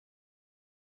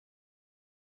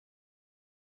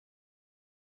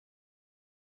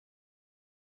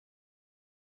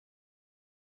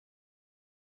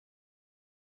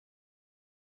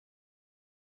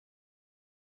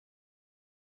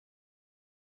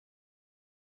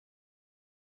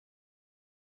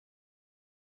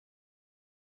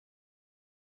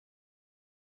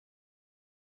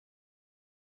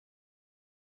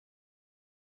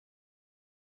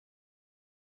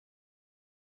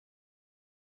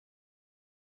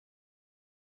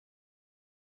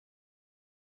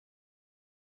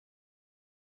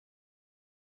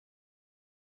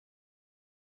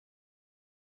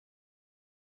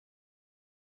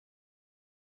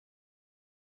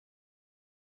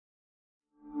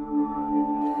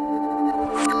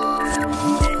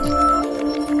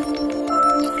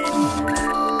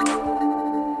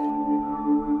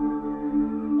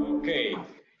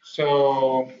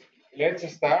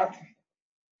let's start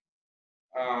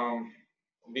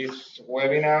this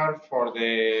webinar for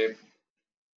the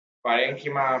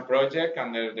Parenchima project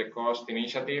under the COST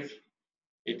initiative.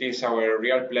 It is our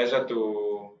real pleasure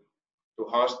to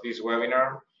host this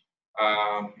webinar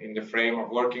in the frame of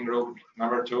working group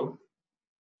number 2,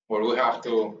 where we have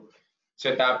to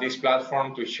set up this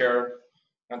platform to share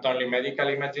not only medical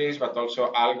images, but also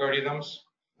algorithms.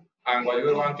 And what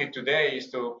we wanted today is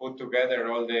to put together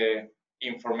all the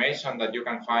information that you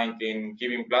can find in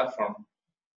QUIBIM platform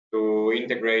to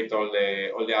integrate all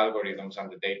the algorithms and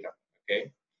the data,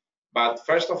 okay? But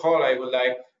first of all, I would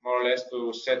like more or less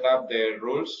to set up the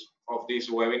rules of this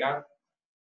webinar.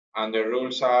 And the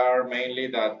rules are mainly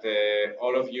that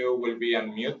all of you will be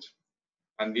on mute.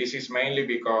 And this is mainly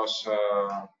because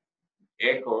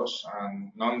echoes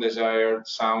and non-desired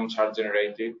sounds are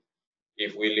generated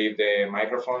if we leave the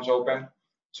microphones open.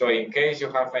 So in case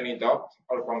you have any doubt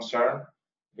or concern,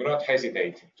 do not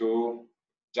hesitate to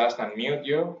just unmute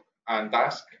you and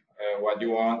ask what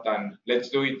you want, and let's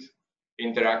do it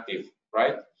interactive,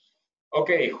 right?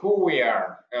 Okay, who we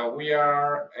are? We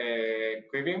are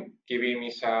QUIBIM. QUIBIM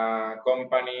is a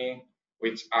company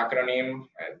which acronym,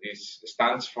 this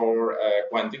stands for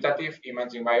Quantitative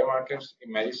Imaging Biomarkers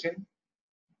in Medicine.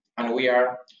 And we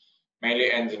are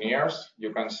mainly engineers.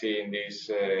 You can see in this,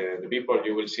 the people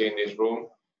you will see in this room.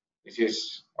 This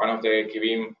is one of the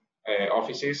QUIBIM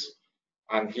offices.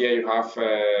 And here you have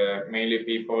mainly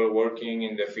people working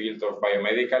in the field of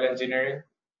biomedical engineering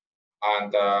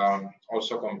and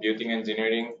also computing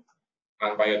engineering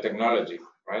and biotechnology,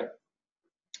 right?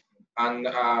 And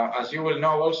as you will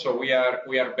know also, we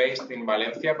are based in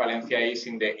Valencia. Valencia is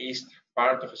in the east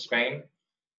part of Spain.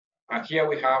 And here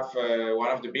we have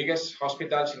one of the biggest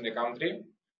hospitals in the country.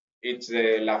 It's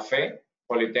the La Fe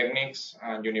Polytechnics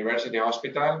and University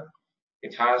Hospital.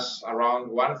 It has around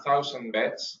 1,000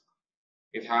 beds.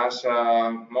 It has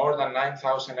more than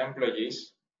 9,000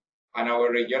 employees. And our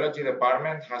radiology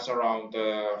department has around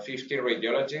 50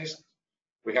 radiologists.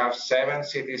 We have 7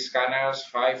 CT scanners,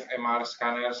 5 MR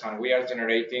scanners, and we are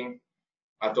generating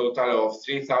a total of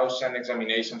 3,000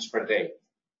 examinations per day.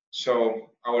 So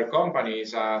our company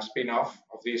is a spin-off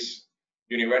of this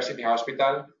university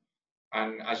hospital.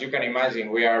 And as you can imagine,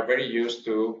 we are very used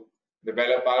to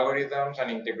develop algorithms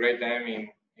and integrate them in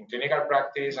clinical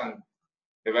practice and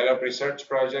develop research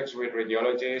projects with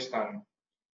radiologists. And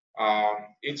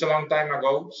it's a long time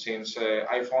ago since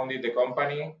I founded the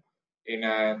company in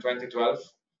 2012,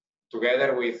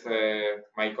 together with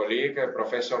my colleague,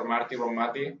 Professor Marty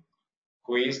Bonmati,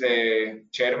 who is the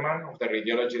chairman of the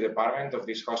radiology department of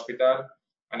this hospital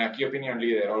and a key opinion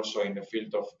leader also in the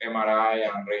field of MRI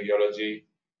and radiology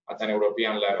at an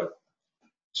European level.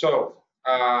 So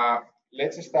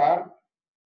let's start.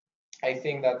 I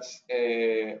think that's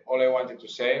all I wanted to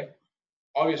say.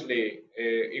 Obviously,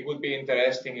 it would be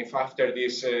interesting if after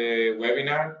this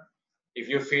webinar, if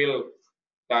you feel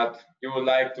that you would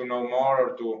like to know more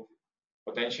or to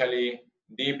potentially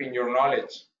deepen your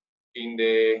knowledge in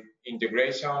the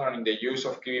integration and in the use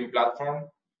of QUIBIM platform,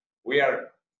 we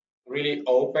are really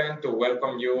open to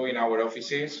welcome you in our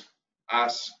offices.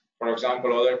 As, for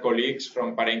example, other colleagues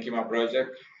from Parenchima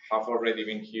project have already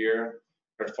been here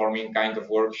performing kind of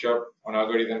workshop on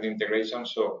algorithm integration.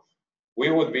 So we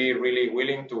would be really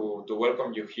willing to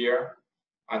welcome you here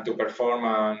and to perform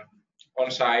an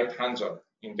on-site hands-on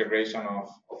integration of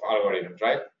algorithms,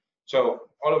 right? So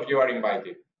all of you are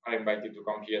invited to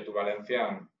come here to Valencia,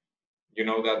 and you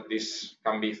know that this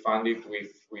can be funded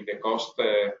with the COST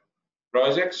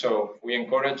project. So we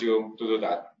encourage you to do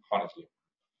that, honestly.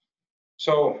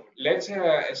 So let's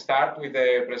start with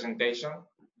the presentation.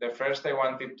 The first I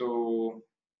wanted to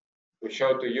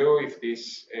show to you, if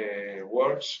this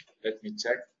works. Let me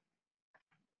check.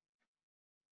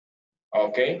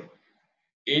 Okay,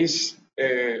 is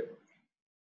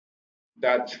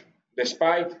that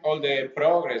despite all the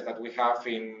progress that we have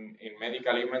in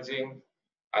medical imaging,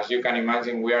 as you can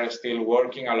imagine, we are still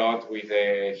working a lot with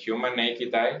the human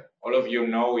naked eye. All of you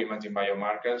know imaging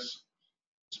biomarkers,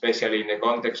 especially in the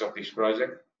context of this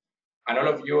project. And all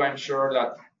of you, I'm sure,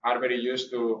 that are very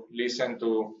used to listen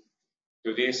to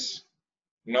this.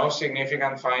 No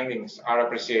significant findings are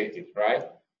appreciated, right?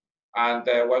 And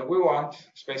what we want,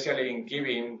 especially in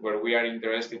QUIBIM, where we are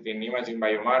interested in imaging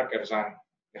biomarkers, and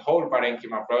the whole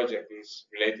Parenchima project is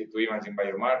related to imaging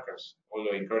biomarkers,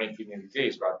 although in chronic kidney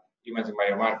disease, but imaging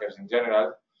biomarkers in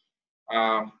general.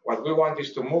 What we want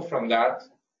is to move from that,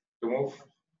 to move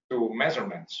to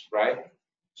measurements, right?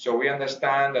 So we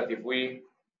understand that if we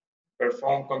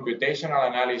perform computational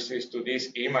analysis to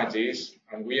these images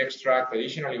and we extract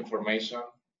additional information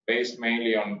based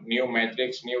mainly on new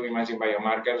metrics, new imaging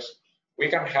biomarkers, we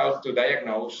can help to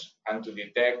diagnose and to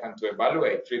detect and to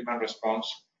evaluate treatment response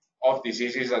of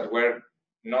diseases that were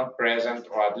not present,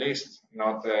 or at least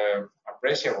not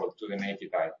appreciable to the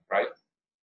naked eye, right?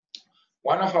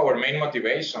 One of our main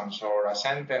motivations, or a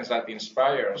sentence that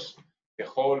inspires the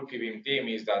whole QUIBIM team,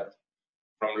 is that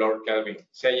from Lord Kelvin,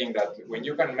 saying that when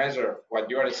you can measure what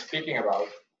you are speaking about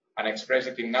and express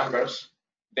it in numbers,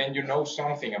 then you know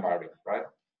something about it, right?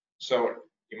 So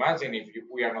imagine if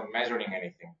we are not measuring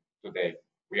anything today.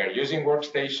 We are using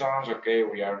workstations, okay,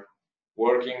 we are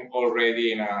working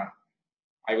already in a,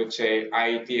 I would say,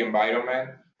 IT environment,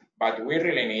 but we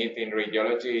really need in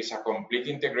radiology is a complete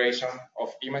integration of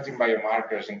imaging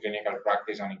biomarkers in clinical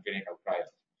practice and in clinical trials.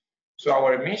 So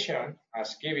our mission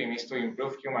as QUIBIM is to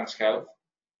improve humans' health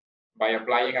by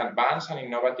applying advanced and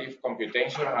innovative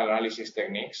computational analysis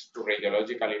techniques to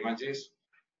radiological images.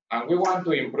 And we want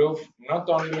to improve not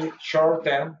only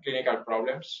short-term clinical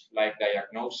problems like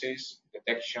diagnosis,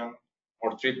 detection,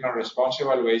 or treatment response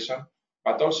evaluation,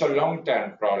 but also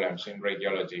long-term problems in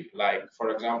radiology, like, for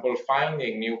example,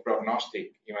 finding new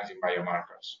prognostic imaging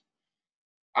biomarkers.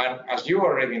 And as you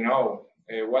already know,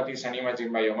 what is an imaging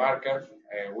biomarker?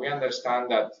 We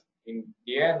understand that in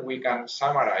the end, we can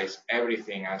summarize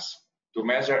everything as to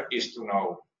measure is to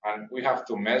know. And we have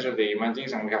to measure the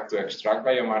images and we have to extract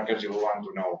biomarkers if we want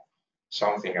to know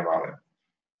something about them.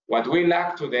 What we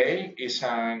lack today is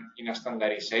in a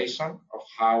standardization of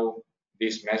how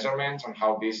these measurements and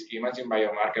how these imaging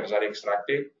biomarkers are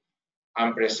extracted.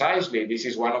 And precisely, this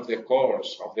is one of the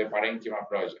cores of the Parenchima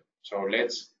project. So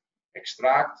let's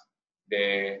extract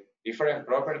the different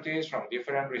properties from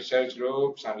different research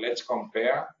groups and let's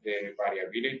compare the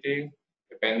variability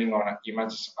depending on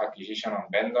image acquisition on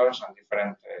vendors and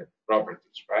different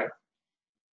properties, right?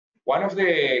 One of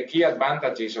the key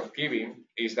advantages of QUIBIM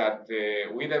is that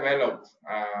we developed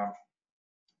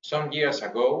some years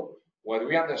ago what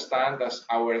we understand as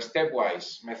our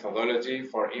stepwise methodology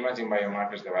for imaging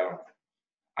biomarkers development.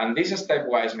 And this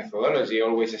stepwise methodology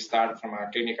always starts from a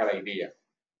clinical idea.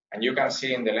 And you can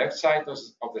see in the left side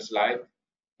of the slide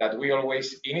that we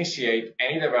always initiate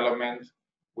any development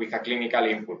with a clinical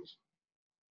input.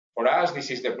 For us, this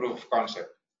is the proof of concept.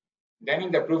 Then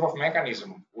in the proof of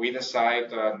mechanism, we decide,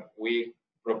 we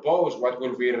propose what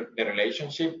will be the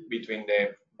relationship between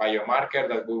the biomarker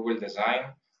that we will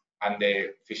design and the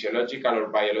physiological or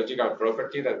biological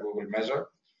property that we will measure.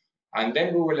 And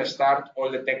then we will start all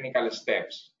the technical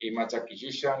steps, image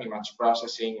acquisition, image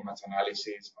processing, image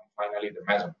analysis, and finally the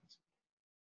measurement.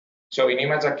 So in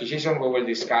image acquisition, we will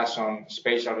discuss on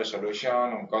spatial resolution,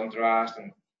 on contrast,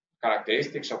 and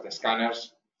characteristics of the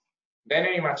scanners. Then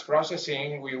in image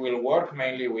processing, we will work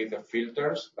mainly with the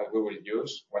filters that we will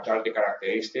use. What are the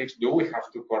characteristics? Do we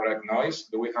have to correct noise?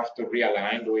 Do we have to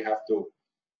realign? Do we have to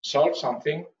solve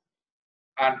something?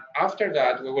 And after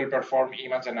that, we will perform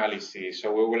image analysis.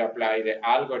 So we will apply the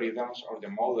algorithms or the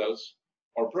models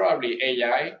or probably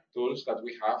AI tools that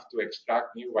we have to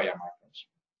extract new biomarkers.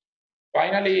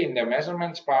 Finally, in the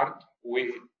measurements part,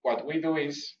 what we do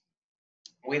is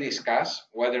we discuss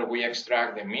whether we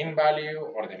extract the mean value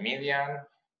or the median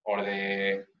or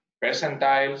the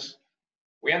percentiles.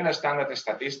 We understand that the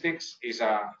statistics is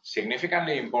a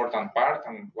significantly important part,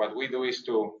 and what we do is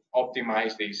to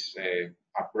optimize this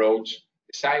approach,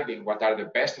 deciding what are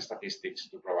the best statistics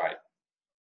to provide.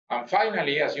 And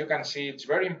finally, as you can see, it's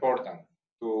very important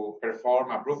to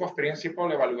perform a proof of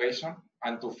principle evaluation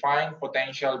and to find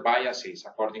potential biases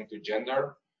according to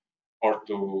gender or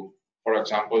to, for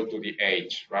example, to the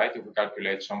age, right? If we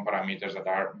calculate some parameters that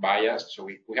are biased, so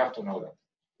we have to know that.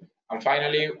 And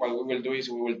finally, what we will do is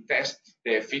we will test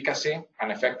the efficacy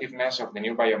and effectiveness of the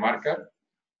new biomarker.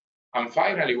 And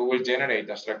finally, we will generate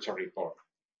a structure report.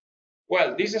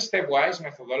 Well, this stepwise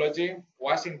methodology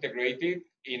was integrated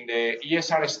in the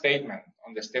ESR statement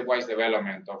on the stepwise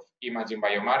development of imaging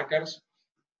biomarkers.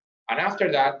 And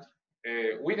after that,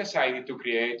 we decided to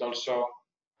create also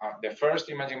the first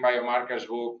imaging biomarkers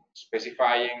book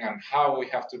specifying and how we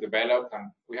have to develop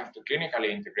and we have to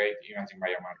clinically integrate imaging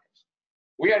biomarkers.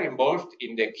 We are involved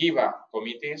in the KIVA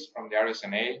committees from the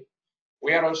RSNA.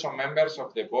 We are also members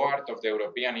of the board of the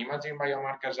European Imaging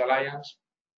Biomarkers Alliance.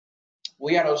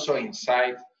 We are also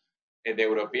inside the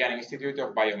European Institute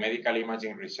of Biomedical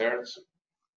Imaging Research.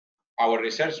 Our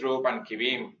research group and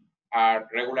QUIBIM are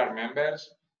regular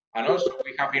members. And also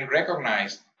we have been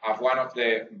recognized as one of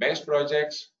the best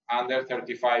projects under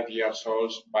 35 years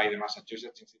old by the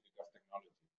Massachusetts Institute of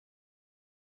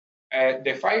Technology.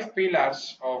 The 5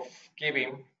 pillars of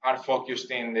QUIBIM are focused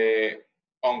in the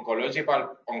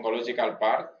oncological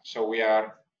part. So we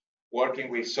are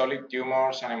working with solid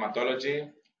tumors and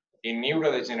hematology, in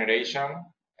neurodegeneration,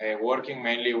 working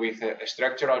mainly with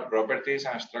structural properties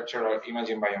and structural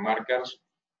imaging biomarkers,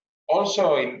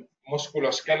 also in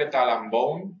musculoskeletal and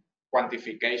bone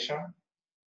quantification,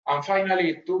 and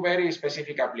finally, two very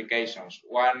specific applications.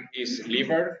 One is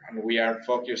liver, and we are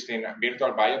focused in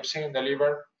virtual biopsy in the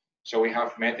liver. So we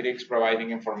have metrics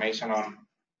providing information on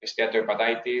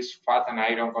steatohepatitis, fat and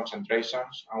iron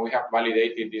concentrations, and we have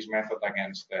validated this method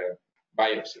against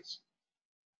biopsies.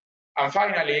 And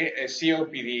finally,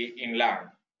 COPD in lung.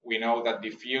 We know that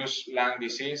diffuse lung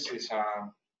disease is a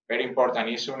very important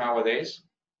issue nowadays.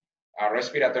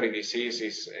 Respiratory disease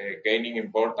is gaining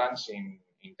importance in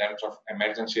terms of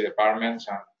emergency departments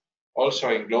and also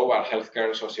in global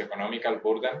healthcare socioeconomical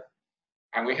burden.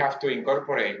 And we have to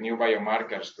incorporate new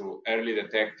biomarkers to early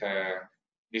detect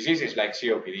diseases like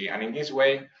COPD. And in this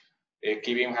way,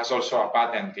 QUIBIM has also a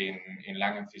patent in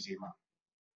lung emphysema.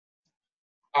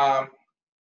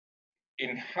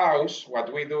 In-house,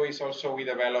 what we do is also we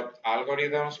developed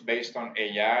algorithms based on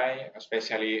AI,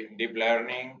 especially deep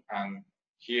learning. And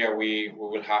here we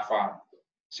will have a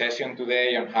session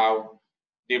today on how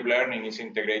deep learning is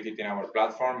integrated in our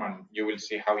platform, and you will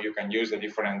see how you can use the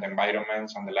different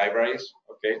environments and the libraries,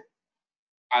 okay?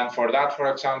 And for that, for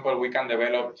example, we can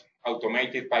develop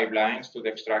automated pipelines to the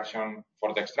extraction,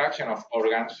 for the extraction of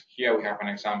organs. Here we have an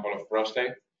example of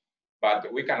prostate,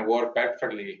 but we can work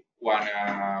perfectly one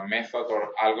method or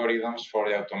algorithms for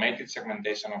the automated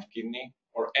segmentation of kidney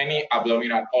or any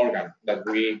abdominal organ that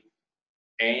we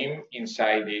aim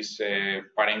inside this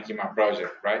Parenchima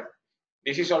project, right?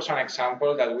 This is also an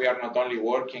example that we are not only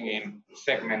working in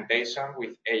segmentation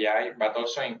with AI, but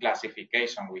also in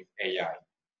classification with AI.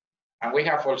 And we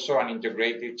have also an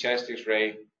integrated chest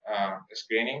X-ray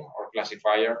screening or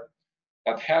classifier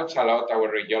that helps a lot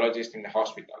our radiologists in the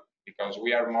hospital, because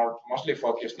we are mostly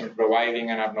focused in providing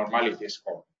an abnormality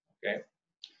score, okay?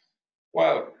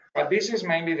 Well, but this is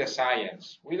mainly the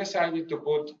science. We decided to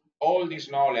put all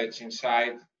this knowledge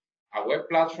inside a web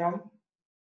platform,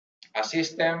 a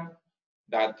system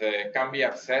that can be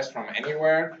accessed from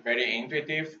anywhere, very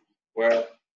intuitive, where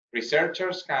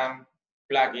researchers can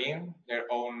plug in their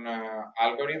own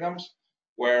algorithms,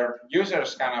 where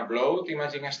users can upload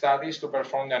imaging studies to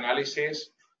perform the analysis,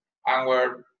 and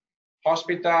where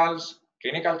hospitals,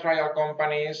 clinical trial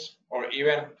companies, or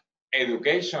even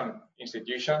education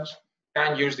institutions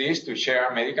can use this to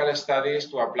share medical studies,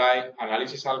 to apply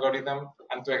analysis algorithm,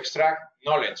 and to extract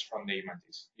knowledge from the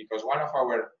images. Because one of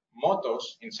our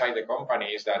mottos inside the company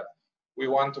is that we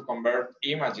want to convert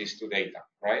images to data,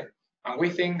 right? And we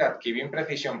think that QUIBIM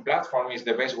Precision platform is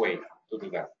the best way to do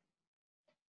that.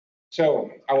 So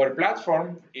our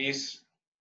platform is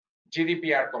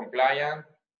GDPR compliant.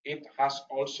 It has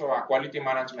also a quality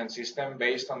management system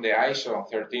based on the ISO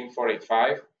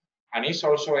 13485, and is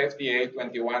also FDA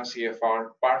 21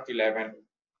 CFR Part 11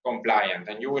 compliant.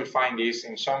 And you will find this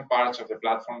in some parts of the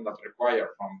platform that require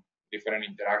from different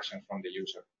interactions from the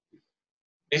user.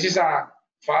 This is a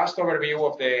fast overview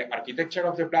of the architecture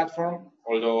of the platform,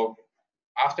 although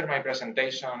after my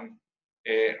presentation,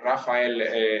 Rafael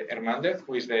Hernandez,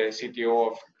 who is the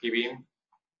CTO of QUIBIM,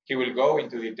 he will go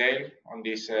into detail on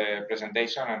this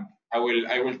presentation, and I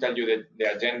will tell you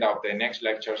the agenda of the next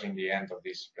lectures in the end of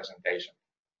this presentation.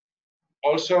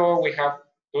 Also, we have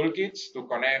toolkits to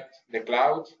connect the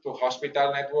cloud to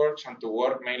hospital networks and to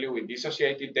work mainly with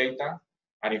dissociated data.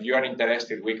 And if you are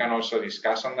interested, we can also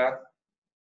discuss on that.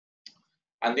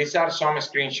 And these are some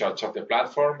screenshots of the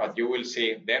platform, but you will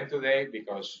see them today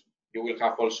because you will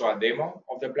have also a demo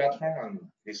of the platform. And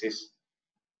this is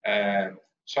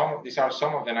these are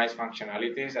some of the nice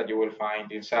functionalities that you will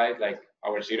find inside, like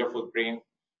our zero footprint,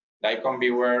 DICOM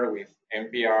viewer with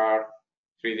NPR,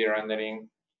 3D rendering,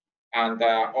 and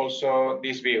also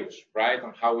these views, right,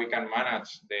 on how we can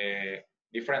manage the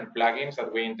different plugins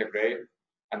that we integrate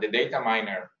and the data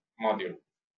miner module.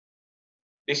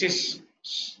 This is,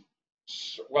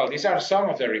 well, these are some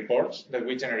of the reports that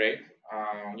we generate.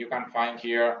 You can find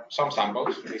here some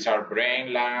samples. These are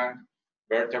brain, lung,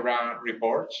 vertebra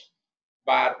reports.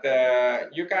 But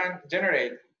you can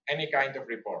generate any kind of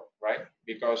report, right?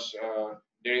 Because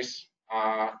there is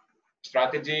a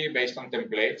strategy based on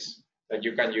templates that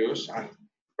you can use, and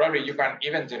probably you can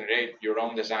even generate your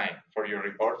own design for your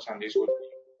reports, and this would be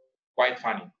quite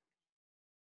funny.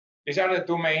 These are the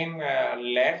two main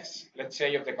legs, let's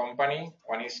say, of the company.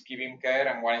 One is QUIBIM Care,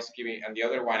 and one is QUIBIM, and the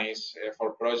other one is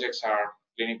for projects are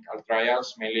clinical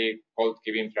trials, mainly called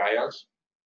QUIBIM trials.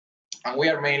 And we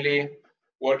are mainly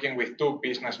working with two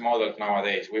business models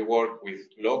nowadays. We work with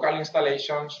local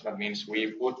installations. That means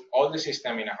we put all the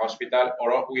system in a hospital,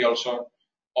 or we also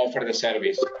offer the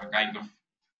service, a kind of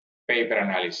paper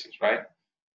analysis, right?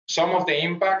 Some of the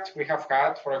impact we have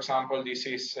had, for example, this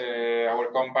is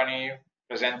our company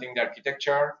presenting the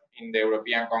architecture in the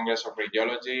European Congress of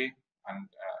Radiology and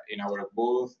in our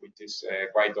booth, which is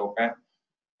quite open.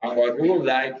 And what we would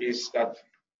like is that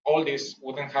all this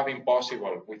wouldn't have been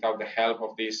possible without the help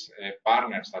of these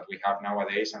partners that we have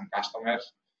nowadays and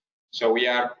customers. So we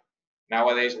are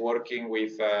nowadays working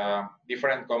with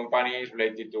different companies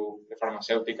related to the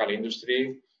pharmaceutical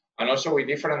industry, and also with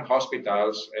different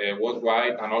hospitals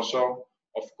worldwide, and also,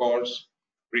 of course,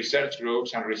 research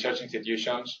groups and research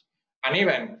institutions, and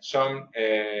even some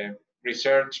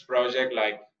research project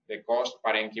like the COST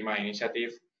Parenchima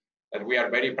initiative that we are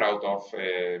very proud of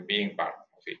being part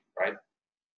of it, right?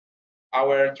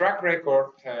 Our track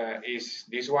record is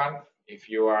this one. If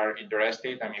you are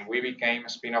interested, I mean, we became a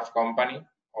spin-off company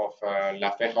of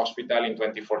La Fe Hospital in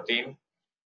 2014.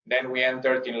 Then we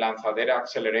entered in Lanzadera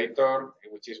Accelerator,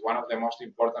 which is one of the most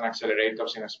important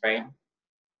accelerators in Spain.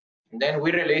 Then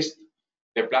we released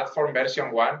the platform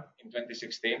version 1 in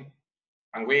 2016,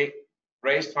 and we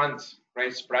raised funds,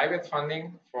 raised private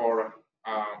funding for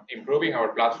improving our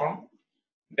platform.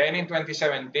 Then in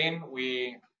 2017,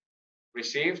 we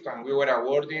received and we were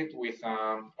awarded with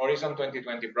Horizon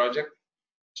 2020 project,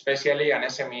 especially an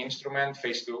SME instrument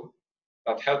phase 2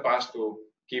 that helped us to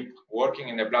keep working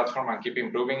in the platform and keep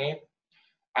improving it.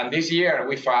 And this year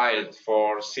we filed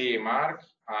for CE mark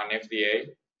and FDA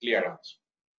clearance.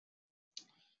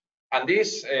 And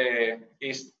this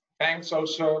is thanks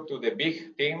also to the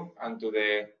big team and to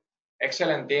the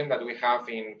excellent team that we have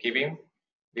in QUIBIM.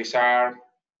 These are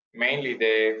mainly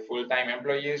the full-time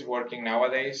employees working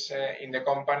nowadays in the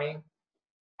company.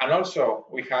 And also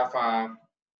we have a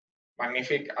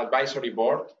magnificent advisory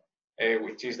board,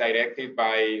 which is directed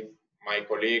by my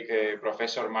colleague,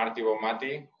 Professor Marty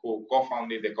Bomati, who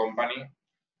co-founded the company.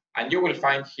 And you will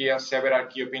find here several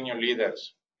key opinion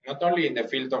leaders, not only in the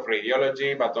field of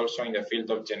radiology, but also in the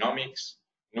field of genomics,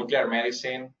 nuclear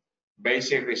medicine,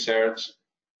 basic research,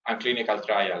 and clinical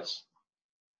trials.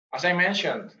 As I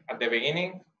mentioned at the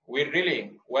beginning, we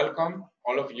really welcome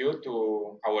all of you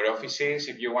to our offices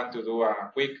if you want to do a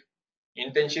quick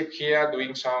internship here,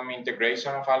 doing some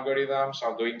integration of algorithms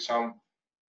or doing some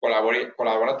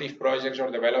collaborative projects or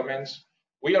developments.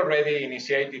 We already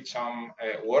initiated some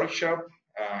workshop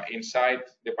inside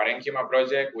the Parenchima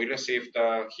project. We received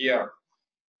here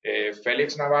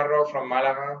Felix Navarro from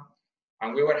Malaga,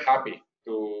 and we were happy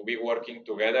to be working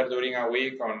together during a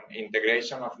week on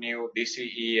integration of new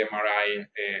DCE MRI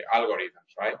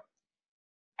algorithms, right?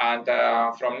 And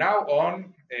from now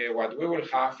on, what we will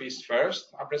have is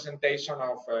first a presentation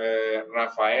of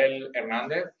Rafael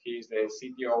Hernandez. He is the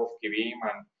CTO of QUIBIM,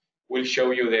 and will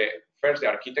show you first the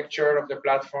architecture of the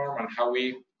platform and how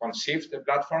we conceived the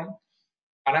platform.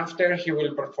 And after, he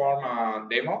will perform a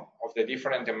demo of the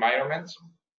different environments.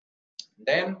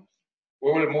 Then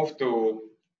we will move to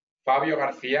Fabio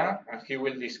Garcia, and he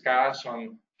will discuss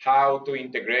on how to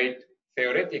integrate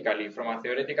theoretically, from a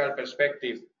theoretical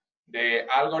perspective, the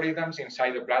algorithms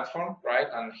inside the platform, right?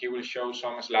 And he will show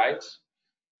some slides.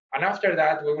 And after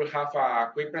that, we will have a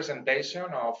quick presentation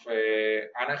of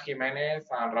Ana Jimenez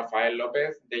and Rafael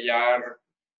Lopez. They are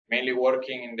mainly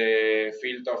working in the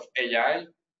field of AI,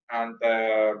 and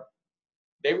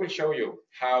they will show you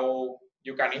how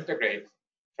you can integrate,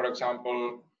 for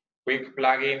example, quick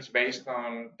plugins based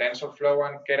on TensorFlow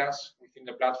and Keras within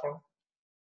the platform.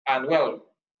 And well,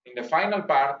 in the final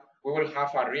part, we will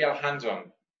have a real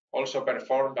hands-on, also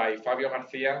performed by Fabio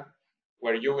Garcia,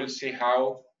 where you will see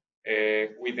how,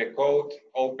 with the code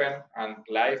open and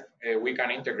live, we can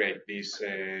integrate these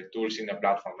tools in the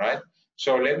platform, right?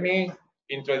 So let me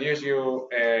introduce you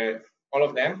all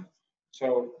of them.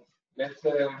 So let's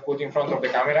put in front of the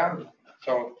camera.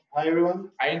 So hi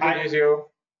everyone. I introduce you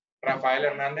Rafael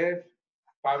Hernandez,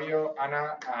 Fabio,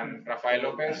 Ana, and Rafael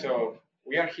Lopez. So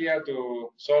we are here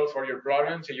to solve for your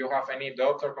problems. If you have any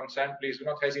doubt or concern, please do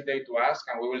not hesitate to ask,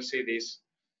 and we will see this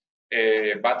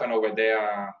button over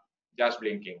there just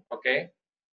blinking, okay?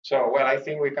 So, well, I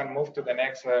think we can move to the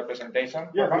next presentation.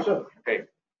 Yeah, for sure. Okay,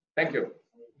 thank you.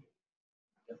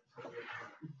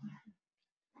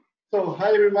 So,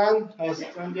 hi everyone. As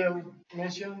Angel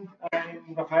mentioned,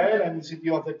 I'm Rafael. I'm the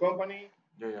CTO of the company.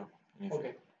 Yeah.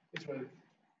 Okay, it's ready.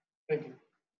 Thank you.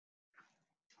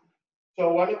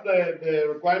 So one of the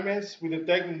requirements we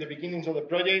detect in the beginnings of the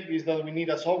project is that we need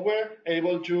a software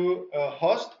able to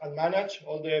host and manage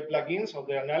all the plugins of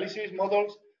the analysis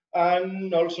models,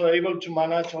 and also able to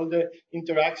manage all the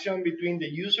interaction between the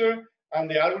user and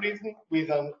the algorithm with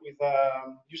a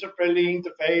user-friendly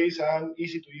interface and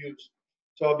easy to use.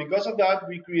 So because of that,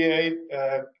 we create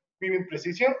QUIBIM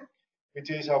Precision,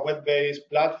 which is a web-based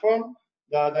platform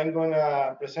that I'm going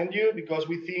to present you, because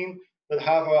we think that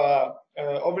have a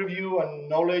overview and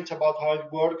knowledge about how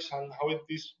it works and how it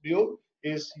is built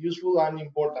is useful and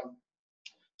important.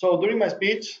 So during my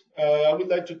speech, I would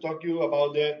like to talk to you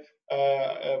about the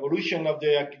evolution of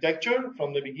the architecture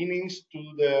from the beginnings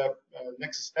to the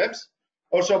next steps.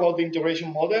 Also about the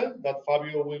integration model that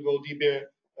Fabio will go deeper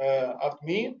after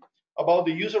me. About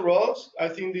the user roles, I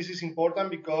think this is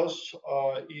important because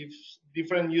if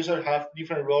different users have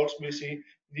different roles, we see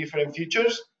different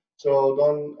features. So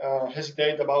don't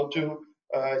hesitate about to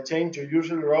change your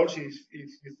user roles if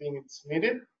you think it's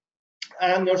needed.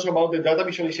 And also about the data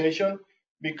visualization,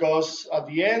 because at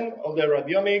the end of the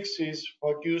radiomics is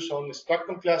focused on struct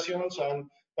conclusions, and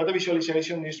data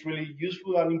visualization is really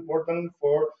useful and important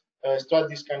for start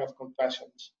this kind of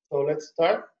conclusions. So let's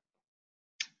start.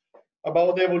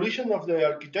 About the evolution of the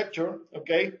architecture,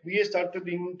 okay, we started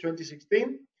in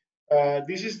 2016.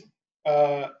 This is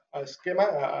a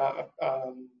schema,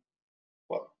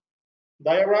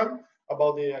 diagram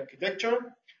about the architecture.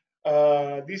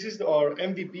 This is our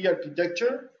MVP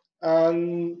architecture,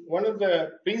 and one of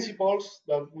the principles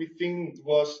that we think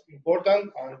was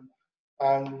important,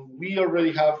 and we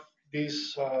already have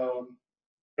this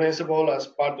principle as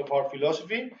part of our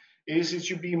philosophy, is it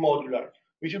should be modular.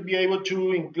 We should be able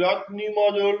to include new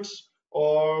modules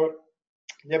or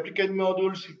deprecate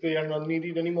modules if they are not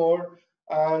needed anymore.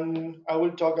 And I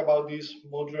will talk about this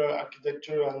modular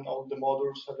architecture and all the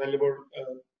modules available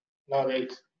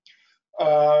nowadays.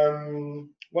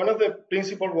 One of the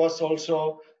principles was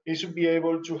also it should be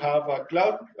able to have a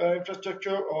cloud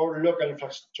infrastructure or local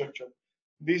infrastructure.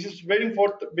 This is very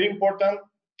important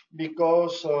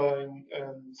because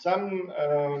in some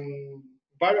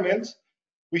environments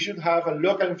we should have a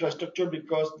local infrastructure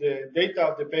because the data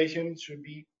of the patient should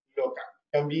be local,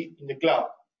 can be in the cloud.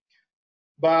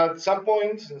 But at some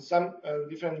points, in some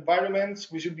different environments,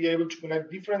 we should be able to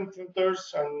connect different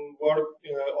centers and work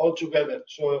all together.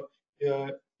 So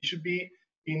it should be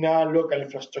in a local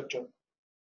infrastructure.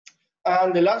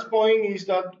 And the last point is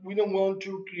that we don't want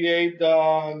to create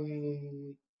a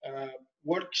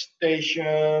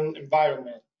workstation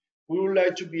environment. We would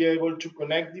like to be able to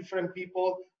connect different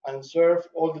people and serve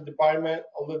all the department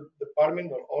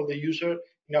or all the user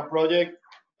in a project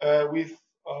with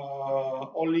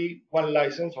only one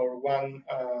license or one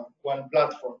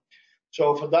platform.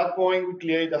 So for that point, we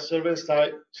create a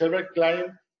server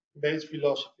client based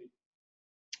philosophy.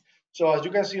 So as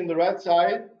you can see on the right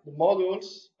side, the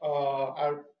modules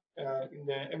are in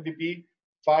the MVP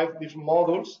 5 different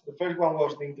modules. The first one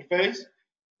was the interface,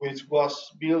 which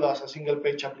was built as a single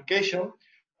page application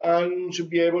and should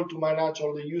be able to manage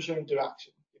all the user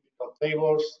interaction, typical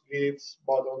tables, grids,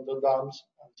 buttons, dumps,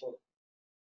 and so on.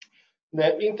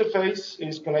 The interface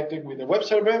is connected with the web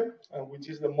server, which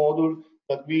is the module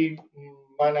that we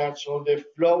manage all the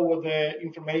flow of the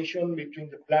information between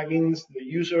the plugins, the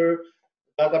user,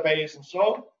 database, and so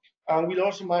on. And we'll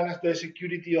also manage the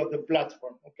security of the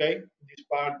platform, okay? This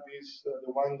part is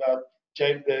the one that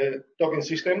checks the token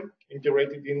system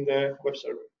integrated in the web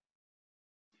server.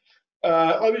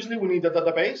 Obviously, we need a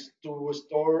database to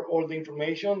store all the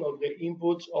information of the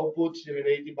inputs, outputs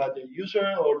generated by the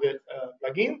user or the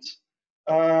plugins.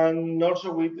 And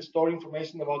also we store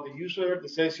information about the user, the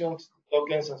sessions,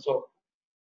 tokens, and so on.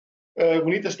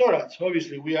 We need the storage.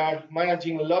 Obviously, we are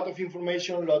managing a lot of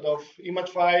information, a lot of image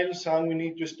files, and we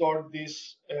need to store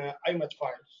these image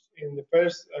files. In the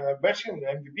first version, the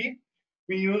MVP,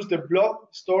 we use the blob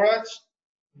storage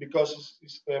because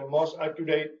it's the most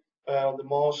accurate, the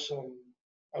most,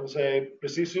 I would say,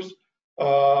 precise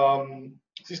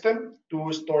system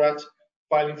to storage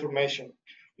file information.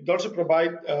 It also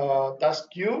provides task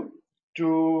queue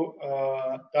to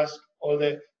task all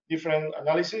the different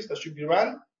analysis that should be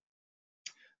run.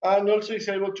 And also is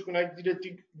able to connect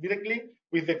directly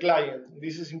with the client.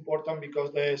 This is important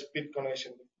because the speed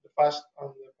connection, the fast and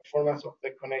the performance of the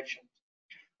connection.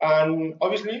 And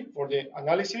obviously, for the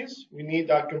analysis, we need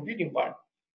a computing part.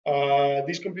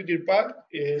 This computing part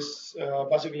is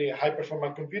basically a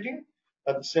high-performance computing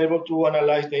that is able to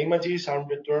analyze the images and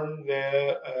return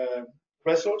the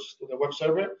results to the web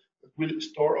server that will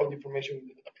store all the information in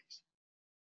the database.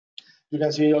 You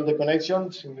can see all the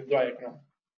connections in the diagram.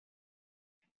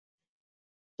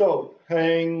 So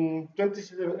in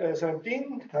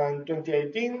 2017 and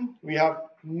 2018, we have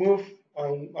moved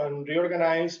and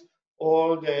reorganized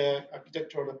all the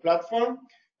architecture of the platform.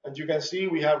 As you can see,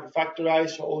 we have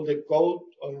refactorized all the code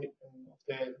of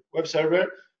the web server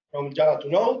from Java to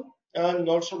Node, and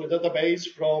also the database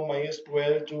from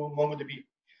MySQL to MongoDB.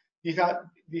 This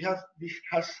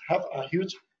has had a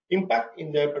huge impact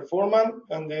in the performance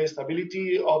and the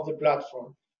stability of the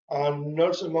platform. And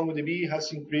also MongoDB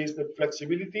has increased the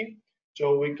flexibility,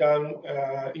 so we can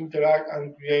interact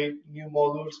and create new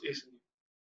modules easily.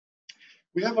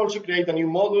 We have also created a new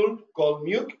module called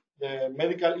MUC, the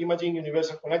Medical Imaging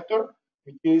Universal Connector,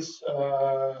 which is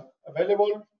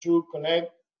available to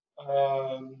connect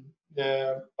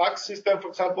the PACS system, for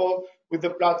example, with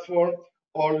the platform,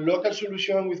 or local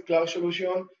solution with cloud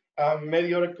solution, and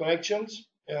many other connections.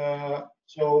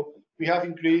 So we have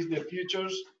increased the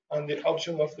features and the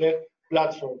option of the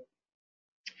platform.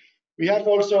 We have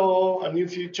also a new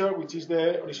feature, which is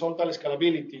the horizontal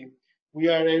scalability. We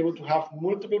are able to have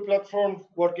multiple platforms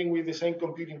working with the same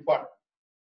computing part.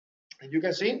 As you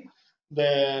can see,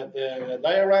 the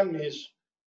diagram is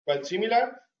quite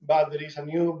similar, but there is a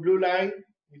new blue line,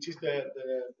 which is the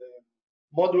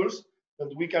modules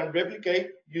that we can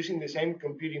replicate using the same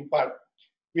computing part.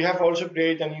 We have also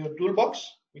created a new toolbox,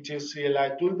 which is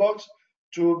CLI toolbox,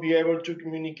 to be able to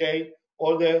communicate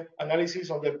all the analysis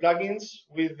of the plugins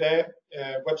with the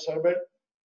web server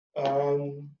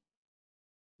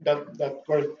that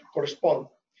correspond.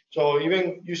 So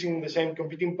even using the same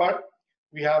computing part,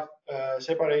 we have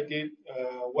separated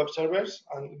web servers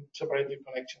and separated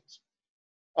connections.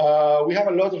 We have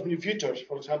a lot of new features,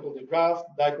 for example, the graph,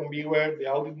 the icon viewer, the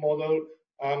audit model,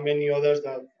 and many others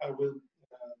that I will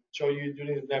show you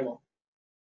during the demo.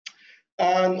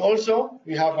 And also,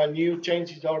 we have a new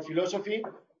change in our philosophy,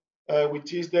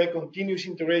 which is the continuous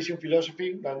integration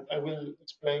philosophy that I will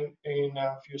explain in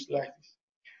a few slides.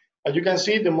 As you can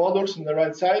see, the models on the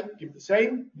right side keep the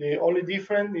same. The only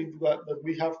difference is that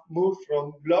we have moved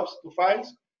from blobs to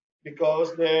files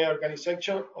because the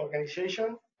organization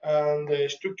and the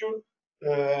structure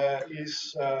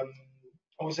is, I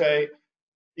would say,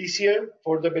 easier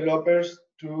for developers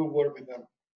to work with them.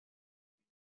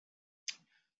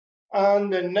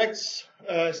 And the next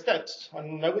steps,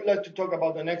 and I would like to talk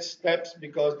about the next steps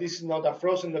because this is not a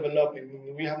frozen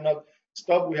development. We have not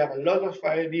stopped. We have a lot of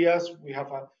ideas. We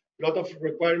have a lot of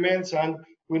requirements, and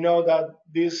we know that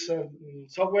this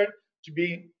software to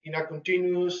be in a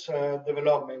continuous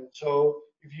development. So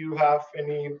if you have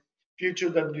any feature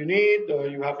that you need or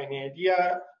you have any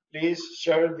idea, please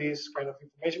share this kind of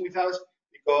information with us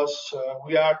because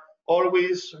we are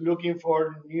always looking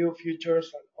for new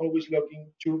features and always looking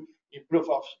to improve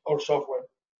our software.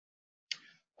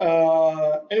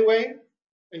 Anyway,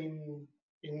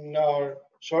 in our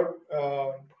short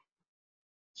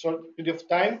period of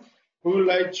time, we would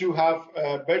like to have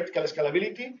vertical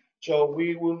scalability. So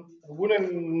we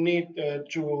wouldn't need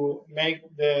to make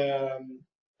the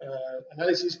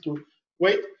analysis to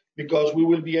wait because we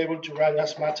will be able to run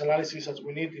as much analysis as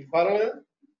we need in parallel.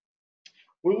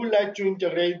 We would like to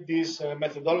integrate this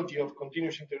methodology of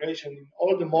continuous integration in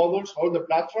all the models, all the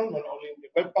platform, not only in the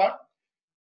web part.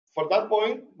 For that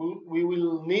point, we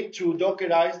will need to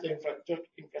Dockerize the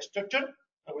infrastructure.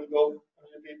 I will go a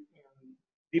little bit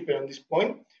deeper on this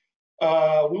point.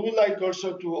 We would like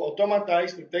also to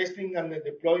automatize the testing and the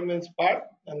deployments part,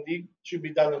 and it should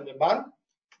be done on demand.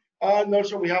 And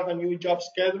also we have a new job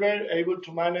scheduler able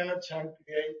to manage and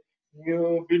create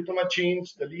new virtual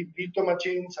machines, delete virtual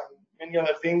machines, and many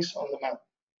other things on demand.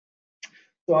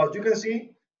 So as you can see,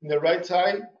 in the right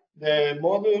side, the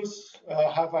modules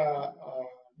have a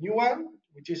new one,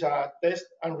 which is a test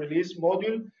and release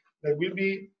module that will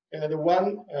be the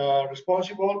one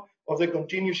responsible of the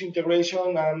continuous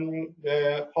integration and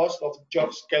the host of the job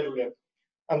scheduler.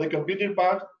 And the computing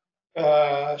part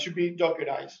should be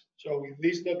Dockerized. So with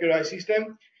this Dockerized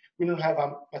system, we don't have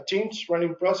a machines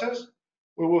running process.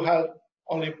 We will have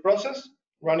only process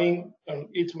running on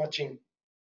each machine.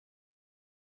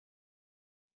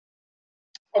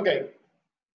 Okay,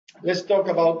 let's talk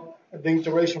about the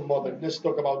integration model. Let's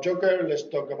talk about Docker. Let's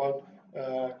talk about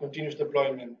continuous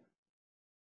deployment.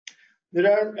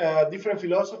 There are different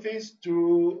philosophies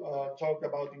to talk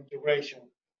about integration.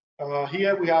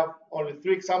 Here we have only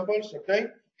 3 examples, okay?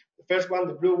 The first one,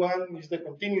 the blue one, is the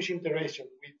continuous integration,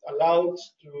 which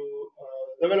allows to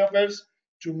developers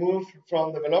to move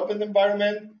from development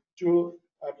environment to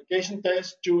application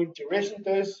test to integration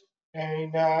test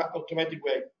in an automatic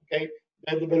way, okay?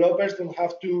 The developers don't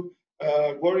have to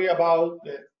worry about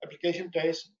the application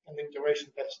test and the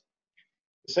integration test.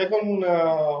 The second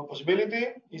possibility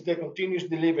is the continuous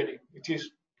delivery, which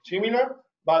is similar,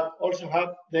 but also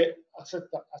have the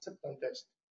acceptance test.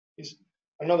 It's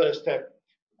another step.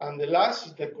 And the last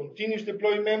is the continuous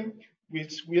deployment,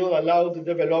 which will allow the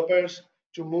developers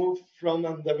to move from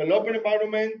a developer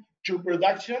environment to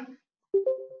production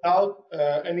without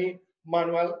any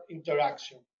manual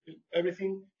interaction.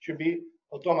 Everything should be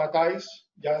automatized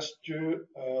just to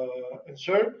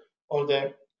ensure all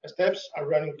the steps are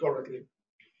running correctly.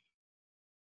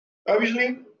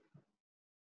 Obviously,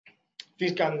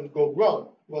 this can go wrong.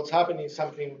 What's happening is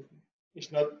something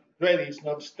is not ready, it's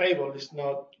not stable, it's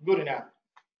not good enough.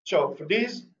 So for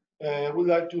this, we'd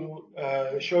like to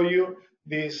show you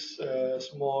this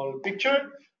small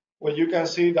picture where you can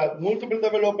see that multiple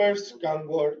developers can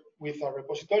work with a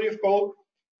repository of code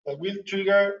that will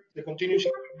trigger the continuous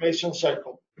integration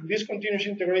cycle. In this continuous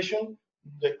integration,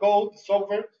 the code, the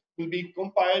software, will be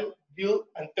compiled, built,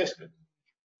 and tested.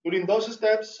 During those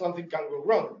steps, something can go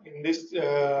wrong. In this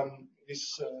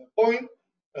point,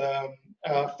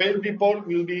 a failed report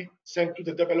will be sent to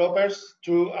the developers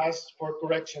to ask for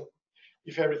correction.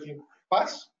 If everything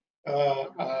passes,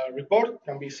 a report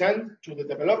can be sent to the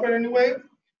developer anyway,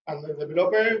 and the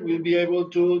developer will be able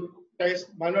to test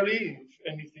manually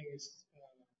if anything is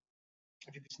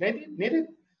if it is needed,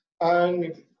 and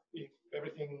if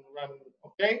everything runs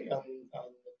okay and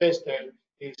the tester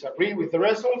is agree with the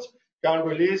results, can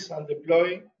release and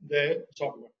deploy the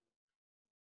software.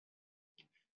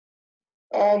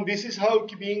 And this is how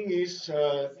QUIBIM is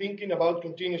thinking about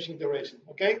continuous integration.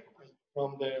 Okay,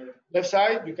 from the left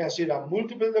side, you can see that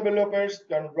multiple developers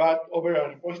can write over a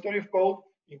repository of code.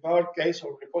 In our case,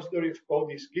 our repository of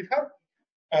code is GitHub.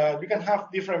 You can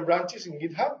have different branches in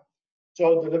GitHub.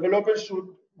 So the developers should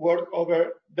work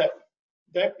over dep.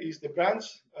 Dep is the branch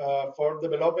for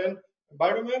development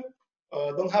environment.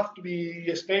 Don't have to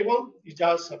be stable. It's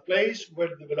just a place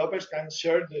where developers can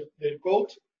share their code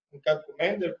and can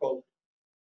comment their code.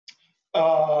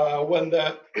 When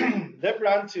the dep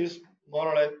branch is more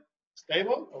or less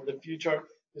stable, or the future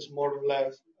is more or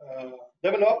less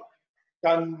developed,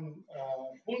 can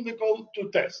pull the code to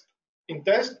test. In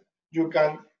test, you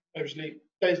can actually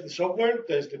test the software,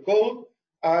 test the code,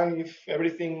 and if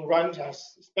everything runs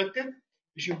as expected,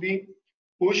 it should be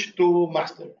pushed to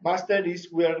master. Master is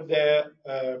where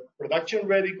the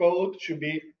production-ready code should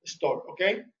be stored,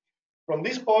 okay? From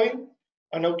this point,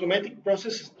 an automatic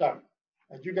process starts.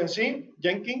 As you can see,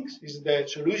 Jenkins is the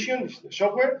solution, is the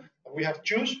software that we have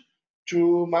chosen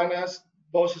to manage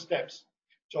those steps.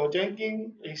 So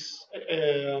Jenkins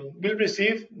will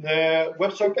receive the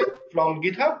WebSocket from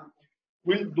GitHub,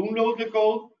 will download the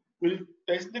code, will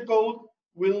test the code,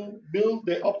 will build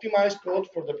the optimized code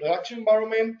for the production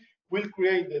environment, will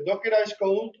create the Dockerized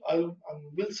code, and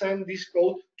will send this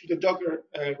code to the Docker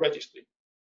registry.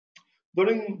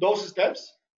 During those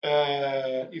steps,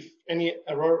 if any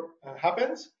error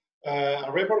happens, a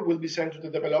report will be sent to the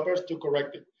developers to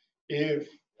correct it. If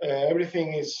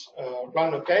everything is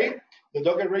run okay, the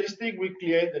Docker registry will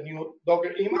create the new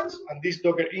Docker image, and this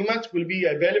Docker image will be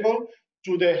available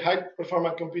to the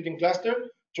high-performance computing cluster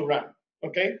to run.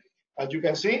 Okay, as you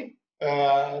can see,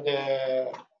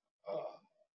 the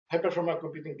high-performance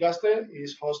computing cluster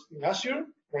is hosted in Azure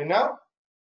right now,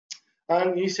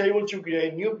 and is able to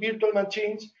create new virtual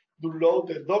machines to load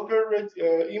the Docker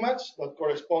image that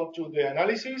correspond to the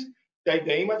analysis, take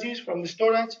the images from the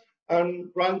storage, and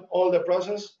run all the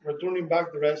process, returning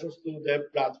back the results to the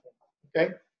platform.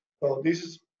 Okay, so this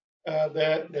is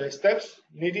the steps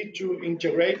needed to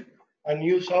integrate a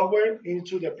new software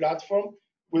into the platform.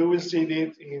 We will see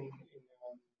it in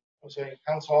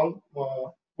hands-on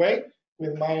way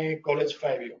with my colleague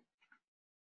Fabio.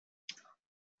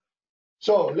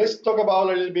 So let's talk about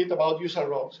a little bit about user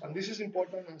roles. And this is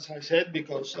important, as I said,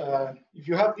 because if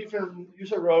you have different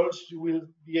user roles, you will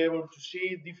be able to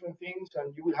see different things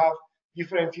and you will have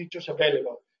different features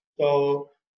available. So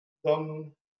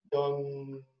don't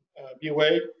be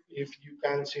aware if you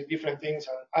can see different things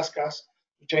and ask us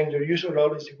to change your user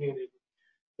role if needed.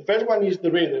 The first one is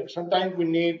the reader. Sometimes we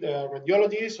need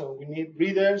radiologists or we need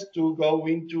readers to go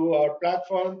into our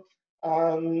platform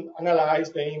and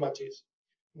analyze the images.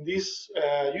 In this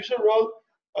user role,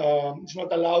 it's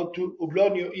not allowed to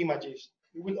upload new images.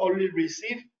 We will only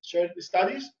receive shared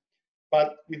studies,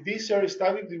 but with these shared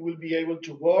studies, we will be able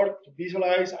to work, to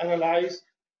visualize, analyze,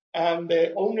 and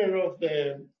the owner of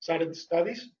the shared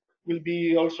studies will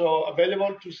be also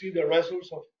available to see the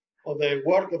results of the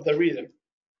work of the reader.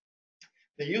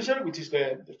 The user, which is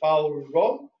the default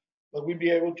role, but will be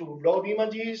able to upload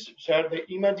images, share the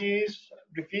images,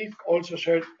 receive also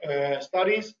share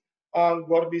studies, and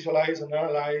work, visualize, and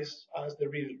analyze as the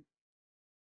reader.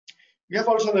 We have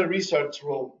also the research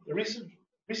role. The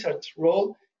research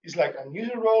role is like a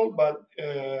user role, but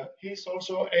he's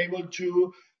also able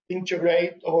to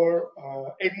integrate or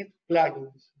edit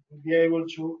plugins. We'll be able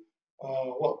to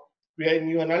create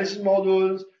new analysis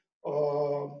modules,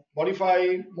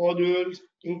 modify modules,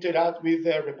 interact with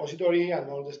the repository and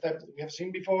all the steps that we have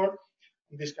seen before,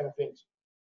 and these kind of things.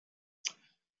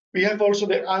 We have also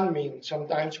the admin.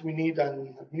 Sometimes we need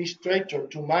an administrator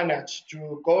to manage,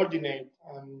 to coordinate,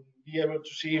 and be able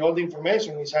to see all the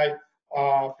information inside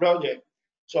a project.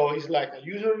 So it's like a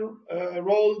user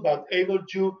role, but able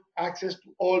to access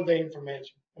to all the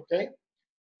information, okay?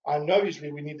 And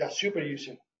obviously we need a super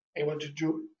user, able to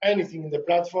do anything in the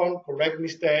platform, correct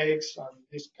mistakes, and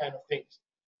these kind of things.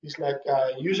 It's like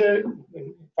a user,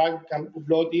 in fact, can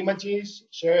upload images,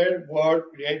 share,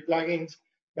 work, create plugins,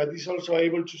 but is also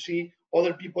able to see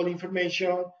other people's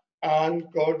information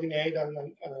and coordinate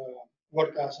and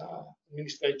work as an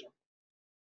administrator.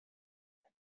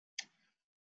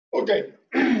 Okay,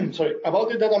 sorry. About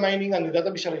the data mining and the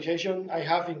data visualization, I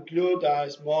have included a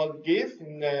small GIF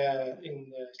in the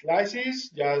slices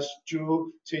just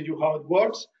to show you how it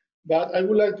works. But I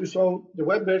would like to show the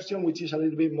web version, which is a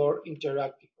little bit more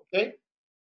interactive. Okay.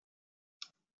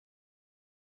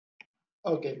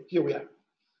 Okay, here we are.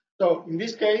 So in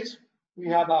this case, we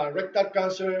have a rectal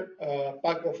cancer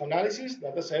pack of analysis,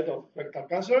 data set of rectal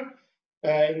cancer.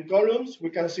 In columns,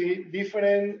 we can see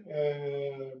different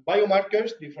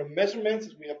biomarkers, different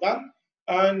measurements we have done.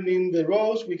 And in the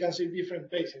rows, we can see different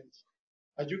patients.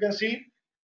 As you can see,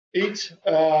 each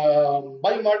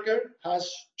biomarker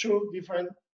has two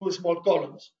small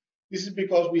columns. This is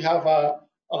because we have a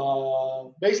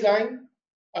baseline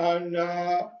and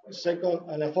a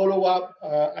follow-up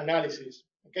analysis.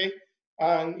 Okay,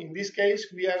 and in this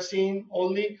case, we are seeing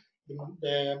only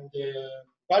the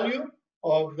value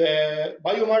of the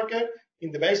biomarker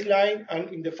in the baseline and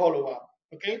in the follow-up.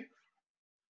 Okay,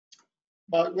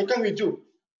 but what can we do?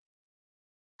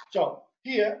 So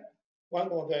here, one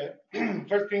of the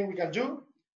first thing we can do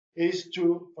is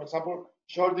to, for example,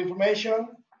 short information.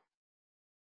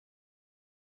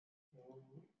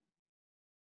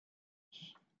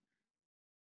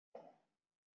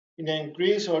 In an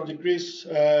increase or decrease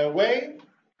way.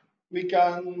 We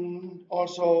can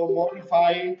also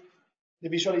modify the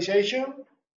visualization.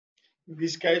 In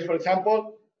this case, for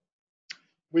example,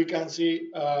 we can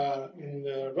see in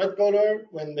the red color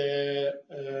when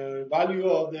the value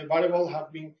of the variable has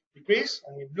been decreased,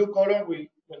 and in blue color when it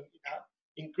has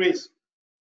increased.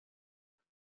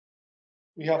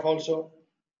 We have also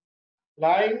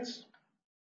lines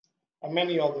and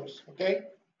many others. Okay.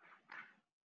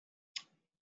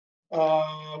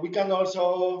 We can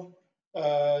also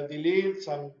delete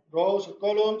some rows or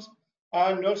columns,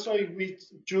 and also if we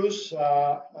choose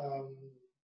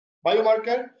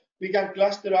biomarker, we can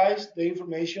clusterize the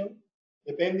information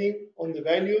depending on the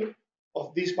value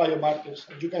of these biomarkers.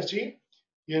 As you can see,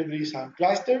 here there is a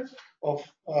cluster of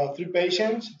 3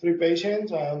 patients, 8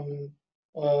 patients.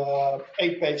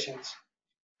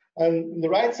 And on the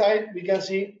right side, we can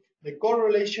see the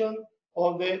correlation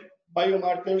of the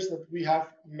biomarkers that we have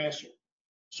measured.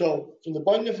 So from the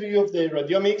point of view of the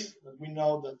radiomics, that we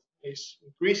know that is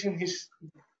increasing is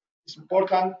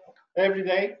important every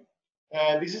day.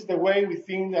 This is the way we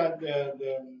think that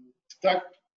the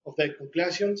extract of the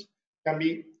conclusions can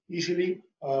be easily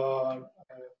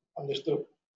understood.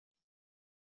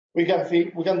 We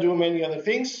can do many other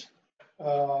things.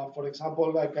 For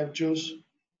example, I can choose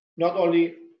not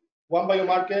only one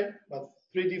biomarker, but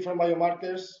 3 different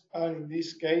biomarkers, and in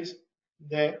this case,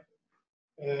 the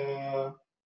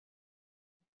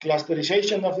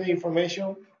clusterization of the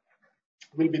information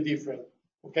will be different.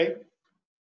 Okay,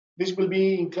 this will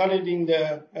be included in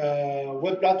the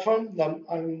web platform that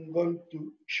I'm going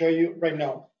to show you right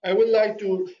now. I would like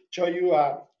to show you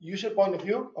a user point of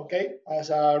view. Okay, as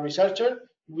a researcher,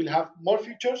 you will have more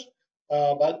features,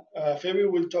 but Febby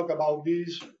will talk about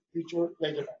this feature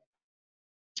later on.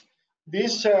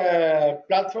 This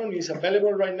platform is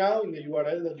available right now in the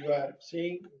URL that you are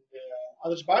seeing in the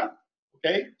others bar.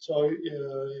 Okay, so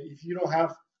if you don't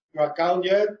have your account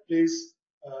yet, please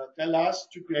tell us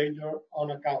to create your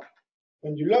own account.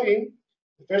 When you log in,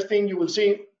 the first thing you will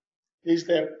see is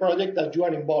the project that you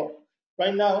are involved.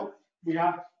 Right now, we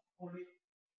have only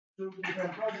 2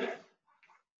 different projects.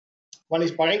 One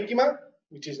is Parenchima,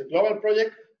 which is a global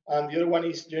project, and the other one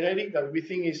is generic, that we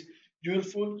think is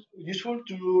useful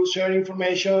to share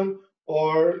information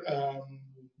or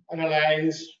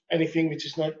analyze anything which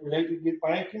is not related with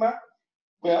Parenchima.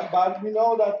 Well, but we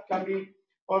know that can be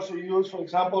also used, for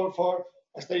example, for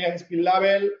a stage and speed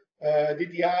level,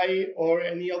 DTI, or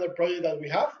any other project that we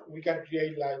have. We can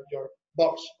create like your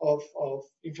box of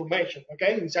information,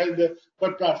 okay, inside the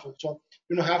web platform. So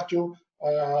you don't have to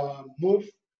move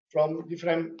from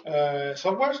different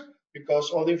softwares, because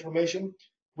all the information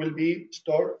will be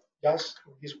stored just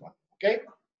in this one, okay?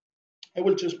 I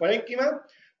will choose Parenchima,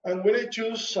 and when I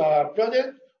choose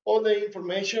project, all the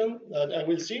information that I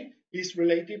will see is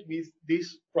related with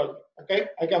this project. Okay,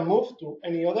 I can move to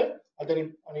any other at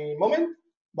any moment,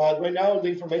 but right now the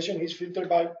information is filtered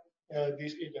by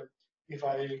this agent. If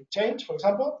I change, for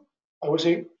example, I will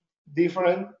see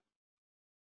different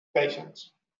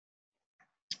patients.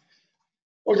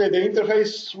 Okay, the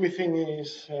interface within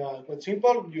is quite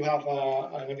simple. You have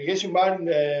a navigation bar in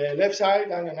the left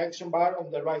side and an action bar on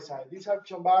the right side. This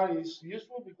action bar is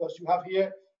useful because you have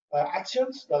here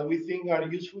actions that we think are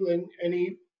useful in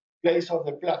any place of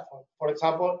the platform. For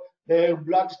example, the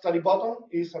blood study button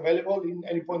is available in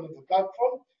any point of the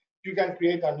platform. You can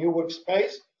create a new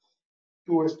workspace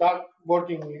to start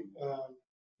working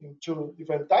in two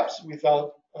different tabs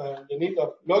without the need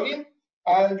of login.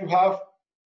 And you have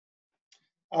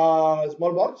a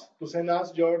small box to send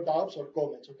us your doubts or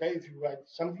comments. Okay, if you write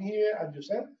something here and you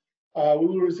send, we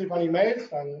will receive an email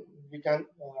and we can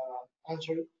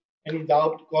answer any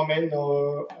doubt, comment,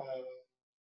 or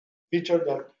feature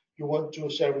that you want to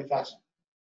share with us.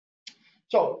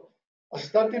 So, as a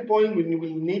starting point, we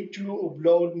will need to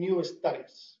upload new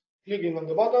studies. Clicking on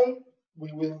the button,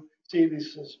 we will see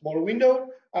this small window,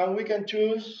 and we can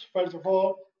choose, first of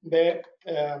all, the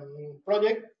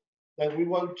project that we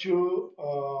want to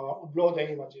upload the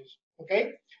images.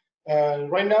 Okay.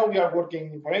 Right now we are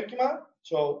working in Parenchima,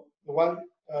 so the one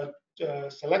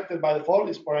selected by default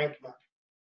is Parenchima.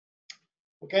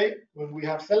 Okay. When we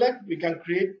have select, we can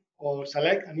create or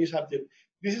select a new subject.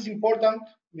 This is important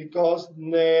because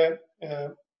the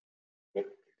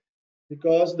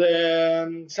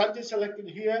subject selected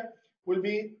here will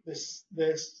be the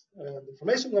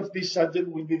information of this subject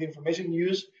will be the information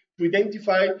used to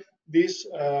identify these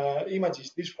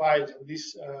images, these files, and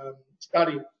this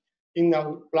study in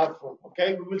our platform.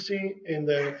 Okay, we will see in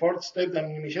the fourth step the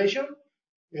anonymization,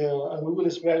 and we will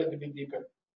explore it a bit deeper.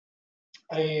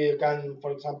 I can,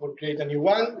 for example, create a new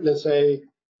one. Let's say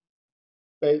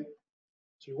page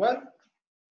 1.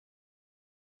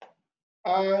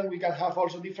 And we can have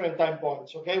also different time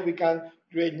points. Okay, we can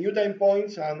create new time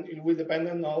points, and it will depend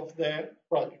on the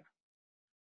project.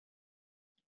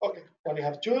 Okay, when we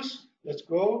have choose, let's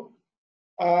go.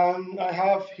 And I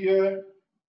have here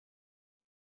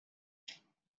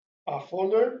a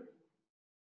folder.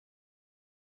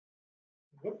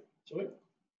 Sorry,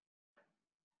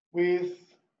 with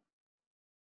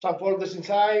some folders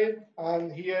inside,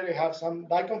 and here I have some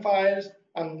DICOM files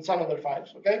and some other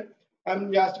files. Okay,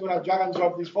 I'm just going to drag and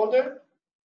drop this folder.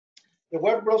 The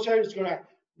web browser is going to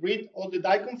read all the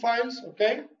DICOM files,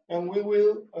 okay, and we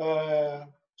will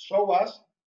show us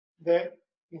the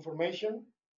information,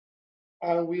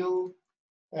 and we'll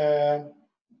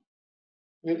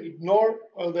ignore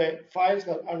all the files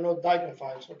that are not DICOM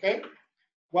files, okay?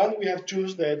 Once we have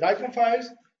chosen the DICOM files,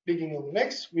 clicking on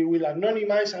next, we will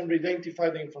anonymize and identify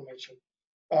the information.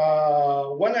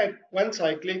 Once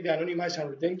I click the anonymize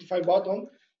and identify button,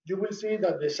 you will see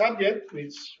that the subject,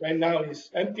 which right now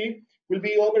is empty, will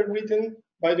be overwritten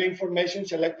by the information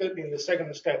selected in the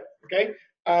second step, okay?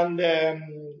 And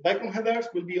DICOM headers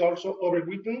will be also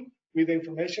overwritten with the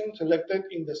information selected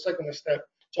in the second step.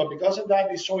 So because of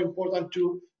that, it's so important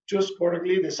to choose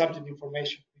correctly the subject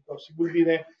information, because it will be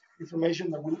the information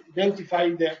that will identify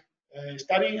the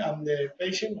study and the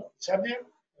patient or the subject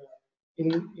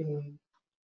in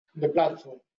the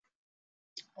platform.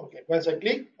 Okay, once I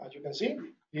click, as you can see,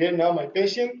 here now my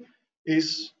patient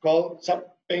is called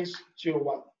subpage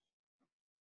 01.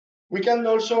 We can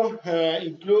also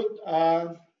include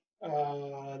a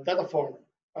data form.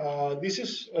 This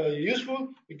is useful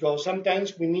because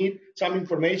sometimes we need some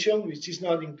information which is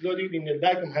not included in the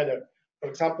DICOM header. For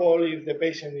example, if the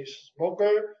patient is a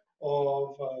smoker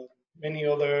or many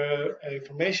other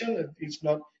information that is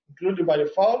not included by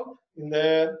default in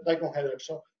the DICOM header.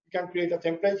 So you can create a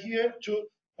template here to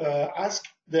ask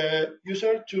the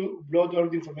user to upload all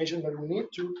the information that we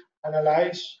need to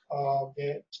analyze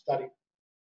the study.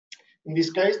 In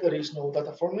this case, there is no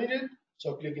data form needed,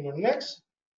 so clicking on next,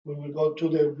 we will go to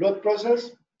the upload process,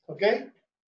 okay?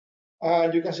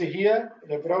 And you can see here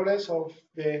the progress of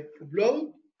the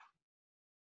upload.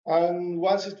 And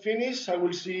once it's finished, I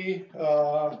will see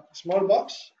a small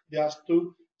box just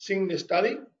to sync the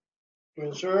study. To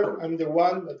ensure I'm the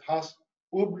one that has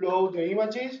uploaded the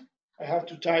images, I have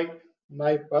to type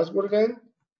my password again.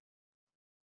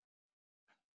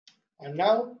 And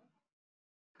now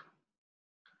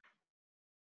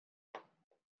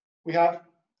we have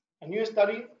a new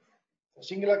study, a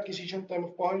single acquisition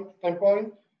time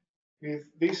point with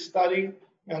this study,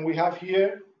 and we have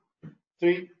here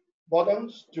 3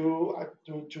 buttons to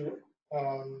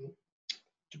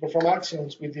perform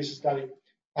actions with this study.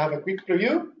 I have a quick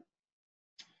preview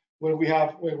where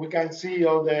we can see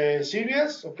all the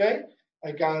series, okay?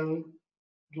 I can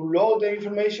download the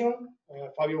information.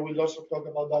 Fabio will also talk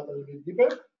about that a little bit deeper.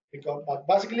 But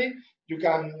basically, you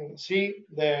can see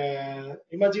the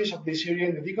images of the series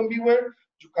in the Deacon viewer.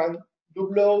 You can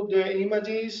download the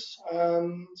images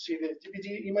and see the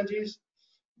GPT images.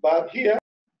 But here,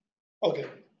 okay,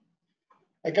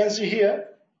 I can see here.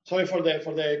 Sorry for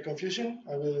the confusion.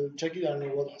 I will check it. I don't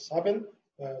know what has happened.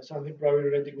 Something probably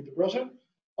related with the browser.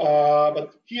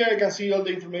 But here I can see all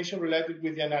the information related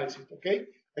with the analysis. Okay,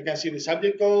 I can see the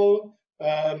subject code,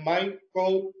 my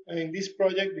code in this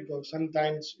project, because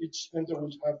sometimes each center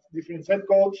will have different set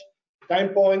codes, time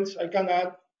points. I can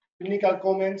add clinical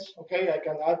comments. Okay, I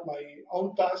can add my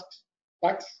own tags.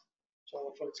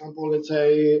 So, for example, let's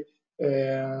say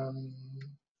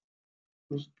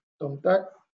custom tag.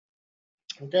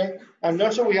 Okay, and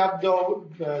also we have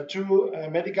the two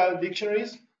medical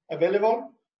dictionaries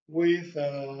available with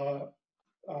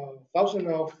thousands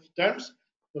of terms.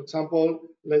 For example,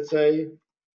 let's say,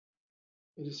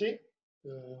 you see,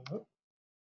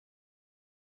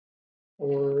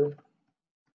 or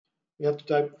we have to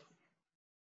type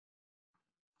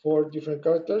 4 different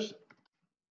characters.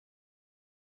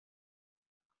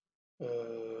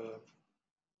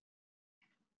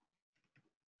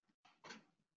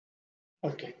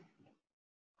 Okay,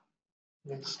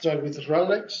 let's start with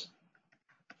Ralex.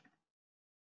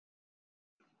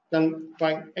 Can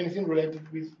find anything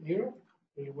related with neuro.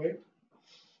 Anyway,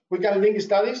 we can link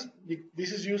studies.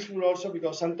 This is useful also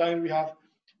because sometimes we have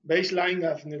baseline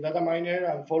of the data miner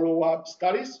and follow-up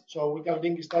studies. So we can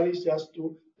link studies just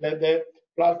to let the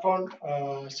platform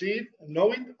see it,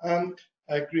 know it, and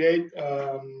create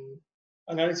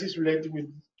analysis related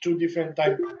with 2 different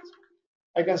time points.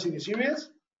 I can see the series,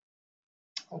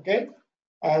 okay,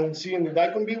 and see in the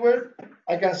icon viewer,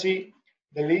 I can see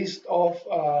the list of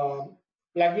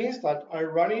plugins that are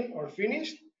running or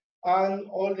finished, and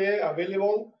all the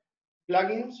available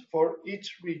plugins for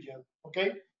each region.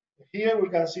 Okay, here we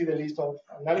can see the list of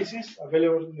analysis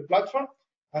available in the platform,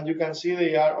 and you can see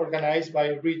they are organized by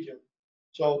region.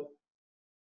 So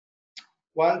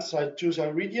once I choose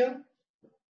a region,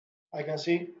 I can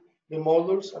see the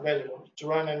modules available. To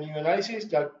run a new analysis,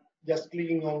 just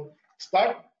clicking on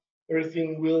start,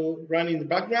 everything will run in the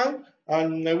background,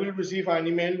 and I will receive an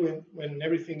email when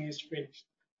everything is finished.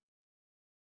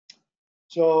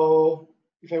 So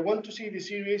if I want to see the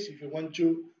series, if I want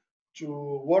to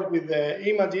work with the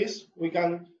images, we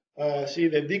can see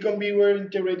the Deacon viewer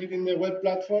integrated in the web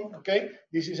platform. Okay,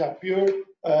 this is a pure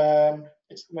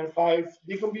HTML5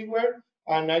 Deacon viewer,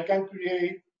 and I can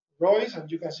create rows,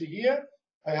 as you can see here.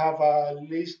 I have a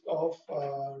list of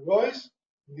rows.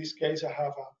 In this case, I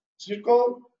have a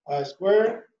circle, a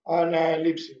square, and an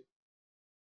ellipse.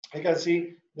 I can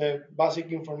see the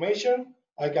basic information.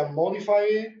 I can modify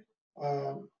it.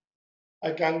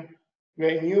 I can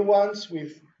create new ones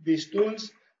with these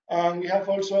tools. And we have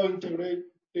also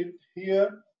integrated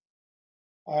here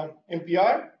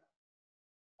NPR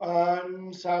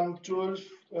and some tools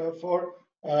for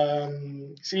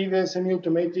see the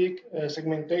semi-automatic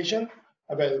segmentation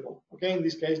available. Okay, in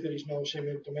this case, there is no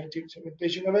semi-automatic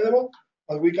segmentation available,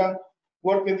 but we can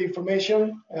work with the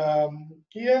information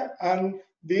here, and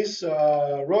these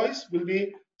rows will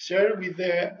be shared with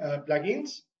the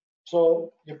plugins.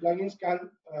 So the plugins can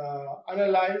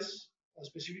analyze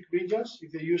specific regions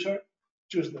if the user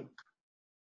chooses them.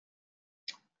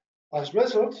 As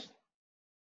results,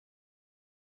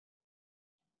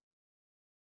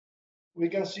 we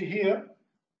can see here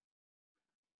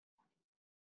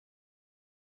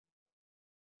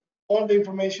all the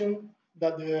information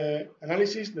that the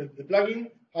analysis, the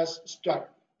plugin has stored.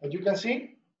 As you can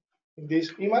see in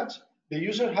this image, the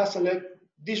user has selected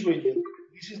this region.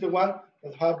 This is the one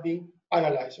that has been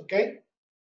analyzed, okay?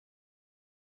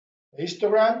 The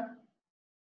histogram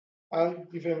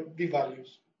and different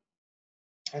p-values.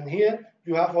 And here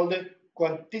you have all the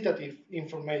quantitative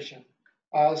information.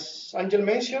 As Angel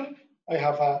mentioned, I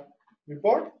have a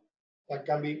report that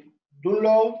can be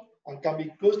downloaded and can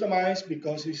be customized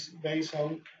because it's based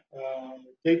on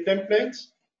date templates.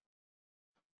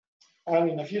 And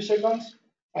in a few seconds,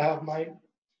 I have my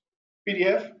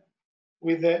PDF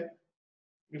with the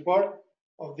report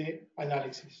of the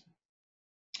analysis.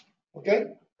 Okay?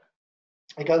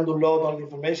 I can download all the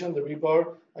information, the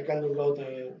report. I can download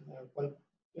the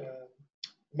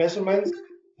measurements,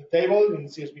 the table in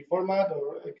CSV format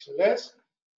or XLS.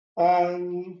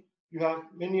 And you have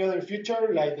many other features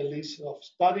like the list of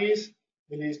studies,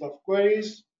 the list of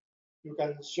queries. You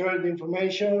can share the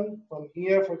information from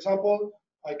here, for example.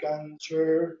 I can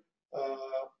share,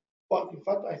 well, in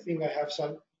fact, I think I have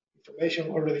some information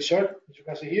already shared, as you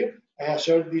can see here. I have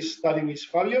shared this study with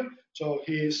Fabio, So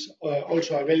he is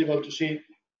also available to see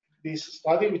this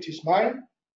study, which is mine.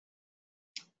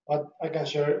 But I can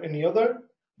share any other,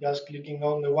 just clicking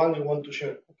on the one I want to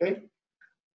share. Okay.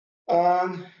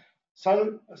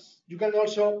 You can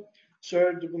also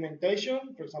share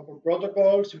documentation, for example,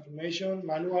 protocols, information,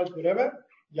 manuals, whatever.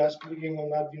 Just clicking on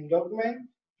that new document.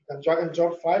 You can drag and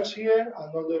drop files here,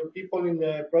 and other people in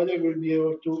the project will be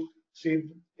able to see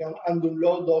and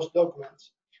download those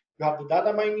documents. You have the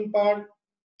data mining part,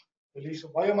 the list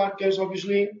of biomarkers,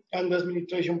 obviously, and the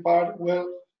administration part. Well,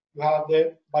 you have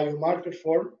the biomarker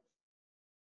form,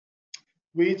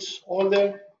 which all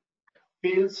the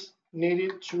fields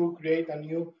needed to create a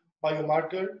new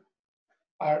biomarker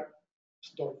are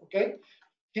stored. Okay,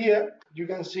 here you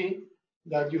can see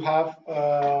that you have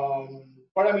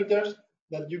parameters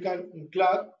that you can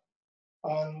include,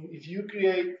 and if you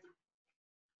create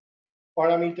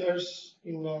parameters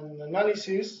in an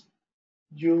analysis,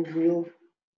 you will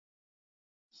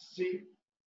see,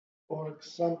 for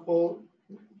example,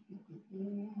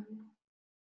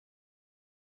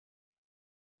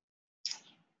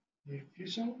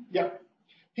 diffusion. Yeah,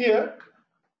 here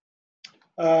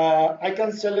I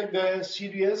can select the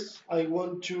series I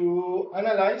want to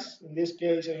analyze. In this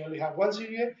case, I only have one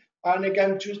series, and I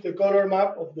can choose the color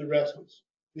map of the results.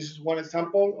 This is one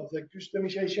example of the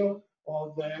customization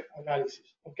of the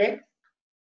analysis. Okay.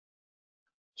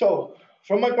 So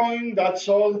from my point, that's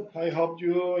all. I hope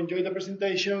you enjoyed the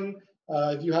presentation.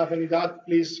 If you have any doubt,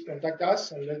 please contact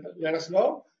us and let us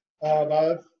know.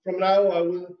 But from now, I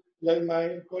will let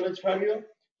my colleague Fabio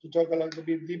to talk a little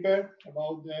bit deeper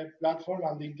about the platform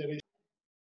and the integration.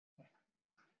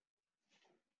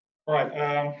 All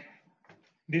right.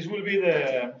 This will be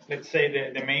the, let's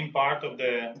say, the main part of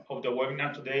the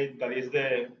webinar today. That is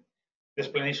the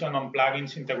explanation on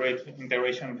plugins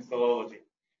integration methodology.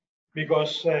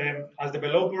 Because as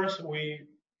developers, I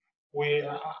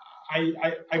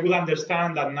would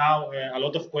understand that now a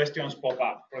lot of questions pop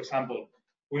up. For example,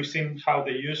 we've seen how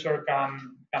the user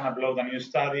can upload a new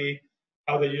study,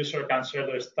 how the user can share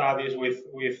their studies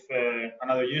with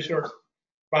another user.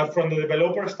 But from the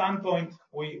developer standpoint,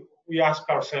 we ask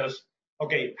ourselves,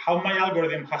 okay, how my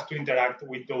algorithm has to interact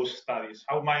with those studies,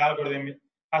 how my algorithm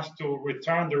has to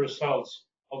return the results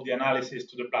of the analysis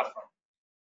to the platform.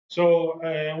 So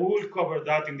we will cover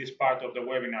that in this part of the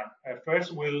webinar.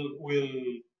 First, we'll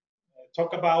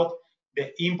talk about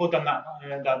the input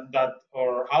that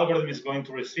our algorithm is going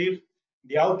to receive,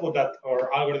 the output that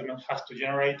our algorithm has to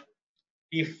generate.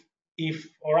 If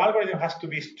our algorithm has to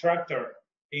be structured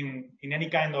in any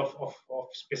kind of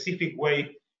specific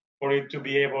way for it to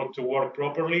be able to work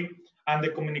properly, and the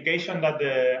communication that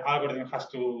the algorithm has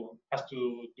to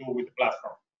do with the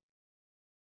platform.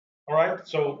 All right.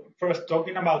 So first,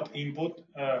 talking about input,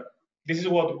 this is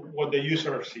what the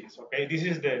user sees. Okay, this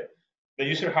is the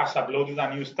user has uploaded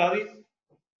a new study,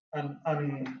 and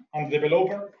the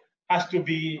developer has to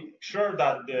be sure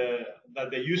that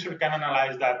the user can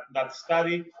analyze that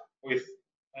study with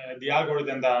the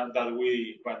algorithm that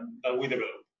we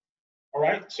develop. All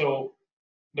right. So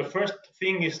the first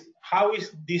thing is, how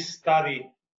is this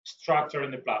study structured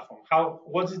in the platform?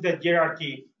 What is the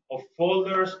hierarchy of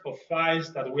folders, of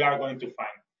files that we are going to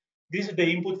find? This is the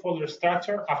input folder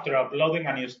structure after uploading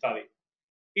a new study.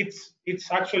 It's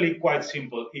actually quite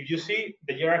simple. If you see,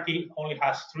 the hierarchy only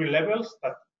has 3 levels.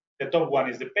 That the top one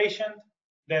is the patient,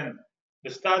 then the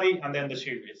study, and then the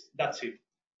series. That's it.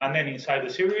 And then inside the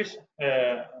series,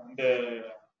 the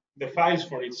files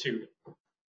for each series.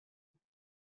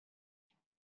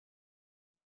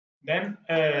 Then,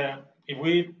 if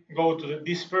we go to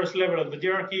this first level of the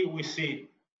hierarchy, we see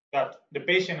that the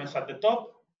patient is at the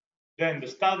top, then the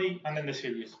study, and then the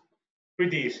series.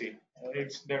 Pretty easy.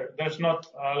 There's not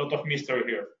a lot of mystery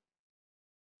here.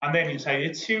 And then inside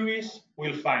each series,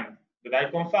 we'll find the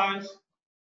DICOM files,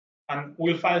 and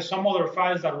we'll find some other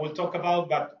files that we'll talk about.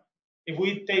 But if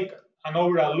we take an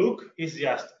overall look, it's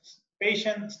just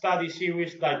patient, study,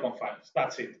 series, DICOM files.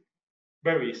 That's it.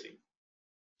 Very easy.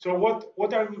 So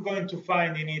what are we going to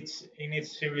find in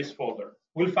its series folder?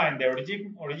 We'll find the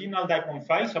original DICOM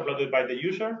files uploaded by the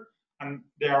user, and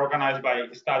they are organized by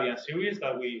study and series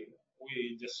that we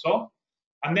just saw.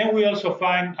 And then we also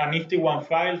find a nifty one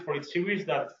file for each series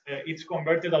that it's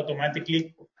converted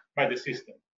automatically by the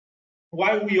system.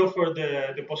 Why we offer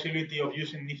the possibility of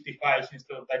using nifty files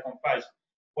instead of DICOM files?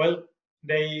 Well,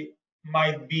 they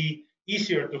might be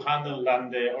easier to handle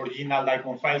than the original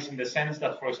DICOM files, in the sense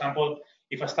that, for example,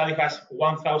 if a study has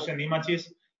 1,000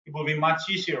 images, it will be much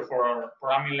easier for our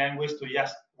programming language to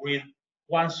just read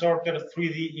one sorted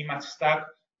 3D image stack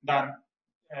than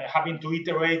having to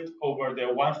iterate over the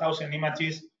 1,000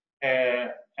 images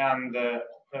and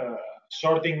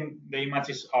sorting the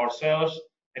images ourselves,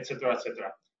 etc.,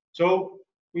 etc. So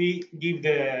we give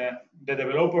the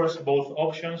developers both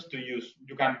options to use.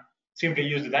 You can simply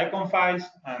use the DICOM files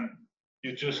and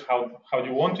you choose how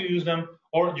you want to use them,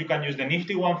 or you can use the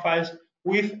Nifty1 files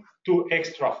with 2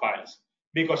 extra files.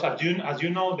 Because as you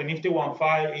know, the Nifty1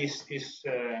 file is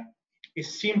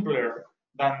simpler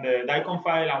than the DICOM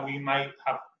file, and we might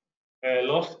have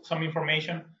lost some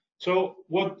information. So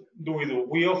what do?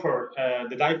 We offer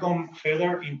the DICOM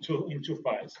header in two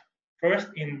files. First,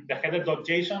 in the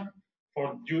header.json,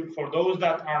 for those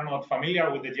that are not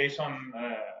familiar with the JSON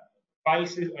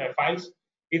files,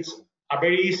 it's a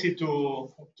very easy to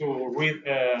read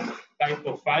type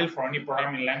of file for any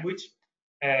programming language.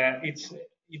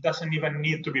 It doesn't even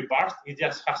need to be parsed. It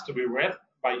just has to be read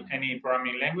by any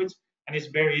programming language, and it's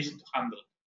very easy to handle.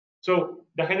 So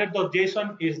the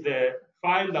header.json is the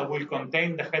file that will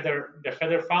contain the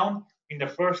header found in the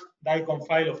first DICOM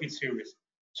file of each series.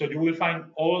 So you will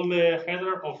find all the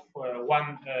header of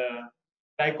one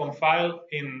DICOM file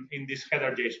in this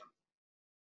header.json.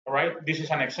 All right, this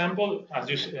is an example. As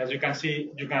you can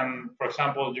see, for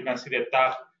example, you can see the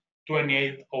tag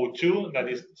 2802, that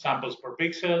is samples per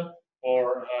pixel,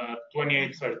 or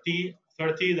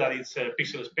 2830, that is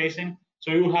pixel spacing.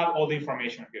 So you will have all the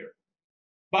information here.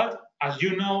 But as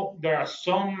you know, there are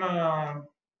some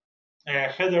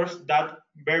headers that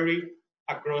vary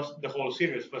across the whole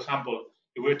series. For example,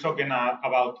 if we're talking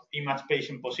about image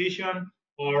patient position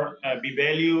or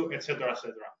b-value, etc.,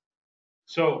 etc.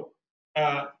 So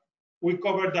we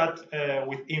covered that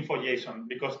with InfoJSON,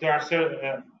 because there are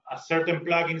certain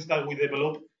plugins that we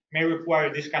develop may require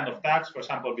this kind of tags, for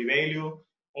example, b-value,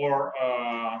 or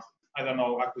I don't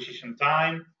know, acquisition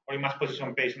time, or image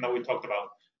position patient that we talked about.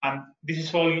 And this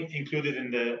is all included in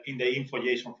the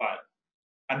InfoJSON file,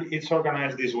 and it's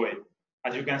organized this way.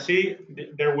 As you can see,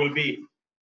 there will be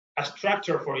a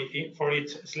structure for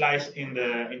each slice in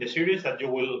the series that you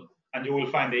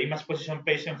will find the image position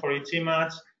patient for each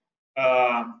image.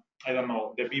 I don't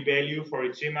know, the p-value for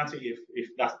each image if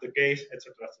that's the case,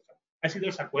 etc., etc. I see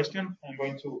there's a question. I'm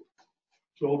going to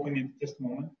open it just a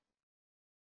moment.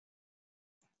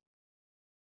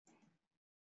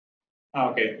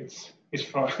 Okay, it's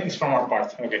from our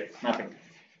part. Okay, nothing.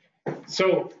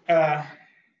 So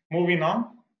moving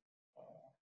on.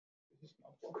 This is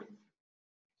not working.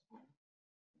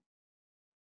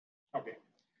 Okay.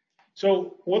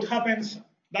 So what happens?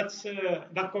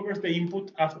 That covers the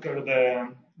input after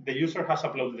the user has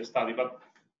uploaded the study. But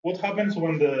what happens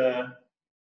when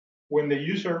the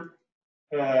user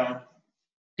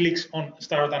clicks on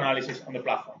Start Analysis on the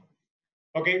platform?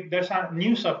 Okay, there's a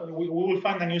new we will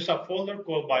find a new subfolder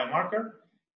called Biomarker,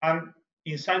 and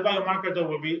inside Biomarker there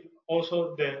will be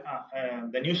also the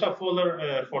new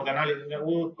subfolder for the analysis.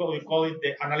 We call it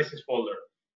the Analysis folder.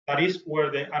 That is where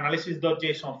the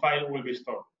analysis.json file will be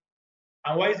stored.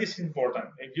 And why is this important?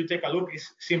 If you take a look,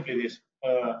 it's simply this.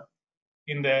 The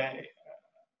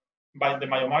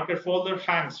Biomarker folder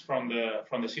hangs from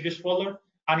the series folder,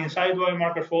 and inside the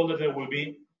Biomarker folder there will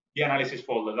be the Analysis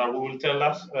folder that will tell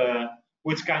us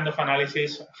which kind of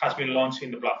analysis has been launched in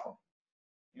the platform.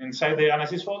 Inside the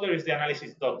Analysis folder is the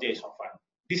analysis.json file.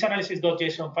 This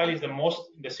analysis.json file is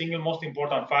the single most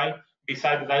important file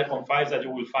beside the DICOM files that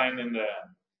you will find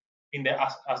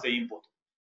as the input.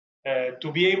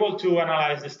 To be able to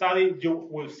analyze the study, you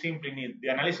will simply need the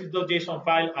analysis.json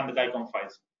file and the DICOM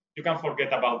files. You can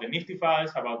forget about the Nifty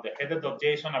files, about the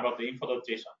header.json, about the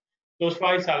info.json. Those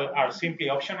files are simply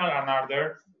optional and are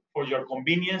there for your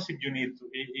convenience if you need to,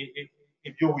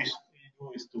 if you wish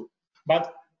to.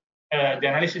 But the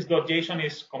analysis.json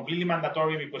is completely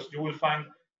mandatory, because you will find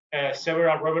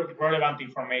several relevant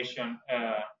information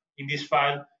in this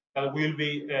file that will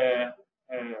be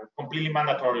completely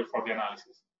mandatory for the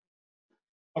analysis.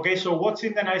 Okay, so what's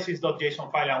in the analysis.json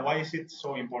file and why is it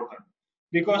so important?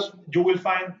 Because you will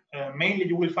find mainly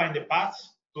you will find the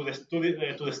paths to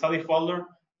the study folder,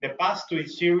 the paths to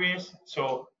each series.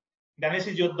 So the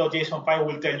analysis.json file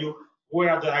will tell you where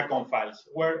are the DICOM files,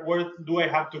 where do I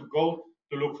have to go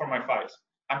to look for my files,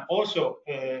 and also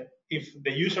if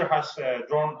the user has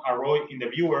drawn a ROI in the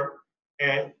viewer,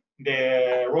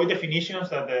 the ROI definitions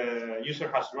that the user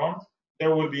has drawn,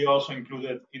 there will be also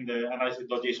included in the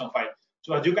analysis.json file.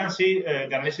 So as you can see, the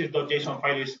analysis.json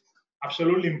file is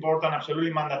absolutely important,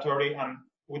 absolutely mandatory, and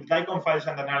with DICOM files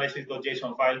and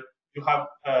analysis.json file, you have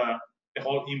the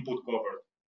whole input covered.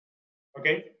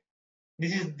 Okay,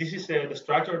 this is the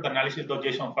structure of the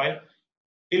analysis.json file.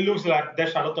 It looks like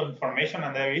there's a lot of information,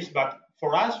 and there is, but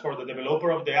for us, for the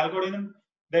developer of the algorithm,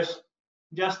 there's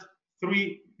just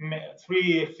three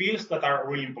fields that are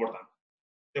really important.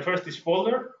 The first is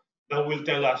folder, that will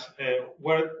tell us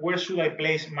where should I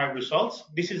place my results.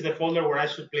 This is the folder where I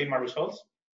should place my results.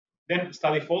 Then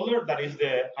study folder, that is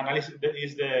the analysis, that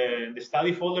is the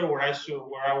study folder where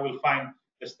I will find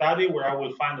the study, where I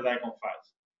will find the DICOM files.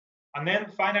 And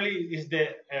then finally is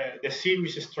the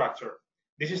series structure.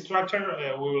 This structure,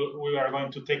 we are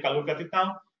going to take a look at it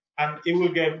now, and it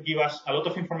will give us a lot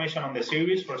of information on the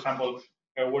series. For example,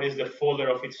 what is the folder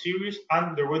of each series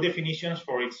and the row definitions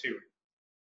for each series.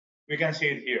 We can see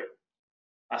it here.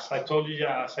 As I told you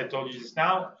just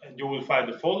now, you will find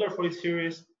the folder for each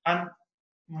series, and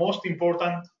most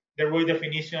important, the row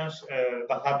definitions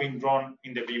that have been drawn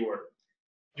in the viewer.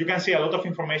 You can see a lot of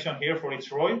information here for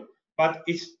each row, but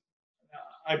it's,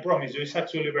 I promise you, it's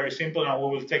actually very simple, and we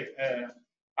will take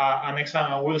an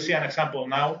example. We'll see an example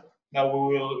now that we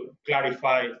will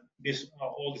clarify this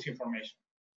all this information.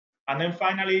 And then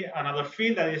finally, another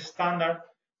field that is standard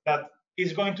that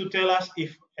is going to tell us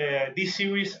if this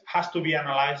series has to be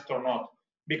analyzed or not,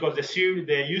 because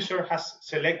the user has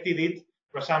selected it.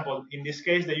 For example, in this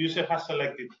case, the user has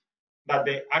selected that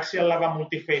the axial lava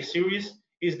multiphase series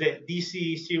is the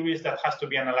DCE series that has to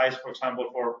be analyzed, for example,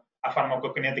 for a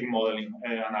pharmacokinetic modeling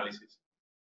analysis.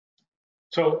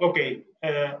 So, okay,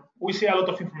 we see a lot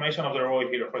of information of the row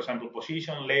here, for example,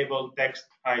 position, label, text,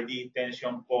 ID,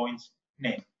 tension, points,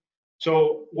 name.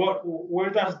 So where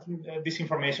does this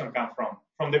information come from?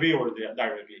 From the viewer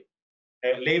directly.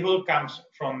 Label comes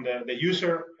from the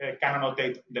user can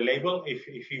annotate the label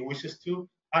if he wishes to,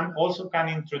 and also can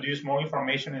introduce more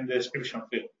information in the description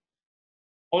field.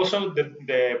 Also,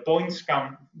 the points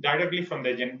come directly from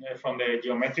the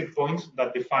geometric points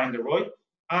that define the ROI,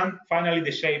 and finally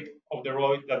the shape of the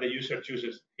ROI that the user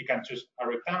chooses. He can choose a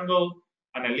rectangle,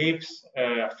 an ellipse,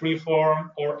 a freeform,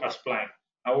 or a spline.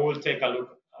 And we will take a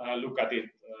look at it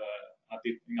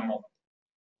in a moment.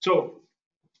 So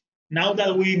now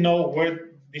that we know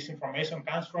where this information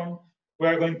comes from, we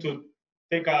are going to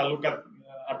take a look at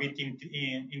a bit in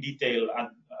detail at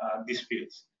these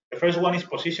fields. The first one is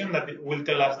position, that will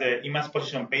tell us the image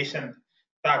position patient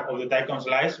tag of the DICOM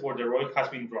slice where the ROI has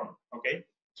been drawn. Okay,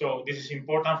 so this is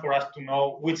important for us to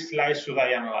know which slice should I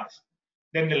analyze.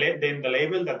 Then the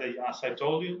label that as I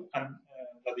told you, and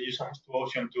that the user has the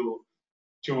option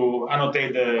to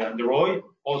annotate the ROI,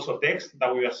 also text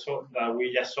that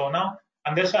we just saw now.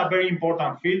 And there's a very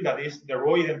important field that is the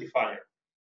ROI identifier.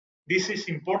 This is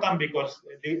important because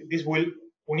this will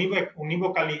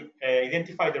univocally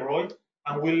identify the ROI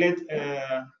and will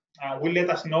let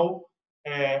us know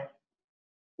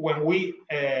when we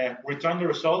return the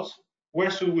results, where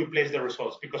should we place the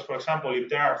results? Because, for example, if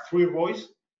there are 3 ROIs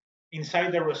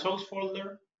inside the results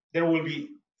folder, there will be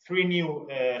 3 new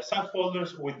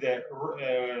subfolders with the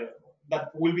that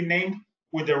will be named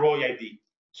with the ROI ID.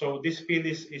 So this field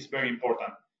is very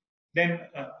important. Then,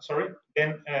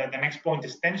 the next point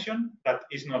is tension, that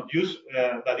is not used,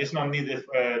 that is not needed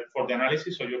for the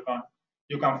analysis, so you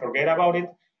can forget about it.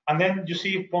 And then you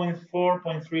see 0.4,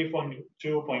 0.3, 0.2,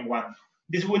 0.1.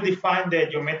 This will define the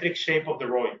geometric shape of the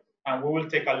ROI, and we will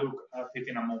take a look at it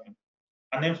in a moment.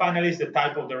 And then finally is the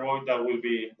type of the ROI that will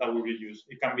be used.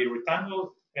 It can be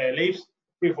rectangle, ellipse,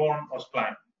 freeform, or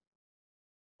spline.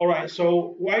 All right.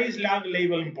 So why is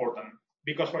label important?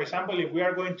 Because, for example, if we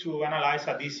are going to analyze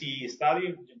a DCE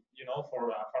study,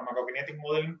 for pharmacokinetic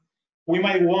modeling, we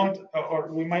might want,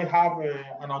 or we might have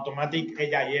an automatic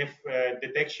AIF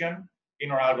detection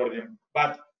in our algorithm.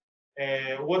 But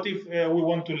what if we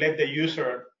want to let the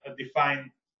user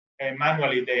define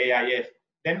manually the AIF?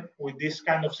 Then, with this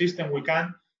kind of system, we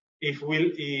can,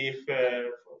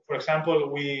 for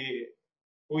example, we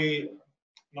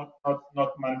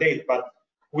not mandate, but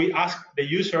we ask the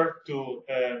user to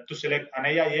select an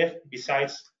AIF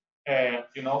besides the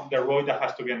ROI that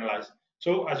has to be analyzed.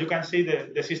 So as you can see,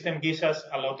 the system gives us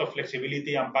a lot of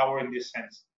flexibility and power in this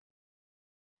sense.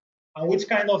 And which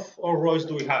kind of ROIs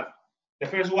do we have? The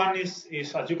first one is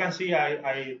as you can see,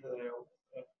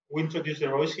 we introduced the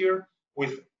ROIs here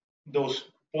with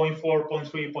those 0.4,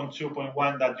 0.3, 0.2,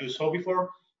 0.1 that you saw before,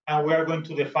 and we are going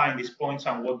to define these points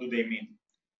and what do they mean.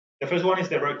 The first one is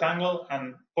the rectangle,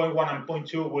 and 0.1 and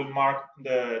 0.2 will mark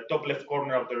the top left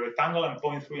corner of the rectangle, and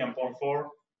 0.3 and 0.4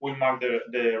 will mark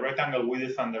the rectangle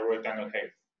width and the rectangle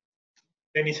height.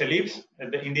 Then it's ellipse.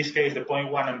 In this case, the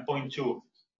 0.1 and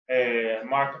 0.2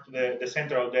 mark the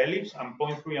center of the ellipse, and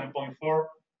 0.3 and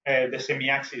 0.4 the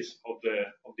semi-axis of the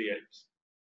ellipse.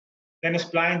 Then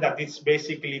spline, that it's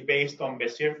basically based on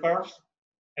Bezier curves.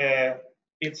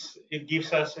 It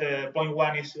gives us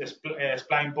 0.1 is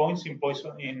spline points in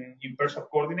pairs of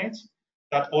coordinates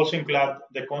that also include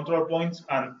the control points,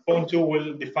 and 0.2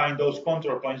 will define those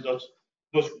control points, those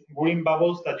green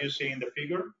bubbles that you see in the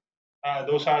figure.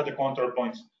 those are the control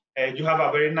points. You have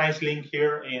a very nice link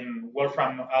here in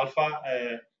Wolfram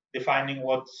Alpha defining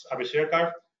what's a bezier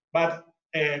curve, but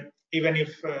even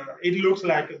if it looks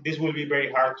like this will be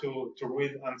very hard to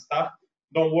read and stuff,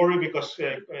 don't worry, because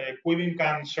QUIBIM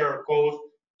can share code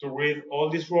to read all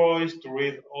these rows, to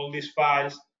read all these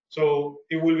files. So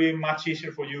it will be much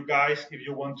easier for you guys if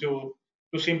you want to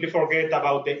simply forget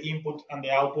about the input and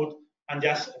the output and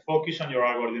just focus on your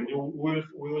algorithm. We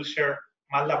will share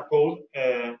MATLAB code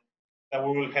that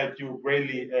will help you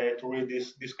greatly to read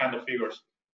this kind of figures.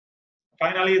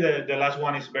 Finally, the last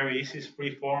one is very easy. It's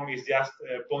free form. It's just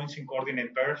points in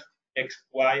coordinate pairs, x,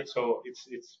 y. So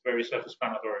it's very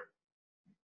self-explanatory.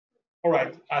 All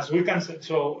right, as we can see,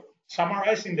 so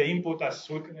summarizing the input as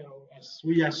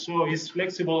we just saw is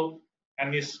flexible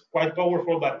and is quite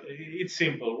powerful, but it's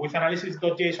simple. With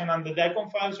analysis.json and the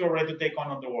DICOM files, you're ready to take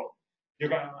on the world. You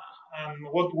can, and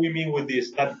what we mean with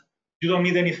this, that you don't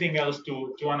need anything else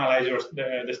to analyze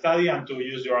the study and to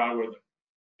use your algorithm.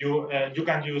 You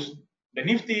can use the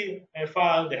Nifty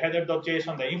file, the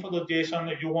header.json, the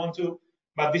info.json if you want to,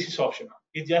 but this is optional.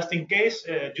 It's just in case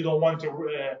you don't want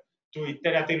to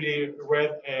iteratively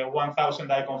read 1,000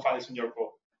 DICOM files in your code.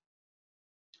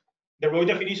 The row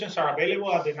definitions are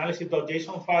available at the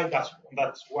analysis.json file.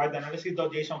 That's why the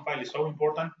analysis.json file is so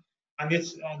important. And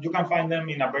you can find them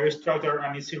in a very structured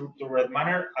and easy to read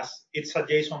manner, as it's a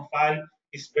JSON file.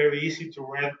 It's very easy to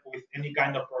read with any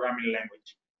kind of programming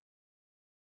language.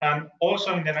 And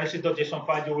also in the analysis.json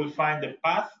file, you will find the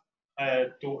path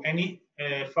to any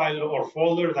file or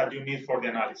folder that you need for the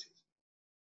analysis.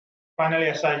 Finally,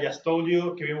 as I just told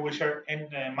you, QUIBIM will share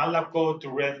MATLAB code to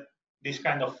read this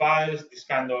kind of files, this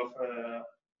kind of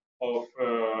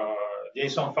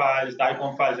JSON files,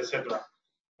 DICOM files, etc.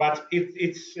 But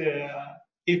these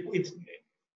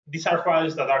are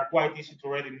files that are quite easy to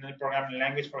read in any programming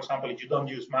language. For example, if you don't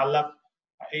use MATLAB,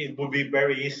 it would be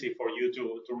very easy for you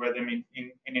to read them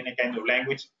in any kind of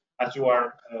language, as you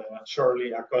are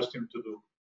surely accustomed to do.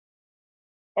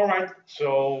 All right,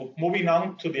 so moving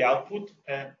on to the output.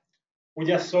 We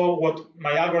just saw what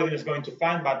my algorithm is going to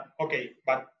find, but okay,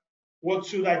 but what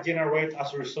should I generate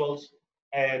as results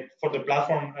for the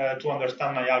platform to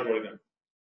understand my algorithm?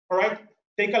 All right,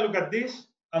 take a look at this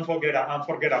and forget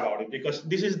about it, because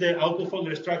this is the output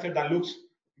folder structure that looks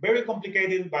very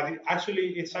complicated, but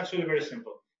it's actually very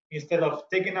simple. Instead of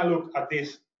taking a look at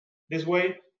this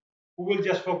way, we will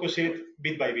just focus it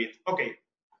bit by bit. Okay,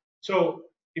 so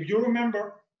if you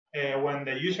remember, when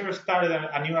the user started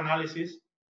a new analysis,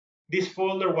 this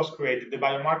folder was created, the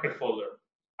biomarker folder.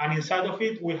 And inside of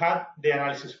it, we had the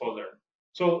analysis folder.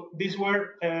 So these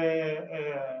were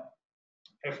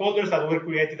folders that were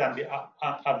created at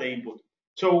the input.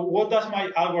 So what does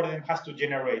my algorithm has to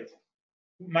generate?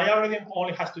 My algorithm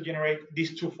only has to generate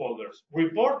these two folders,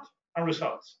 report and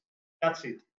results. That's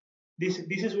it. This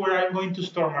is where I'm going to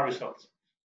store my results.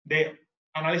 The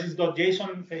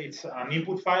analysis.json, it's an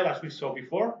input file, as we saw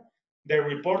before. The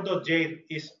report.j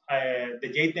is the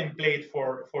J template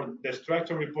for the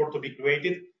structure report to be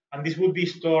created, and this will be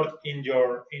stored in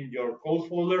your code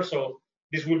folder. So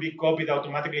this will be copied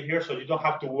automatically here, so you don't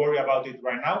have to worry about it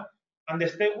right now. And the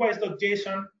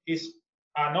stepwise.json is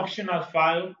an optional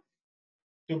file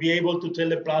to be able to tell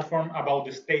the platform about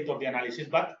the state of the analysis,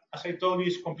 but as I told you,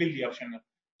 it's completely optional.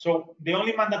 So the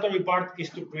only mandatory part is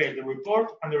to create the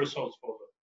report and the results folder.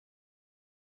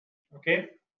 Okay,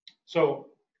 so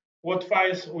what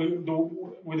files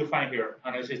we define here?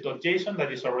 Analysis.json,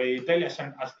 that is already detailed,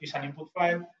 is an input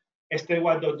file.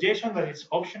 Stepwise.json, that is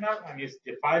optional, and is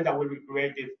the file that will be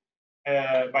created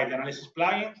by the analysis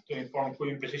plugin to inform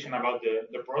QUIBIM Precision about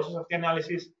the process of the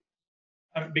analysis.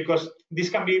 And because this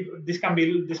can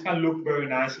look very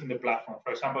nice in the platform.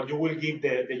 For example, you will give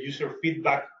the user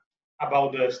feedback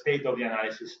about the state of the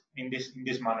analysis in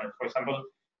this manner. For example,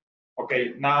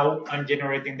 okay, now I'm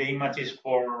generating the images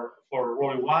for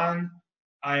row 1.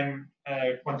 I'm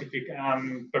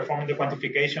performing the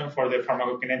quantification for the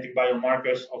pharmacokinetic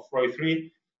biomarkers of row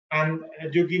 3, and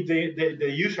you give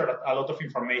the user a lot of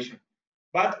information.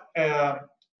 But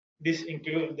this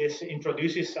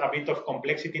introduces a bit of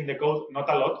complexity in the code, not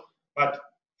a lot, but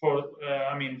for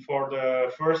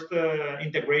the first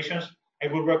integrations, I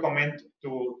would recommend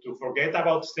to forget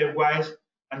about stepwise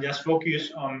and just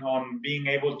focus on being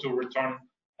able to return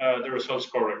the results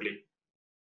correctly.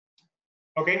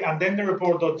 Okay, and then the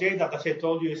report.j, that as I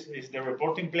told you is the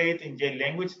reporting plate in J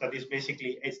language, that is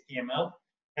basically HTML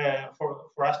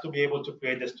for us to be able to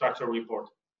create the structured report.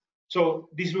 So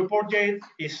this report.j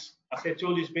is, as I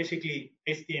told you, is basically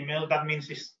HTML. That means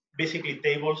it's basically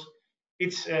tables.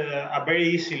 It's a very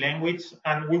easy language,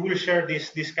 and we will share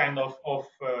this kind of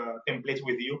templates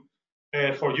with you.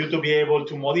 for you to be able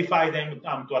to modify them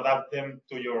and to adapt them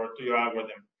to your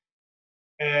algorithm.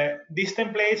 These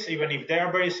templates, even if they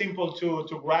are very simple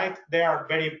to write, they are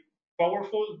very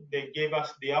powerful. They gave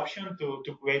us the option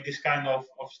to create this kind of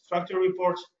structure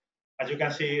reports. As you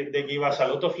can see, they give us a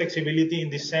lot of flexibility in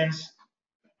this sense,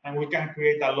 and we can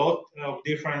create a lot of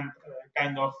different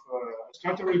kind of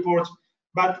structure reports.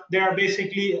 But they are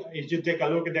basically, if you take a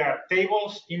look, there are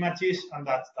tables, images, and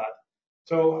that's that.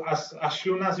 So as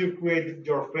soon as you create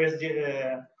your first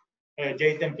J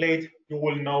template, you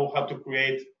will know how to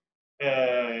create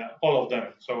all of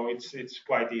them. So it's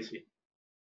quite easy.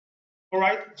 All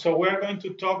right, so we're going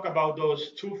to talk about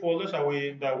those two folders that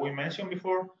we mentioned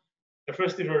before. The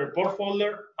first is the report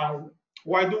folder. And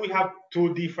why do we have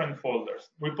two different folders?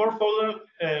 Report folder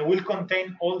will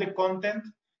contain all the content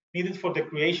needed for the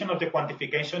creation of the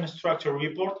quantification structure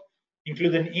report,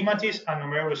 including images and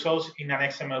numeric results in an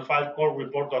XML file called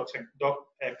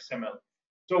report.xml.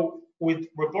 So with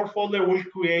report folder, we'll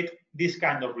create this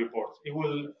kind of reports. It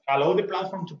will allow the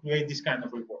platform to create this kind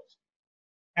of reports.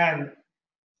 And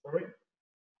sorry,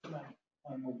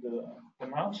 I move the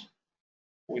mouse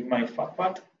with my fat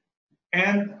pad.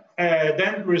 And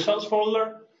then results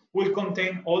folder will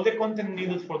contain all the content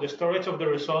needed for the storage of the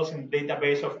results in the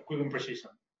database of QUIBIM Precision.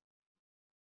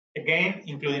 Again,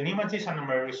 including images and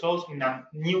numeric results in a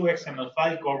new XML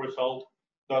file called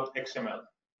result.xml.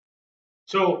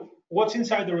 So what's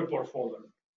inside the report folder?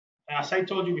 As I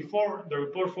told you before, the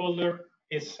report folder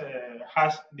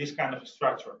has this kind of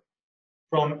structure.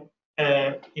 From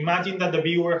imagine that the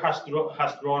viewer has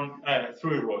drawn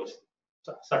 3 rows,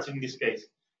 such in this case.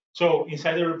 So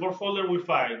inside the report folder, we'll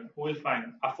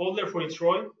find a folder for each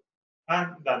row,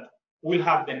 and that will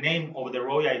have the name of the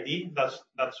row ID. That's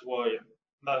why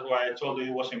I told you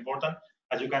it was important.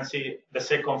 As you can see, the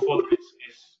second folder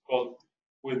is called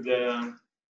with the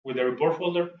report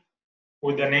folder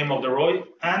with the name of the row,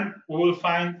 and we will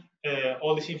find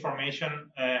all this information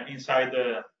inside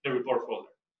the report folder.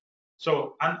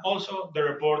 So, and also the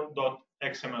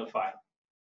report.xml file.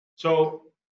 So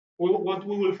what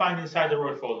we will find inside the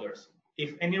row folders.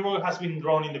 If any row has been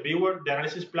drawn in the viewer, the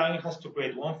analysis plugin has to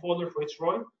create one folder for each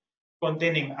row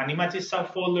containing an images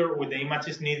subfolder with the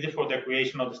images needed for the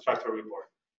creation of the structure report.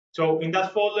 So in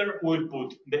that folder, we'll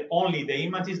put only the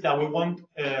images that we want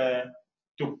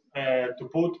to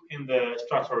put in the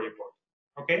structure report,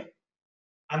 okay?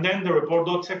 And then the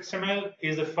report.xml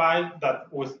is the file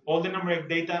that with all the numeric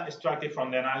data extracted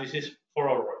from the analysis for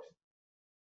all rows.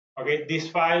 Okay, this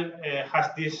file has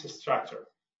this structure.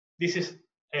 This is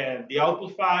the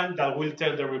output file that will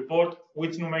tell the report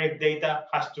which numeric data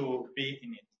has to be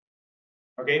in it.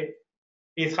 Okay,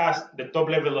 it has the top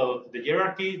level of the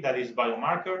hierarchy, that is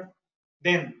biomarker.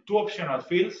 Then 2 optional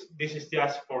fields. This is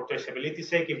just for traceability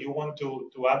sake if you want to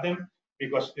add them,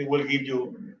 because it will give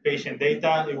you patient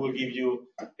data, it will give you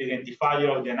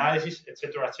identifier of the analysis,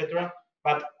 etc., etc.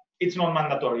 But it's not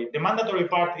mandatory. The mandatory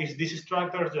part is this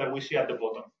structure that we see at the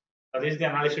bottom. That is the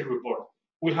analysis report.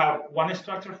 We have one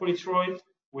structure for each row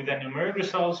with the numeric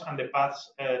results and the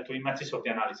paths to images of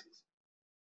the analysis.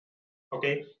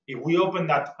 Okay, if we open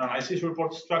that analysis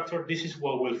report structure, this is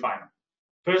what we'll find.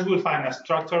 First, we'll find a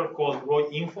structure called row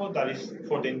info that is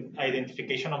for the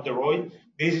identification of the row.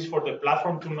 This is for the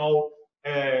platform to know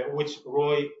which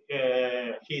row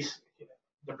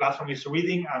the platform is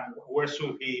reading and where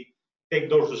should he take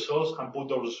those results and put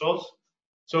those results.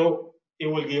 So it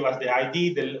will give us the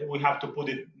ID, we have to put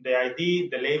the ID,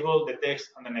 the label, the text,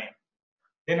 and the name.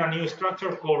 Then a new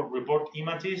structure called report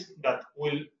images that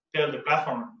will tell the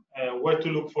platform where to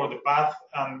look for the path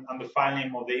and the file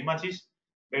name of the images,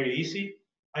 very easy.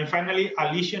 And finally,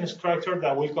 a lesion structure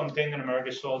that will contain the numeric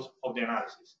results of the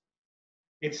analysis.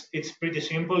 It's pretty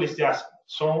simple. It's just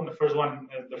zone.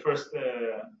 The first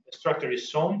structure is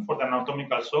zone for the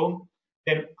anatomical zone.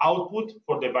 Then output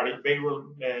for the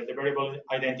variable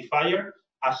identifier,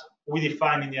 as we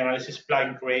define in the analysis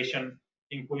plugin creation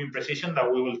in QUIBIM Precision,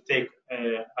 that we will take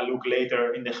a look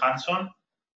later in the hands-on.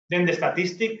 Then the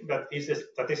statistic, that is the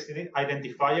statistic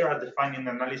identifier as defined in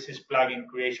the analysis plugin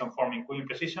creation form in QUIBIM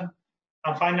Precision.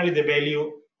 And finally, the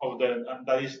value of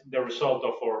that is the result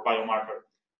of our biomarker.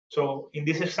 So in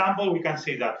this example, we can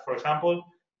see that, for example,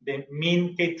 the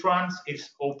mean K-trans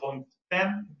is 0.10.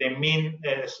 The mean,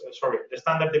 the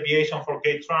standard deviation for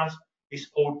K-trans is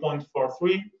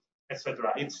 0.43,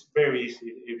 etc. It's very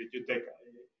easy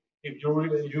if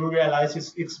you realize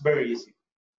it's very easy.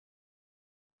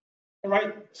 All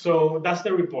right, so that's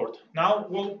the report. Now,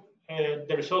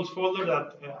 the results folder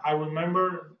that I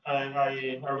remember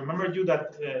you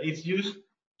that it's used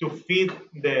to feed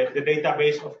the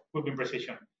database of QUIBIM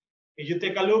Precision. If you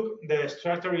take a look, the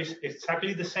structure is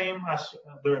exactly the same as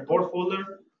the report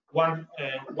folder, one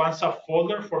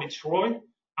subfolder for each ROI,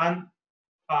 and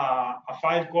a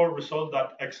file called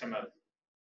result.xml.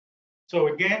 So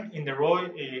again, in the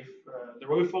ROI, if the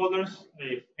ROI folders,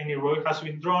 if any ROI has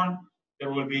been drawn,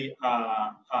 there will be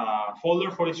a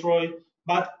folder for each ROI,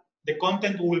 but the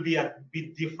content will be a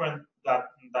bit different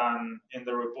than in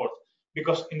the report.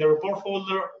 Because in the report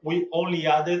folder, we only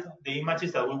added the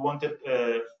images that we wanted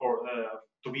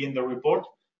to be in the report.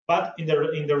 But in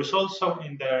the results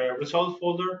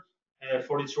folder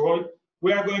for each ROI,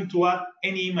 we are going to add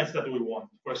any image that we want.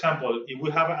 For example, if we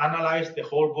have analyzed the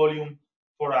whole volume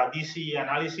for a DC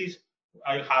analysis,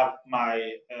 I have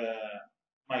my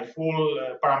my full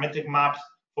parametric maps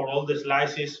for all the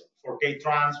slices for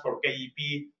K-trans, for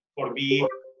KEP, for BE.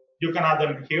 You can add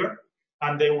them here,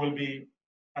 and they will be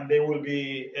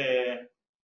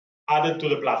added to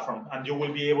the platform, and you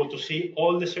will be able to see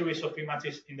all the series of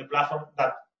images in the platform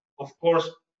that, of course,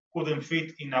 couldn't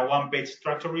fit in a one-page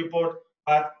structure report,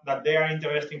 but that they are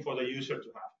interesting for the user to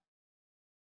have.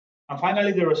 And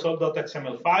finally, the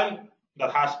result.xml file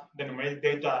that has the numeric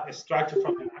data extracted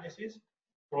from the analysis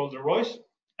for all the ROIs,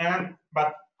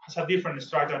 but has a different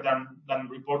structure than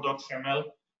report.xml,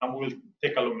 and we'll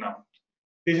take a look now.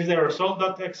 This is the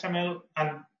result.xml,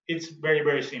 and it's very,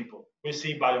 very simple. We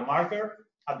see biomarker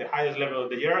at the highest level of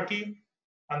the hierarchy,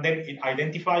 and then an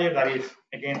identifier that is,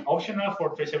 again, optional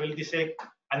for traceability sake,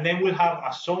 and then we'll have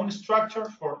a zone structure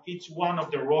for each one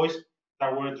of the ROIs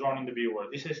that were drawn in the viewer.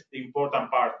 This is the important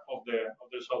part of the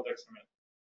result.xml.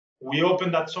 We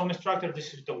open that zone structure.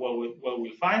 This is what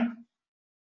we'll find.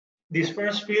 These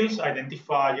first fields,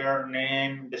 identifier,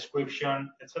 name, description,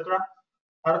 etc.,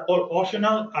 are all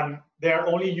optional, and they are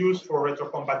only used for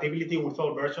retrocompatibility with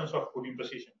all versions of QUIBIM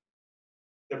Precision.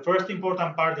 The first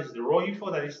important part is the raw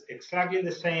info that is exactly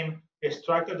the same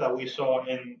structure that we saw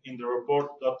in the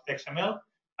report.xml.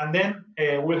 And then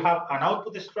we'll have an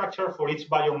output structure for each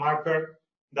biomarker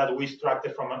that we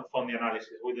extracted from the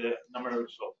analysis with the numeric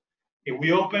result. If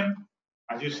we open,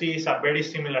 as you see, it's a very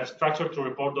similar structure to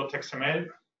report.xml.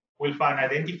 We'll find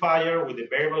identifier with the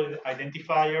variable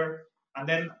identifier, and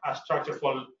then a structure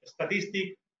called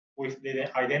statistic with the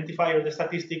identifier of the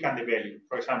statistic and the value.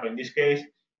 For example, in this case,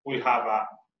 we'll have a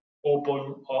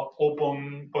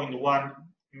 0.1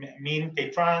 mean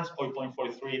K-trans,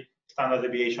 0.43 standard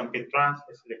deviation K-trans,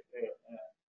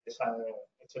 etc.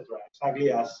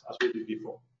 Exactly as we did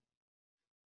before.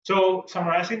 So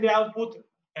summarizing the output,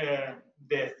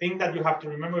 the thing that you have to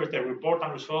remember is the report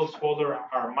and results folder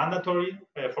are mandatory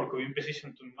for QUIBIM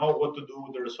Precision to know what to do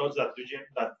with the results that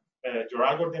your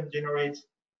algorithm generates.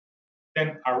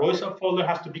 Then a ROI subfolder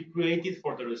has to be created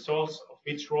for the results of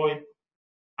each ROI.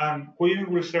 And QUIBIM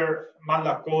will share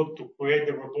MATLAB code to create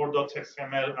the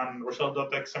report.xml and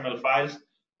result.xml files,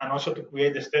 and also to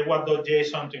create the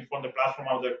statewap.json to inform the platform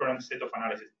of the current state of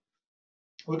analysis.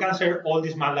 We can share all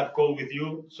this MATLAB code with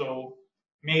you. So,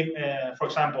 maybe, for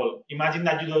example, imagine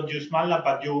that you don't use MATLAB,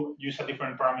 but you use a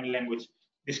different programming language.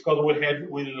 This code will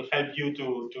help you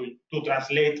to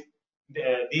translate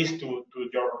this to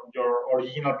your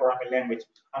original programming language.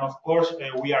 And of course,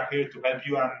 we are here to help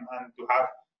you and to have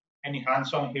any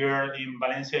hands-on here in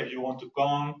Valencia if you want to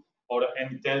come, or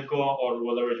any telco, or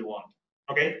whatever you want.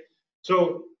 Okay,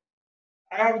 so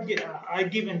I've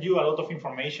given you a lot of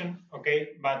information.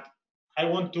 Okay, but I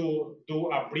want to do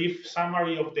a brief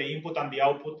summary of the input and the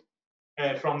output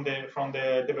from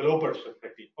the developer's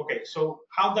perspective. Okay, so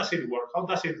how does it work? How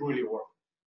does it really work?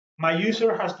 My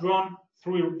user has drawn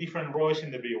 3 different ROIs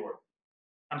in the viewer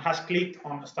and has clicked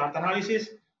on Start Analysis,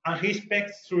 and he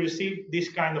expects to receive this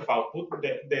kind of output,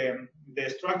 the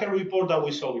structure report that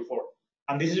we saw before.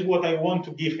 And this is what I want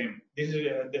to give him. This is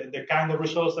the kind of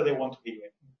results that I want to give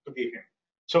him.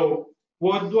 So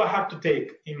what do I have to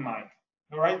take in mind?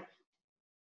 All right.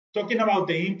 Talking about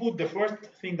the input, the first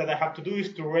thing that I have to do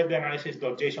is to read the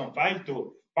analysis.json file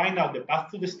to find out the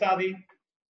path to the study,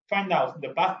 find out the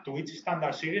path to each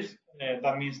standard series.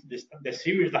 That means the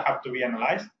series that have to be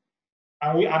analyzed.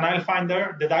 And I'll find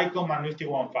there the DICOM and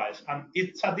Nifty1 files. And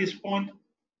it's at this point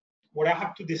where I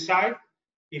have to decide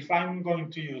if I'm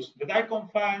going to use the DICOM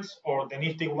files or the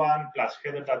Nifty1 plus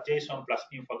header.json plus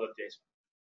info.json.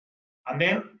 And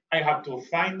then I have to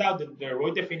find out the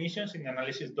ROI definitions in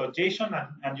analysis.json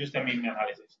and use them in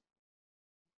analysis.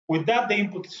 With that, the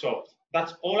input is solved.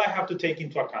 That's all I have to take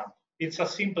into account. It's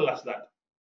as simple as that.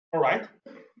 All right.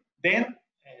 Then,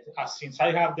 since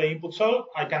I have the input solved,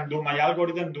 I can do my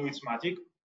algorithm, do its magic.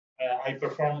 I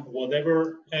perform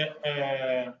whatever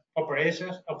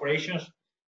operations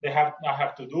I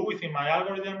have to do within my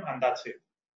algorithm, and that's it.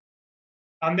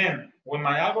 And then when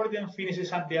my algorithm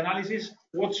finishes at the analysis,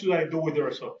 what should I do with the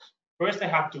results? First, I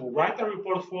have to write a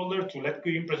report folder to let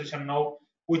QUIBIM Precision know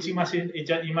which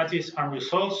images and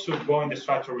results should go in the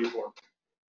structure report.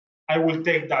 I will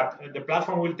take that, the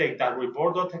platform will take that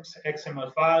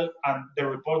report.xml file and the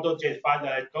report.j file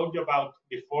that I told you about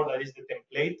before, that is the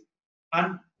template,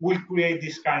 and will create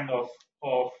this kind of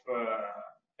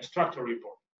structure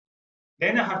report.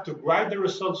 Then I have to write the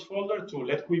results folder to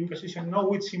let QUIBIM Precision know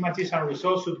which images and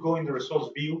results should go in the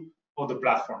results view of the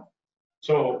platform.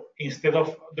 So instead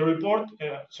of the report,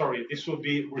 this would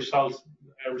be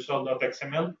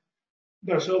result.xml.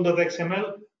 The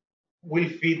result.xml will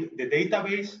feed the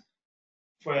database,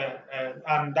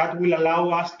 and that will allow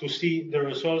us to see the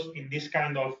results in this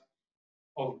kind of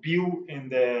view in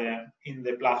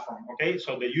the platform. Okay,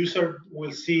 so the user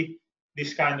will see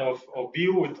this kind of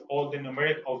view with all the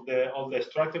numeric of all the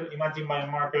structured imaging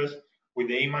biomarkers with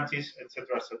the images,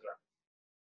 etc., etc.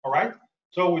 All right.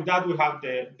 So with that, we have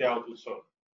the output solved.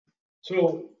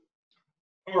 So,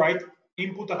 all right,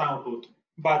 input and output.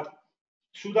 But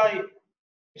should I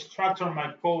structure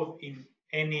my code in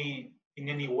any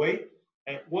way?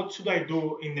 What should I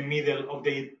do in the middle of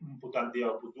the input and the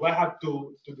output? Do I have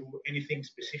to do anything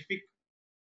specific?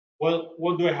 Well,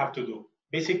 what do I have to do?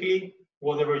 Basically,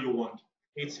 whatever you want.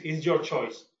 It's your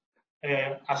choice.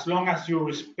 As long as you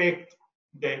respect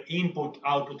the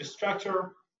input-output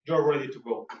structure, you're ready to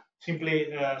go.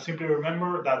 Simply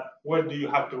remember that where do you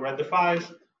have to read the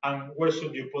files and where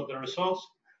should you put the results,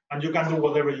 and you can do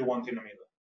whatever you want in the middle.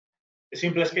 The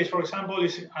simplest case, for example,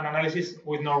 is an analysis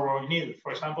with no row needed,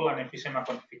 for example, an emphysema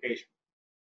quantification.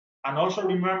 And also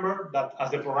remember that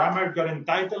as the programmer, you're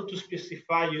entitled to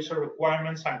specify user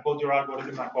requirements and code your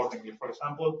algorithm accordingly. For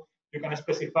example, you can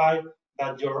specify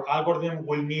that your algorithm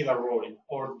will need a row,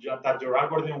 or that your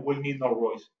algorithm will need no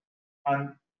rows.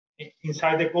 And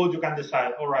inside the code, you can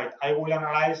decide, all right, I will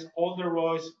analyze all the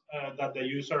rows that the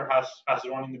user has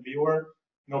run in the viewer,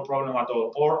 no problem at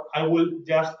all. Or I will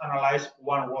just analyze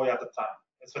one row at a time,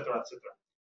 etc., etc.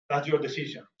 That's your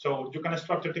decision. So you can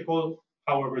structure the code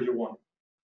however you want.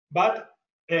 But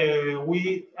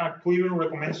we at QUIBIM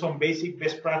recommend some basic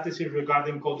best practices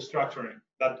regarding code structuring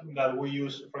that we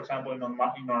use, for example, in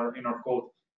our code,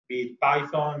 be it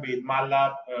Python, be it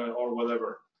MATLAB, or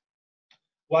whatever.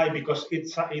 Why? Because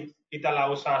it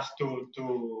allows us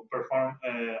to perform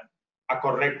a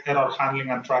correct error handling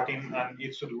and tracking, and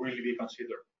it should really be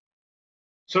considered.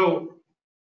 So,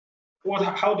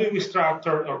 how do we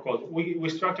structure our code? We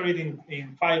structure it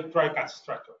in 5 try-catch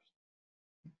structures.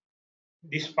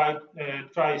 These 5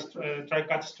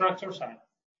 try-catch structures are: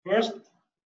 first,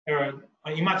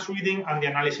 image reading and the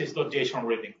analysis.json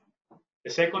reading.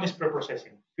 The second is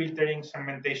preprocessing, filtering,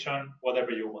 segmentation,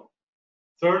 whatever you want.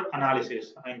 Third,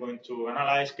 analysis. I'm going to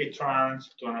analyze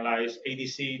K-trans, to analyze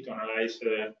ADC, to analyze,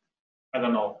 I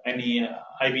don't know, any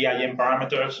IBIM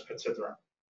parameters, etc.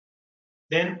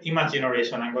 Then image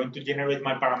generation. I'm going to generate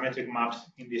my parametric maps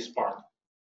in this part.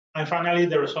 And finally,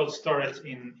 the result storage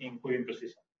in QUIBIM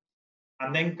Precision.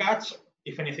 And then catch.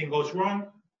 If anything goes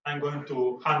wrong, I'm going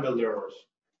to handle the errors.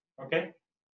 Okay?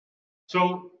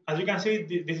 So as you can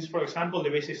see, this is, for example,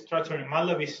 the basic structure in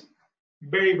MATLAB is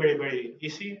very, very, very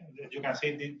easy. You can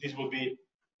see this will be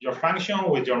your function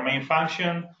with your main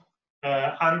function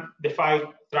and the 5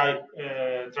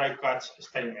 try-catch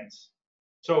statements.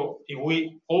 So if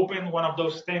we open one of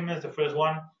those statements, the first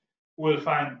one, we'll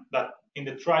find that in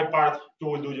the try part, you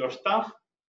will do your stuff,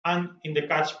 and in the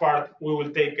catch part, we will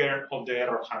take care of the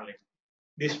error handling.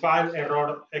 This file,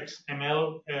 error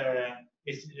XML,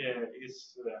 is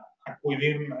a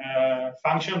QUIBIM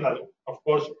function that, of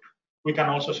course, we can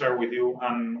also share with you,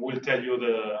 and we'll tell you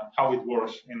how it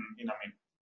works in a minute.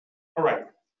 All right.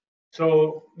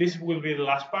 So this will be the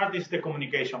last part, is the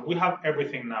communication. We have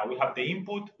everything now. We have the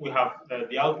input, we have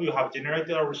the output, we have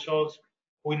generated our results,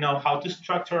 we know how to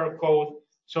structure our code.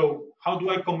 So how do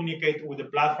I communicate with the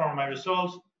platform my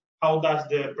results? How does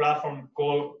the platform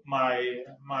call my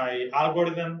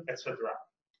algorithm, etc.?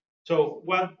 So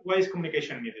why is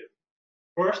communication needed?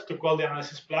 First, to call the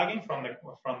analysis plugin from the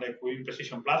QUIBIM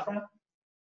Precision platform.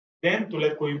 Then to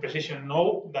let QUIBIM Precision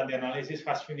know that the analysis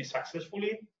has finished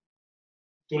successfully.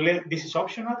 This is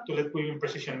optional, to let QUIBIM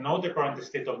Precision know the current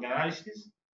state of the analysis,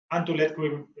 and to let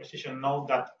QUIBIM Precision know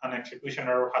that an execution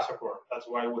error has occurred. That's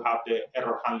why we have the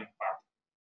error handling part.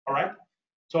 All right?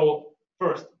 So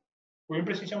first, QUIBIM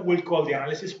Precision will call the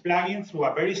analysis plugin through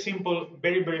a very simple,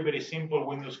 very, very, very simple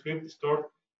Windows script stored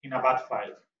in a bat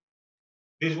file.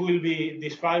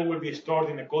 This file will be stored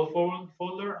in a code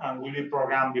folder and will be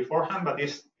programmed beforehand, but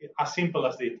it's as simple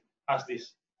as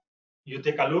this. You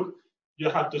take a look. You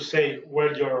have to say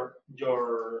where your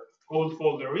code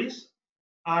folder is,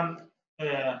 and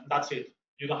that's it.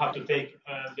 You don't have to take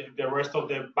the rest of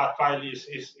the bad file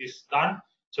is done.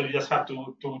 So you just have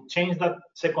to change that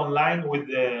second line with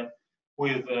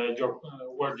where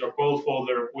your code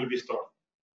folder will be stored.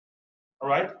 All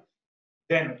right.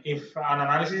 Then, if an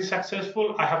analysis is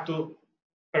successful, I have to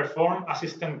perform a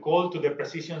system call to the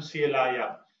Precision CLI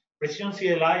app. Precision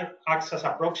CLI acts as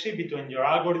a proxy between your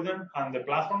algorithm and the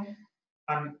platform,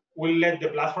 and will let the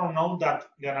platform know that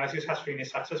the analysis has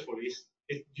finished successfully.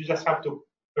 You just have to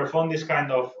perform this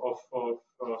kind of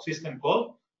system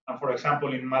call. And for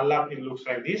example, in MATLAB, it looks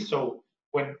like this. So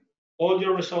when all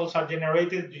your results are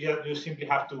generated, you simply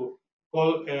have to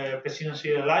call Precision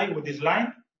CLI with this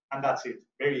line, and that's it.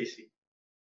 Very easy.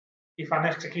 If an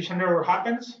execution error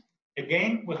happens,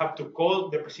 again, we have to call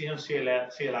the Precision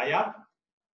CLI app,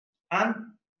 and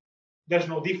there's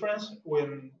no difference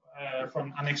when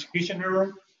from an execution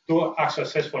error to a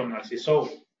successful analysis. So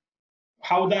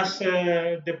how does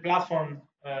the platform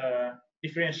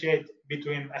differentiate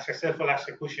between a successful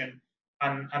execution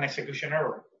and an execution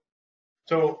error?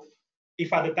 So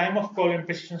if at the time of calling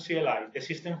Precision CLI, the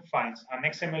system finds an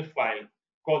XML file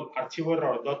called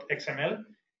archivoerror.xml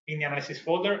in the analysis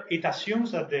folder, it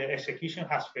assumes that the execution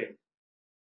has failed.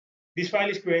 This file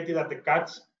is created at the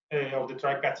catch of the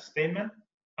try-catch statement,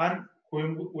 and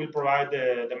will provide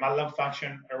the MATLAB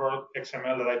function error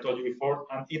XML that I told you before,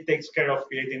 and it takes care of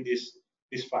creating this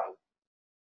file.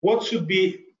 What should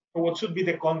be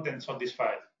the contents of this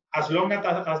file? As long as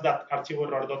that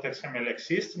archivoerror.xml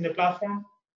exists in the platform,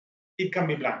 it can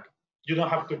be blank. You don't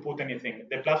have to put anything.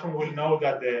 The platform will know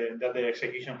that the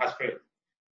execution has failed.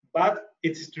 But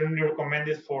it's extremely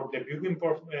recommended for debugging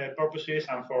purposes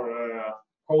and for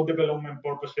code development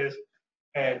purposes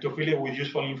to fill it with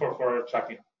useful info for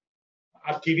tracking.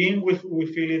 At QUIBIM, we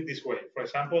fill it this way. For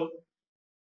example,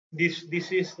 this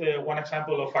is one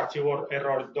example of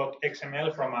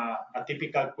archivoerror.xml from a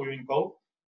typical QUIBIM code.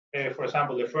 For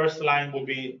example, the first line will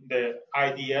be the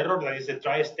ID error, that is the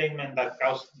try statement that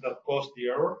caused the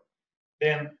error.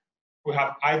 Then we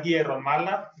have ID error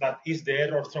MATLAB, that is the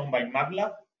error thrown by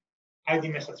MATLAB. ID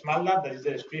message MATLAB, that is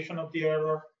the description of the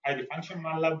error. ID function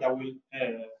MATLAB, that will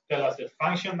tell us the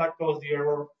function that caused the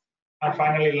error. And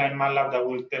finally, line MATLAB, that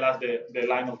will tell us the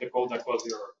line of the code that caused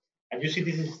the error. And you see,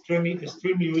 this is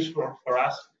extremely useful for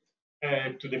us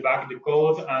to debug the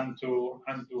code and to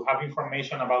have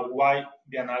information about why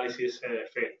the analysis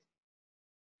failed.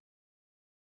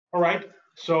 All right.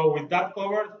 So with that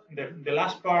covered, the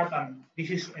last part, and this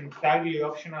is entirely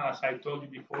optional, as I told you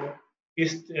before,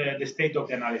 is the state of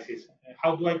the analysis.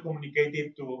 How do I communicate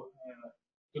it to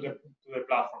the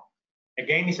platform?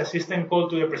 Again, it's a system call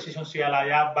to the Precision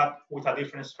CLI app, but with a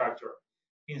different structure.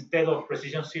 Instead of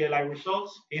Precision CLI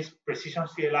results, it's Precision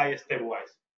CLI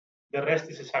stepwise. The rest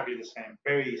is exactly the same,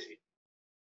 very easy.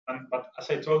 But as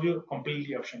I told you,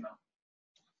 completely optional.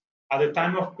 At the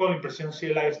time of calling Precision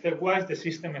CLI stepwise, the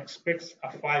system expects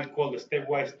a file called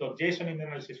stepwise.json in the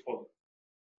analysis folder.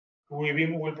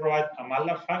 QUIBIM will provide a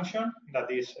MATLAB function that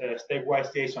is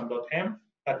stepwise.json.m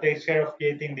that takes care of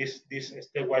creating this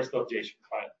stepwise.json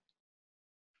file.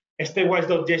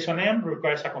 Stepwise.json.m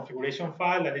requires a configuration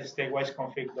file that is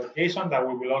stepwiseconfig.json that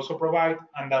we will also provide,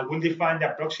 and that will define the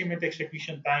approximate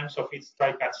execution times of its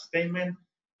try-catch statement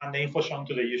and the info shown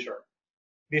to the user.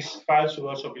 This file should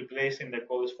also be placed in the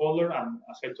codes folder, and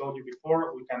as I told you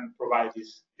before, we can provide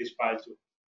this file too.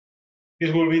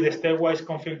 This will be the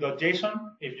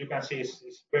stepwiseconfig.json. If you can see,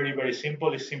 it's very, very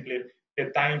simple. It's simply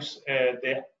the times,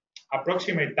 the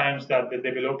approximate times that the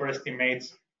developer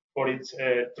estimates for its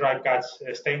try-catch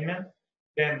statement,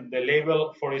 then the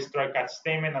label for its try-catch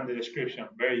statement and the description.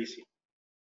 Very easy.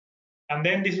 And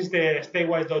then this is the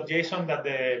stepwise.json that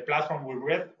the platform will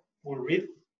read.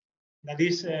 That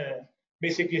is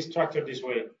basically structured this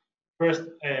way. First,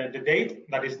 the date,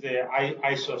 that is the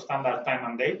ISO standard time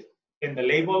and date. Then the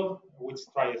label, which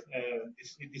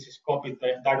this is copied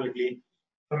directly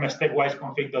from a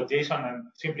stepwiseconfig.json and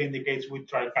simply indicates which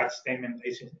try-catch statement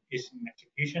is in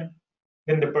execution.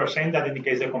 Then the percent, that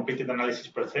indicates the completed analysis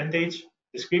percentage,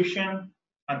 description,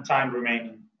 and time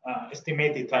remaining,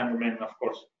 estimated time remaining, of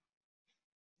course.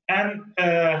 And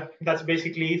that's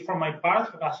basically it for my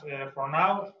part. For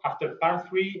now, after part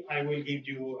 3, I will give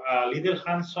you a little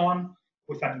hands-on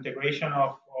with an integration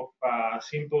of a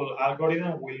simple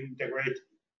algorithm. We'll integrate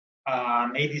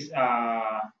a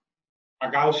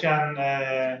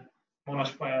Gaussian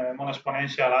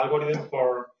monoexponential algorithm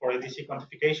for ADC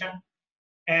quantification.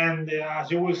 And as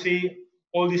you will see,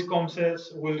 all these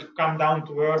concepts will come down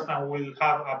to earth and will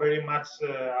have a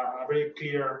very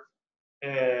clear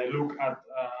look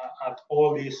at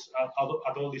all this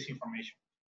information.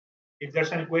 If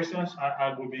there's any questions,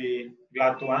 I will be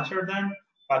glad to answer them.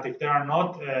 But if there are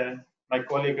not, my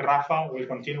colleague Rafa will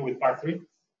continue with part 3.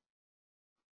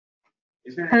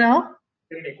 Is there Hello?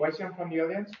 any question from the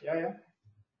audience? Yeah.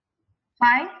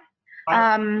 Hi.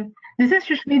 This is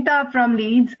Shushmita from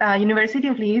Leeds, University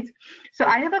of Leeds. So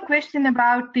I have a question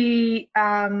about the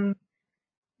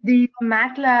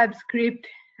MATLAB script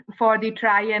for the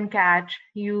try and catch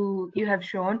you have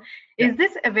shown. Is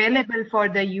this available for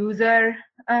the user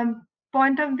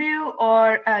point of view,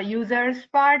 or user's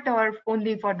part, or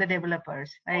only for the developers?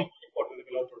 Like, for the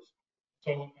developers.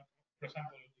 So, for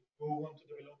example, if you want to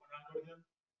develop an algorithm.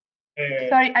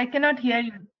 Sorry, I cannot hear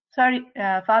you. Sorry,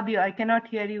 Fabio, I cannot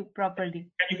hear you properly.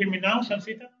 Can you hear me now,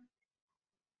 Sansita?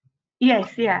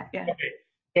 Yes, yeah. Okay.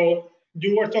 So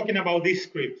you were talking about this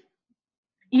script.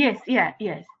 Yes.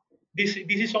 This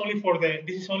is only for the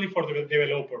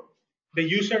developer. The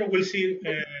user will see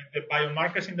the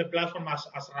biomarkers in the platform as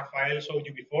Rafael showed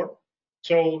you before.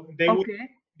 So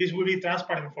this will be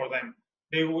transparent for them.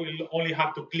 They will only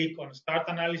have to click on start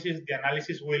analysis. The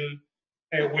analysis will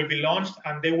be launched,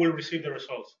 and they will receive the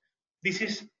results. This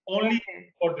is only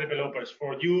for developers,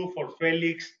 for you, for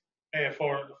Felix,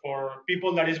 for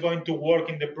people that is going to work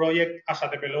in the project as a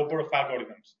developer of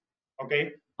algorithms.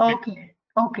 Okay.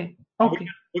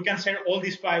 We can share all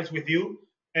these files with you,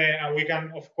 and we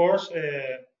can, of course,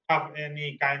 have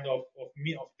any kind of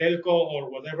telco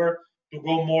or whatever to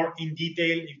go more in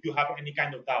detail if you have any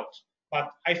kind of doubts.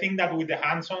 But I think that with the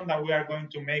hands-on that we are going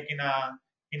to make in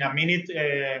a minute,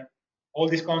 all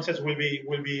these concepts will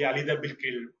be a little bit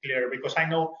clearer, because I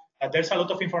know that there's a lot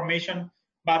of information,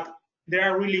 but there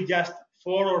are really just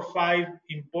 4 or 5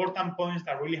 important points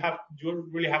that you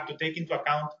really have to take into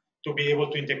account to be able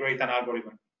to integrate an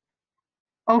algorithm.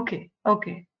 Okay.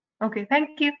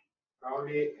 Thank you.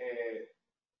 Probably,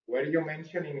 were you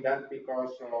mentioning that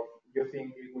because of you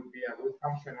think it would be a good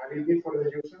functionality for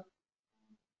the user?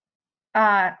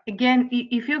 Again,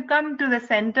 if you come to the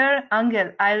center,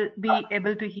 Angel, I'll be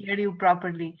able to hear you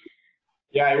properly.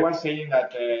 Yeah, I was saying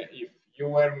that if you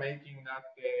were making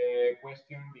that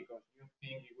question because you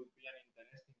think it would be an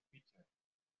interesting feature,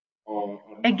 or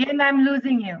again, I'm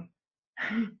losing you.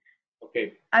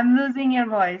 Okay. I'm losing your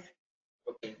voice.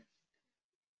 Okay.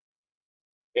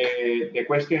 The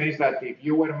question is that if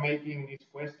you were making this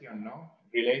question,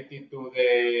 related to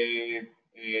the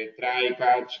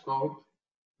try-catch code,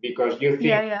 because you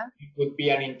think it would be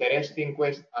an interesting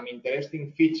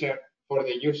feature for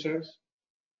the users,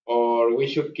 or we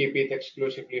should keep it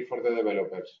exclusively for the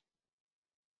developers?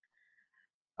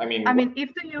 I mean, if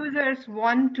the users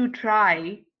want to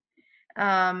try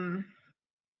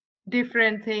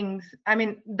different things,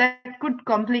 that could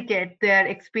complicate their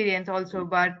experience also,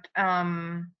 but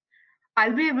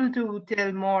I'll be able to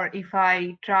tell more if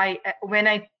I try when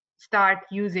I start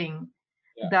using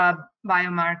the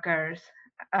biomarkers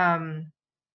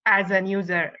as a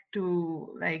user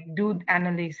to do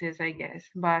analysis, I guess.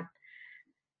 But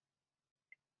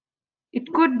it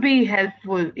could be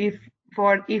helpful if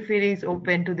it is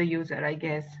open to the user, I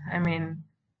guess.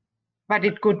 But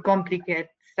it could complicate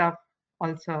stuff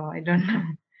also. I don't know.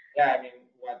 Yeah,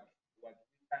 what we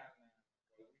can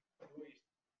do is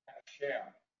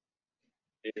share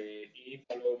it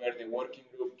all over the working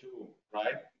group too,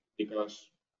 right? Because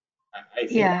I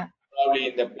think probably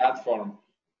in the platform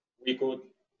we could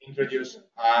introduce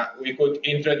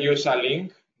a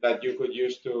link that you could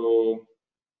use to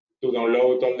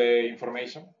download all the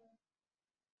information.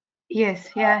 Yes,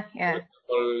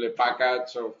 all the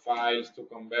packets or files to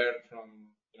convert from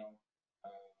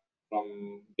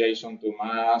JSON to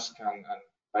mask and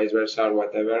vice versa or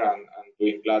whatever, and to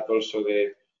implant also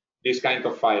this kind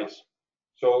of files.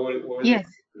 So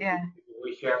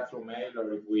we share through mail,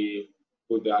 or if we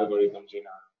put the algorithms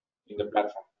in the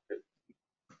platform. Okay.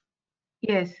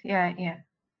 Yes, yeah.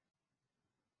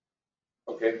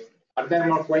 Okay. Are there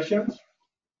more questions?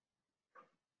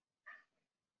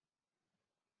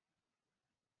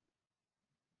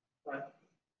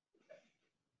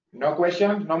 No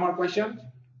questions? No more questions?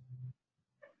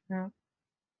 No.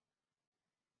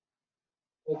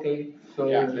 Okay, so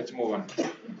let's move on.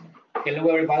 Hello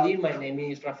everybody, my name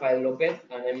is Rafael Lopez,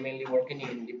 and I'm mainly working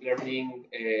in deep learning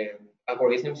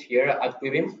algorithms here at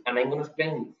QUIBIM, and I'm going to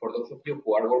explain for those of you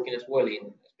who are working as well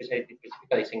in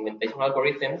specifically segmentation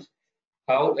algorithms,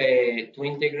 how to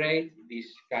integrate this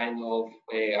kind of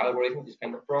algorithms, this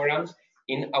kind of programs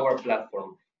in our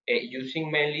platform, using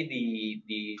mainly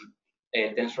the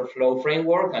TensorFlow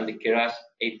framework and the Keras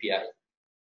API.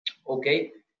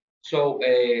 Okay, so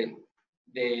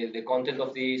the content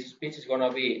of this speech is going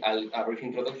to be a brief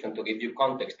introduction to give you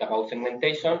context about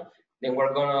segmentation. Then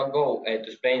we're going to go to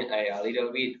explain a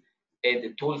little bit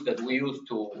the tools that we use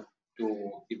to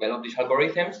develop these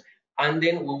algorithms, and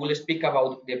then we will speak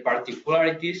about the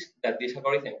particularities that these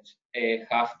algorithms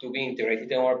have to be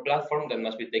integrated in our platform that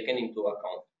must be taken into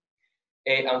account.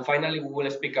 And finally, we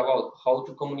will speak about how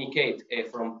to communicate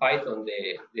from Python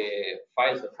the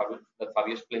files that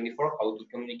Fabio explained before, how to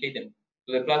communicate them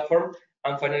to the platform.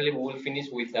 And finally, we will finish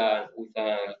with a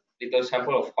little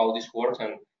example of how this works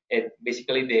and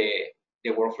basically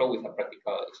the workflow with a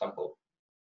practical example.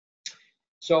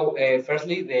 So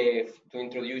firstly, to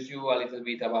introduce you a little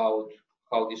bit about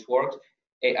how this works,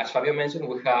 as Fabio mentioned,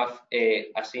 we have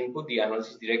as input the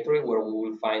analysis directory where we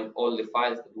will find all the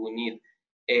files that we need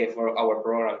for our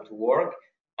program to work.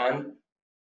 And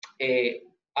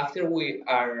after we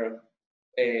are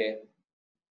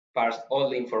parsed all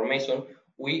the information,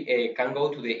 we can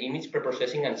go to the image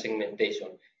preprocessing and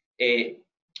segmentation.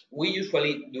 We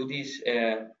usually do this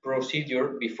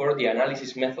procedure before the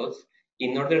analysis methods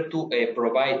in order to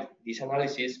provide these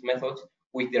analysis methods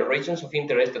with the regions of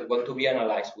interest that want to be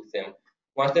analyzed with them.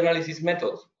 Once the analysis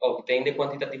methods obtain the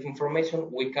quantitative information,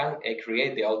 we can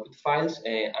create the output files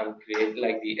and create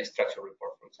like the structure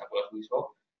report, for example, as we saw,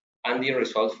 and the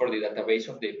results for the database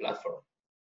of the platform.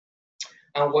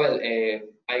 And well,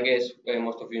 I guess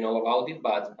most of you know about it,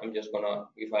 but I'm just gonna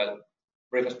give a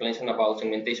brief explanation about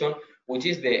segmentation, which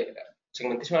is the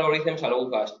segmentation algorithms allow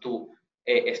us to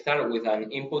start with an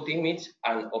input image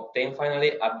and obtain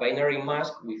finally a binary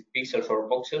mask with pixels or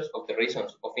voxels of the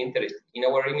regions of interest in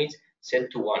our image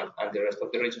set to 1 and the rest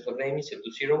of the regions of the image set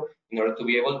to 0 in order to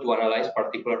be able to analyze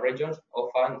particular regions of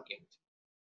an image.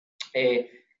 The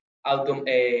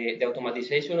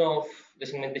automatization of the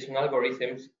segmentation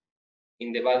algorithms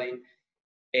in the body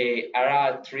are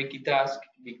a tricky task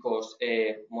because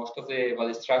most of the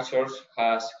body structures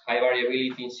has high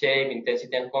variability in shape,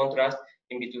 intensity, and contrast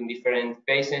in between different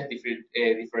patients,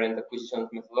 different acquisition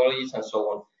methodologies, and so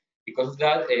on. Because of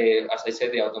that, as I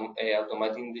said,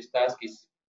 automating this task is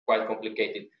quite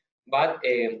complicated. But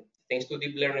thanks to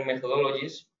deep learning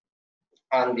methodologies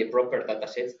and the proper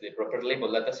datasets, the proper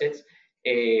labeled datasets,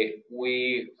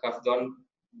 we have done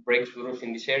breakthroughs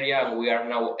in this area, and we are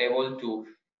now able to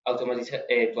automate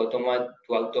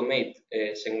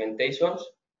segmentations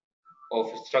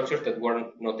of structures that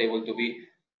were not able to be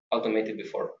automated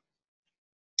before.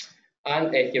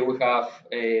 And here we have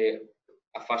a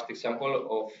fast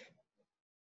example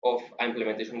of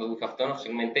implementation that we have done of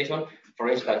segmentation. For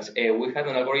instance, we had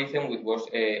an algorithm which was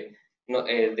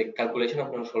the calculation of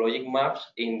nosologic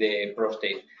maps in the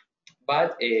prostate.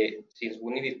 But since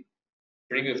we needed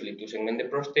previously to segment the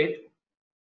prostate,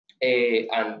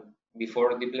 and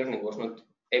before deep learning was not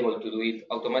able to do it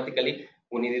automatically,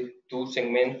 we needed to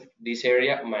segment this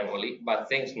area manually. But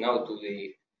thanks now to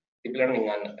the deep learning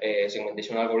and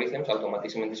segmentation algorithms, automatic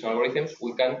segmentation algorithms,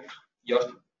 we can just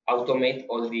automate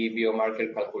all the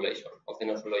biomarker calculation of the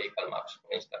nosological maps,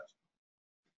 for instance.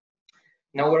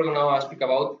 Now we're going to speak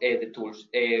about the tools.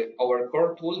 Our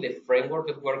core tool, the framework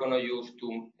that we're going to use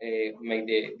to make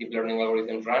the deep learning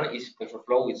algorithms run is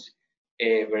TensorFlow. It's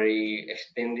a very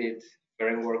extended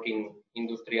framework in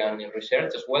industry and in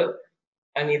research as well.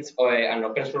 And it's an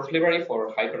open source library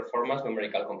for high performance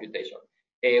numerical computation.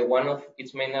 One of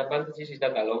its main advantages is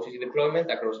that it allows easy deployment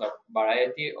across a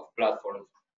variety of platforms.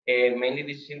 Mainly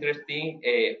this is interesting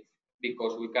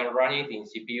because we can run it in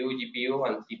CPU, GPU,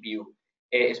 and CPU.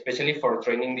 Especially for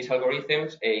training these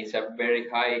algorithms, it's a very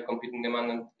high computing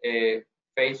demand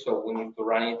phase, so we need to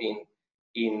run it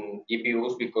in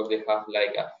GPUs because they have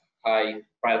like a high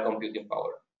parallel computing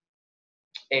power.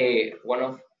 One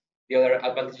of the other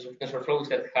advantages of TensorFlow is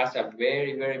that it has a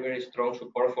very, very, very strong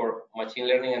support for machine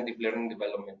learning and deep learning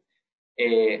development.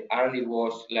 And it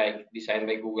was like designed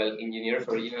by Google engineers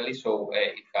originally, so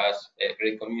it has a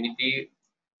great community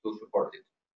to support it.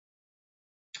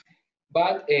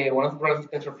 But one of the problems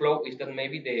with TensorFlow is that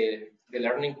maybe the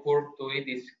learning curve to it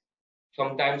is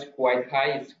sometimes quite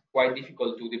high. It's quite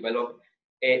difficult to develop,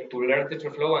 to learn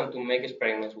TensorFlow and to make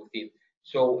experiments with it.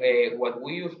 So what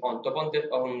we use on top of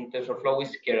on TensorFlow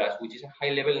is Keras, which is a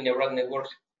high-level neural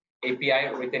networks API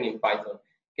written in Python.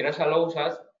 Keras allows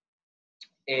us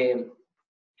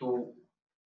to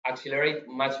accelerate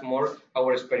much more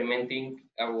our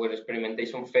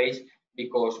experimentation phase,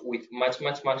 because with much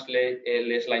less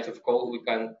lines of code, we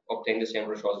can obtain the same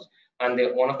results. And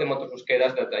one of the mottos of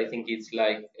Keras that I think it's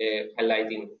like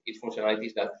highlighting its functionality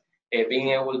is that being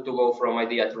able to go from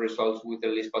idea to results with the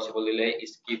least possible delay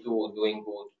is key to doing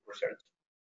good research.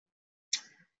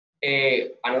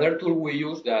 Another tool we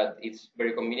use that is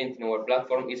very convenient in our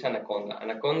platform is Anaconda.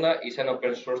 Anaconda is an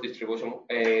open source distribution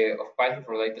of Python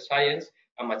for data science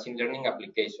and machine learning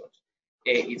applications.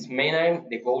 Its main aim,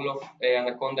 the goal of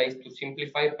Anaconda is to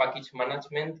simplify package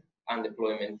management and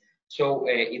deployment. So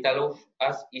it allows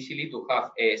us easily to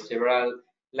have several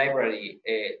library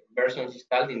versions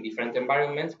installed in different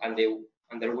environments, and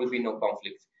there will be no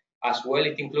conflicts. As well,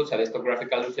 it includes a desktop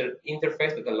graphical user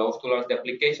interface that allows to launch the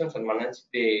applications and manage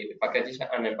the packages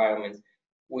and environments,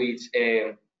 which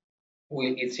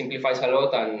it simplifies a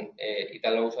lot, and it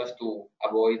allows us to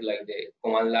avoid like the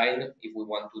command line if we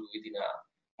want to do it in a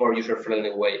more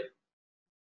user-friendly way.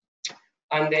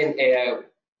 And then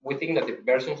we think that the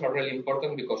versions are really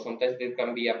important because sometimes there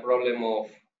can be a problem of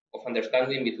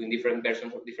understanding between different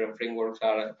versions of different frameworks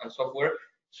and software.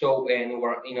 So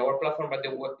in our platform, by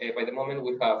the moment,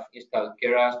 we have installed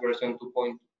Keras version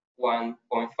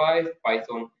 2.1.5,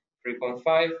 Python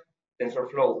 3.5,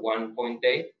 TensorFlow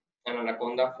 1.8, and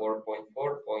Anaconda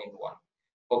 4.4.1.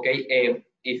 Okay,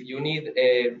 if you need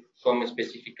some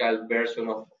specific version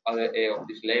of other of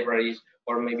these libraries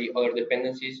or maybe other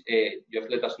dependencies, just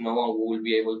let us know, and we will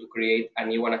be able to create a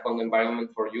new Anaconda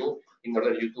environment for you in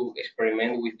order you to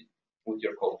experiment with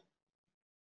your code.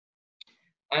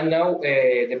 And now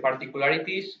the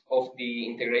particularities of the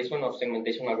integration of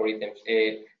segmentation algorithms.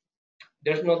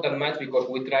 There's not that much because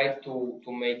we tried to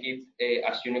make it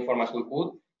as uniform as we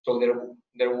could. So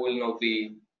there will not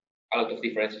be a lot of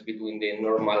differences between the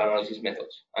normal analysis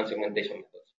methods and segmentation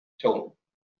methods. So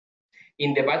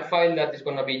in the bat file that is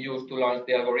going to be used to launch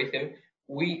the algorithm,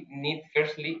 we need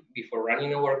firstly, before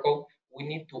running our code, we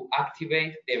need to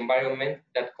activate the environment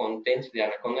that contains the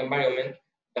Anaconda environment,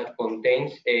 that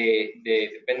contains the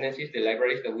dependencies, the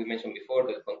libraries that we mentioned before,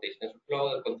 that contains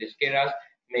TensorFlow, that contains Keras,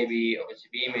 maybe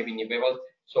OpenCV, maybe Nibebald.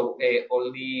 So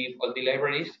all the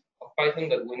libraries of Python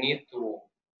that we need to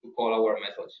call our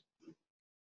methods.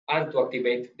 And to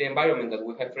activate the environment that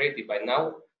we have created by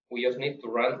now, we just need to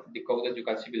run the code that you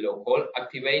can see below, called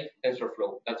activate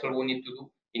TensorFlow. That's all we need to do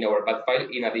in our bat file,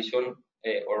 in addition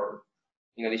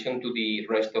to the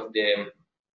rest of the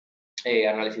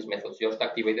analysis methods. Just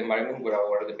activate the environment where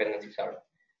our dependencies are.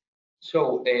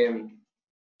 So,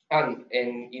 and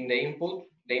in the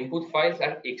input files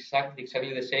are exactly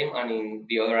the same, and in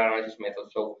the other analysis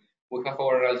methods. So we have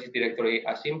our analysis directory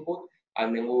as input,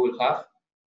 and then we will have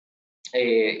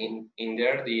in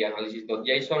there the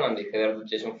analysis.json and the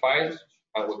header.json files,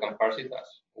 and we can parse it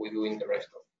as we do in the rest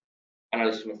of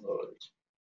analysis methodologies.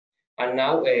 And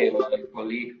now my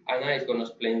colleague Anna is going to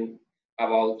explain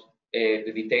about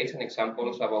the details and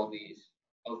examples about these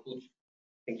outputs.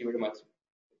 Thank you very much.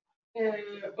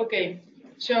 Okay,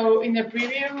 so in the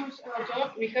previous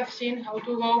talk, we have seen how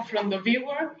to go from the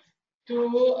viewer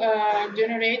to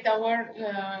generate our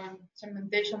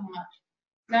segmentation map.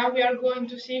 Now we are going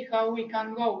to see how we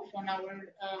can go from our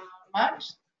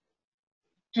maps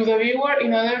to the viewer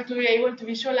in order to be able to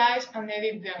visualize and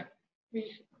edit them.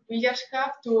 We just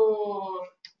have to,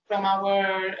 from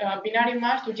our binary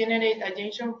maps, to generate a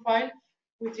JSON file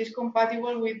which is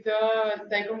compatible with the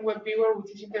Icon Web Viewer,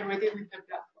 which is integrated with the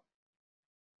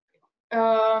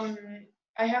platform.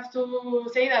 I have to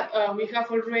say that we have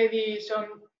already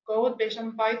some code based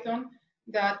on Python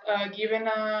that given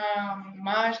a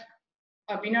mask,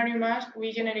 a binary mask,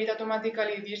 we generate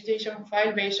automatically this JSON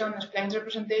file based on a spline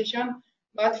representation.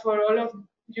 But for all of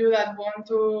you that want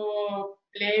to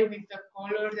play with the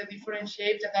colors, the different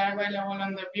shapes that are available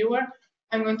on the viewer,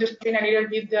 I'm going to explain a little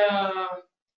bit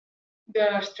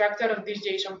the structure of this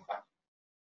JSON file.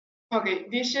 Okay,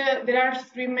 there are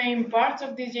three main parts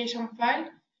of this JSON file.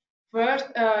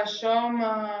 First,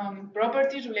 some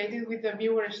properties related with the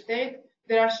viewer state.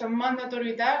 There are some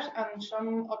mandatory tags and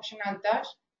some optional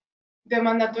tags. The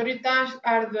mandatory tags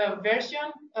are the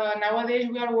version. Nowadays,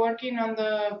 we are working on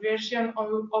the version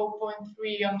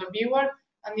 0.3 on the viewer,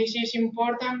 and this is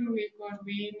important because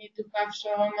we need to have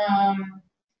some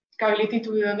scalability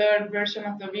to the other version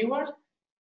of the viewer.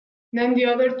 Then the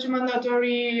other two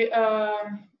mandatory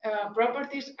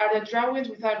properties are the drawings,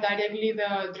 which are directly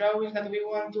the drawings that we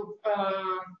want to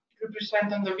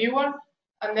represent on the viewer,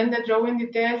 and then the drawing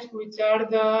details, which are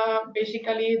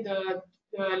basically the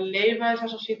labels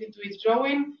associated to each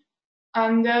drawing,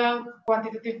 and the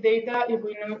quantitative data if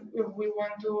we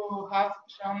want to have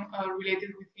some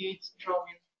related with each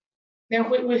drawing. Then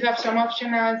we have some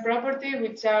optional property,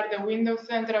 which are the window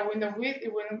center and window width,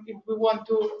 if we want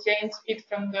to change it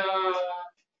from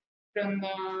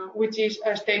which is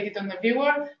stated on the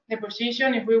viewer, the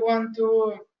position, if we want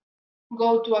to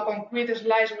go to a concrete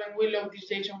slice when we load this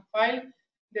JSON file,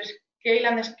 the scale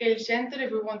and the scale center,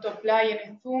 if we want to apply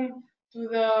any zoom to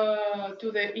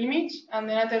the image, and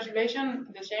then a translation,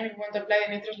 the same if we want to apply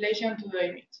any translation to the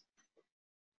image.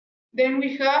 Then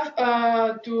we have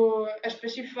to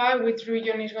specify which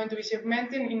region is going to be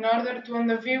segmented in order to, on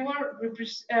the viewer,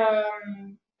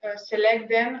 select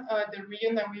then the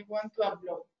region that we want to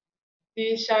upload.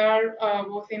 These are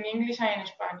both in English and in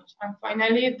Spanish. And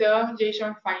finally, the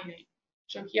JSON file name.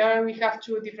 So here we have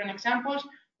two different examples,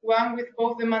 one with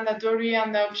both the mandatory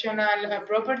and the optional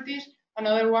properties,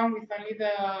 another one with only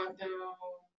the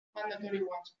mandatory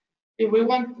ones. If we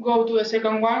want to go to the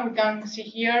second one, we can see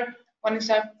here one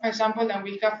example that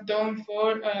we have done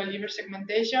for liver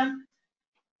segmentation,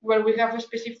 where we have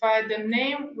specified the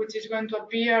name, which is going to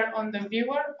appear on the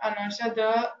viewer, and also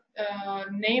the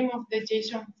name of the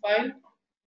JSON file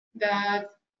that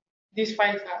this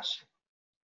file has.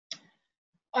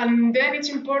 And then it's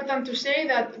important to say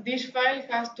that this file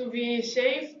has to be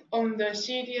saved on the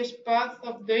series path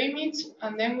of the image,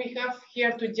 and then we have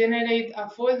here to generate a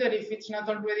folder if it's not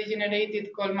already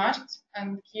generated called masks,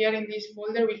 and here in this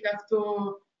folder we have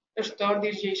to store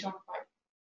this JSON file.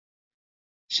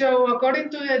 So according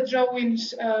to the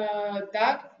drawings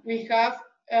tag, we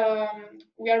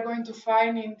are going to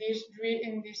find in this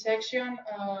section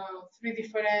three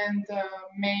different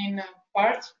main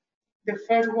parts. The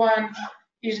first one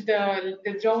is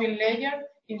the drawing layer.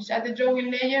 Inside the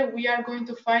drawing layer, we are going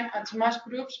to find as much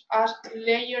groups as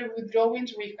layer with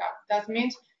drawings we have. That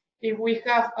means if we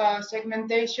have a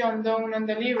segmentation done on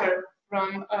the liver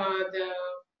from the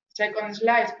second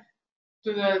slide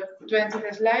to the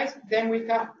 20th slide, then we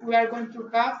are going to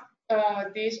have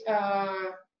these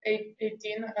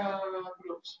 18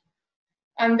 groups.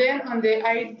 And then on the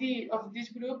ID of this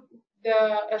group,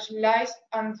 the slice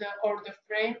and or the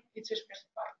frame is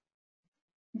specified.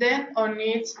 Then on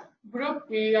each group,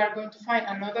 we are going to find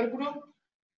another group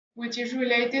which is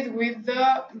related with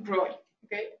the ROI.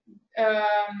 Okay.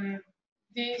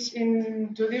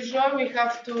 To this ROI, we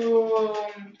have to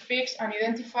fix an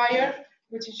identifier,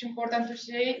 which is important to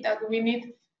say that we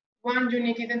need one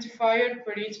unique identifier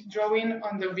for each drawing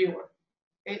on the viewer.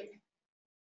 Okay.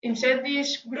 Inside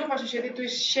this group associated to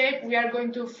its shape, we are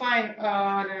going to find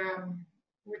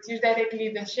which is directly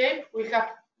the shape. We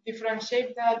have different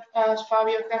shapes that, as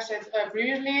Fabio has said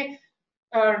previously,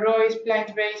 rows,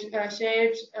 spline-based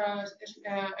shapes,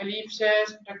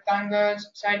 ellipses, rectangles,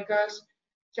 circles.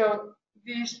 So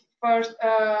this first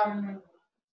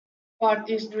part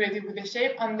is related with the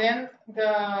shape, and then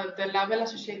the label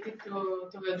associated to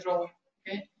the drawing.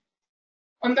 Okay.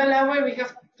 On the level, we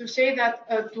have to say that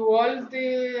to all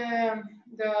the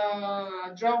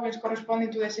drawings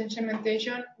corresponding to the same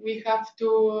segmentation, we have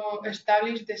to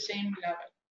establish the same level.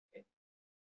 Okay.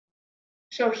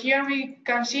 So here we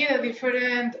can see the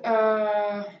different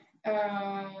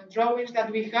drawings that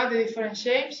we have, the different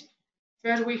shapes.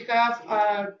 First, we have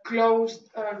closed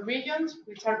regions,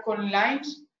 which are called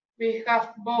lines. We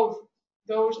have both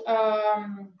those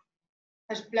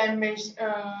spline-based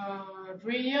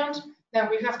regions. Then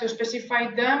we have to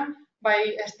specify them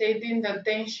by stating the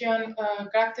tension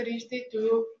characteristic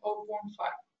to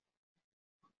 0.5.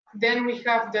 Then we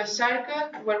have the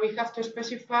circle, where we have to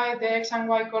specify the x and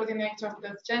y coordinates of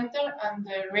the center and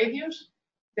the radius.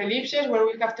 The ellipses, where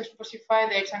we have to specify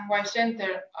the x and y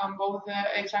center and both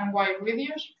the x and y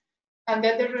radius. And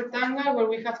then the rectangle, where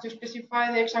we have to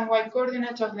specify the x and y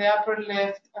coordinates of the upper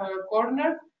left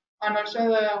corner, and also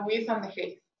the width and the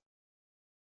height.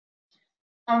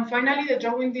 And finally, the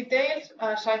drawing details,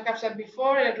 as I have said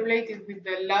before, are related with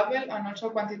the label and also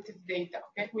quantitative data.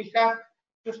 Okay? We have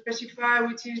to specify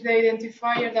which is the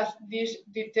identifier that this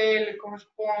detail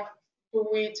corresponds to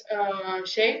which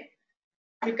shape.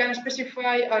 We can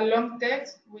specify a long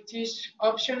text, which is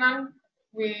optional,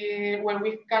 where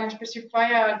we can specify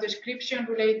a description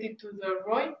related to the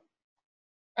ROI.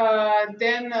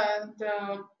 Then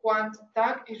the quant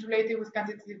tag is related with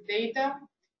quantitative data.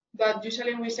 That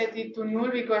usually we set it to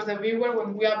null because the viewer,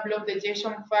 when we upload the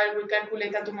JSON file, will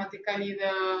calculate automatically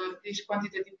this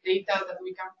quantitative data that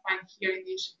we can find here in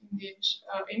this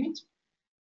image.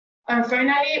 And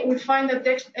finally, we find the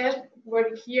text S,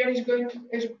 where here is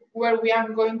where we are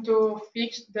going to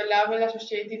fix the label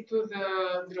associated to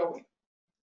the drawing.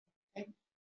 Okay.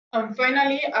 And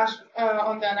finally, as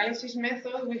on the analysis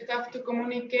method, we have to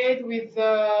communicate with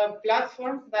the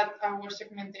platform that our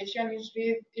segmentation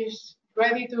is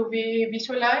ready to be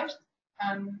visualized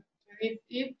and read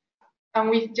it. And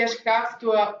we just have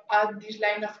to add this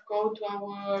line of code to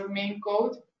our main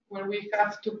code, where we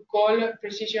have to call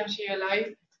Precision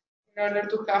CLI in order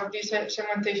to have this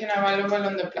segmentation available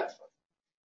on the platform.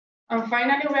 And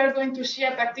finally, we are going to see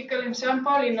a practical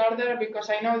example in order, because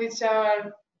I know it's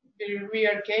a very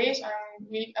rare case,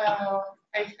 and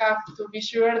I have to be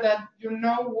sure that you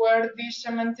know where these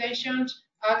segmentations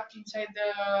act inside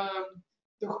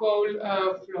the whole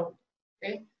flow.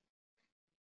 Okay.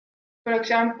 For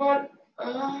example,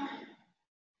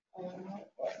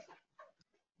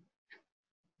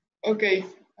 okay.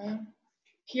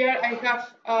 Here I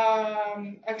have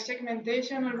a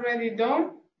segmentation already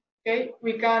done. Okay,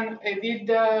 we can edit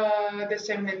the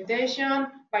segmentation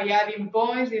by adding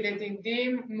points, deleting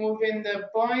them, moving the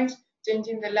points,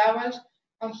 changing the levels.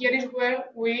 And here is where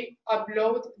we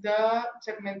upload the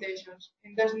segmentations.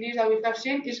 In this list that we have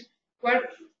seen is where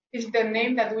is the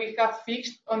name that we have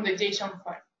fixed on the JSON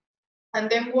file. And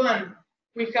then when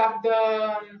we have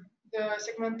the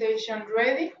segmentation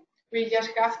ready, we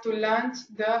just have to launch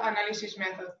the analysis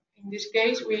method. In this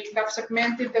case, we have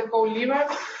segmented the whole liver,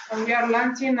 and we are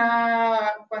launching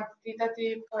a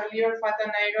quantitative liver fat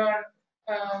and iron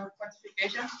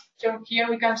quantification. So here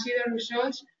we can see the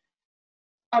results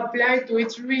applied to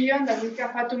each region that we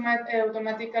have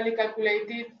automatically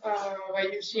calculated by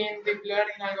using deep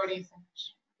learning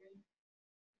algorithms.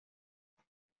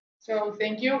 So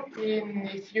thank you.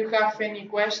 If you have any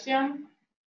question,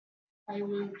 I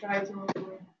will try to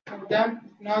help them.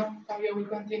 If not, Fabio will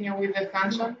continue with the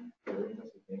hands-on.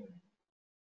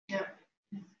 Yeah.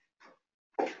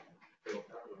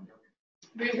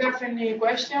 Do you have any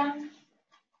question?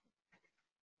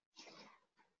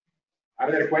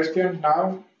 Other questions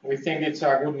now? We think it's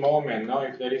a good moment, no?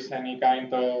 If there is any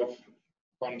kind of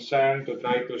concern to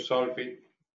try to solve it.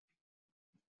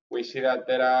 We see that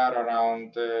there are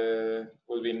around,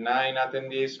 will be 9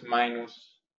 attendees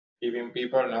minus QUIBIM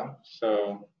people, no?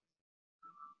 So,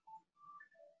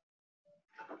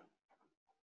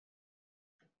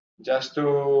 just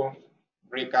to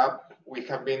recap, we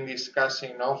have been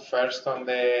discussing, no? First on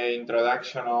the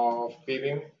introduction of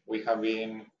QUIBIM, we have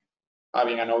been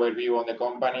having an overview on the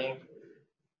company.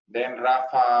 Then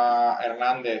Rafa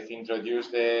Hernandez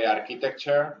introduced the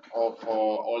architecture of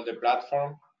all the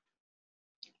platform.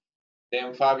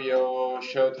 Then Fabio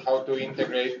showed how to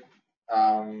integrate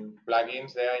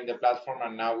plugins there in the platform,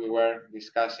 and now we were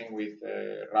discussing with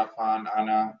Rafa and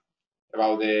Anna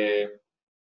about the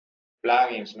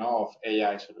plugins, no, of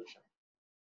AI solution.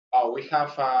 Oh, we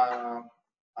have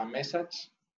a message,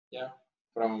 yeah,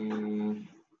 from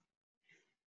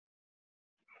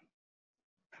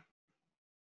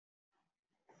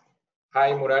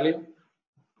Hi Murali.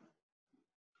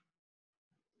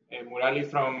 Murali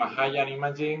from Mahayan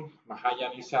Imaging.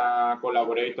 Mahayan is a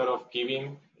collaborator of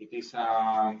QUIBIM. It is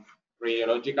a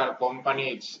radiological company.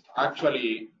 It's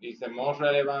actually the most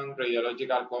relevant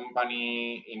radiological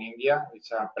company in India.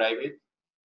 It's a private.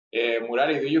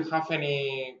 Murali, do you have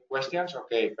any questions?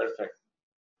 Okay, perfect.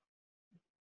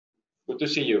 Good to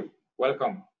see you.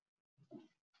 Welcome.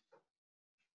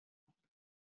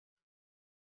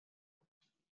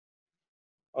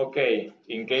 Okay,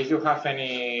 in case you have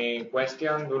any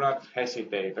question, do not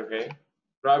hesitate, okay?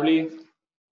 Probably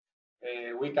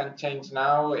we can change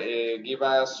now. Give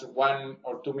us 1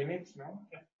 or 2 minutes, no,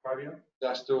 Fabio,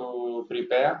 just to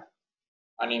prepare.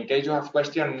 And in case you have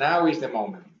question, now is the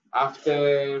moment.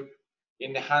 After,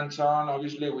 in the hands-on,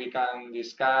 obviously we can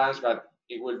discuss, but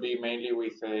it will be mainly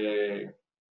with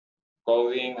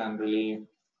coding and really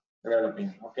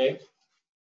developing, okay?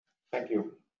 Thank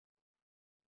you.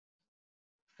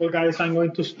 Well, guys, I'm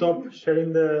going to stop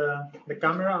sharing the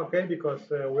camera, okay? Because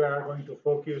we are going to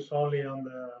focus only on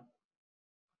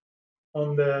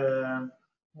the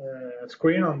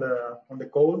screen, on the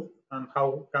code, and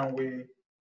how can we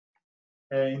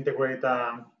integrate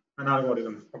an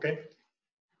algorithm, okay?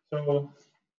 So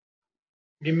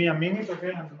give me a minute, okay,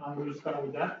 and I will start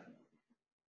with that.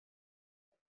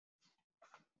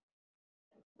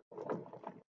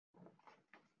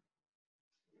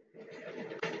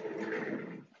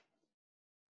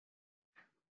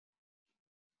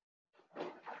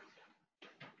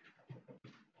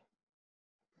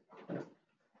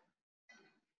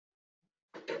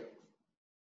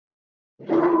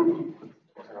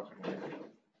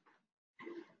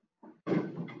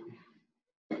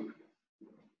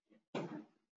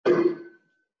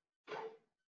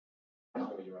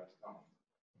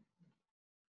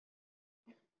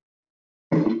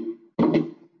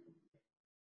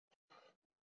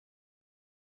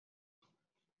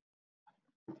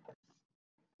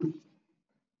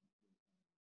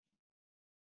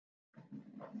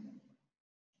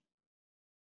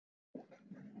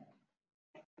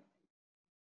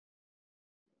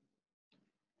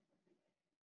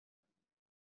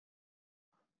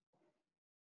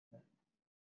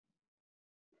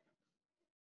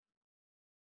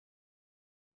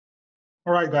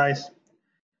 All right, guys.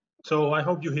 So I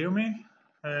hope you hear me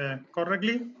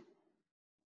correctly.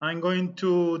 I'm going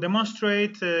to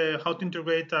demonstrate how to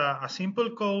integrate a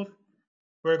simple code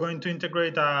we're going to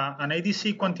integrate an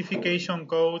ADC quantification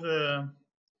code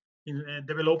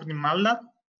developed in MATLAB.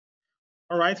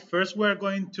 All right, first we're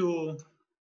going to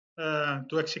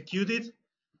execute it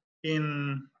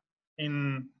in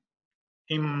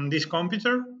this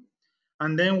computer,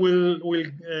 and then we'll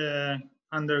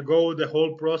undergo the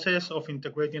whole process of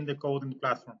integrating the code in the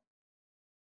platform.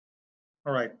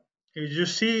 All right, as you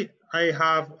see, I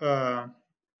have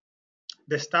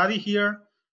the study here.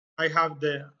 I have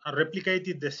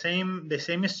replicated the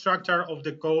same structure of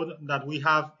the code that we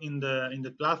have in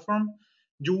the platform.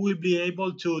 You will be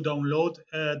able to download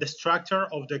the structure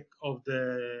of the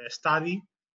study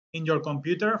in your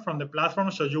computer from the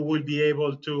platform, so you will be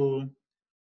able to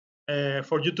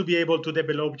for you to be able to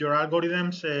develop your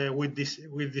algorithms with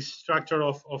this structure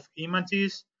of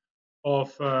images,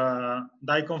 of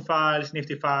DICOM files,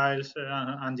 Nifty files,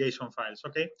 and JSON files.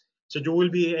 Okay, so you will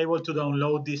be able to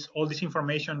download all this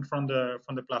information from the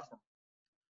platform.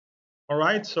 All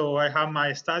right, so I have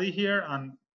my study here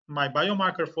and my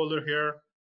biomarker folder here,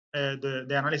 the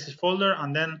analysis folder,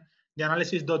 and then the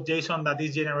analysis.json that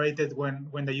is generated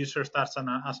when the user starts an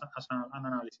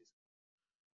analysis.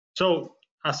 So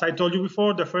as I told you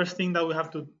before, the first thing that we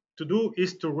have to do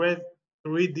is to read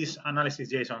this analysis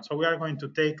JSON. So we are going to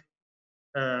take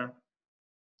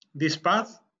this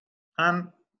path,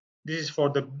 and this is for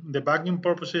the debugging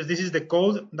purposes. This is the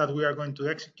code that we are going to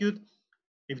execute.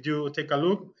 If you take a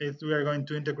look, we are going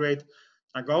to integrate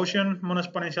a Gaussian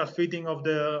monoexponential fitting of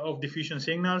diffusion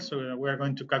signals. So we are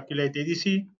going to calculate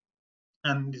ADC,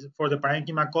 and for the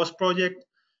Parenchima COST project,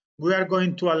 we are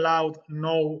going to allow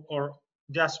no or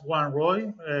just one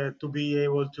ROI to be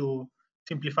able to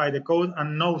simplify the code,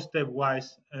 and no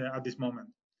stepwise at this moment.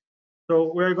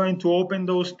 So we're going to open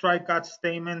those try-catch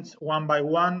statements one by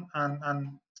one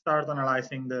and start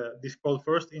analyzing this code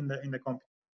first in the computer,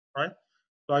 right?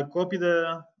 So I copy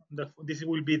this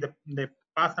will be the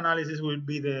path analysis will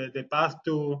be the path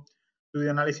to the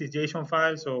analysis JSON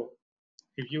file. So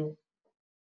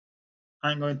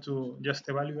I'm going to just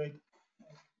evaluate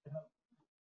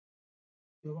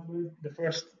the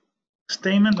first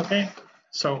statement, okay?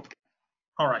 So,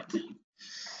 all right,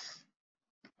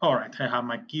 I have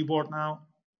my keyboard now.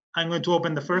 I'm going to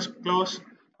open the first clause,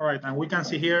 all right, and we can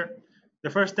see here, the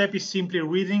first step is simply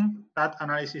reading that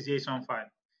analysis JSON file.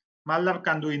 MATLAB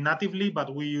can do it natively,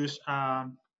 but we use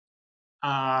a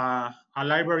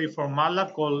library for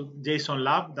MATLAB called JSON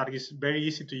Lab that is very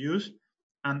easy to use.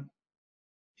 And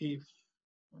if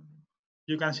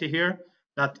you can see here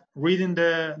that reading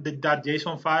that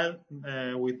JSON file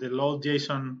with the load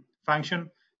JSON function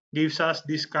gives us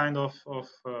this kind of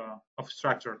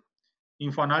structure.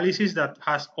 Info analysis that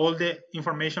has all the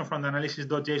information from the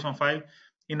analysis.json file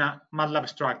in a MATLAB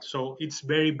struct. So it's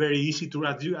very, very easy to,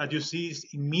 as you see, it's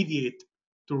immediate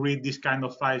to read this kind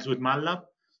of files with MATLAB.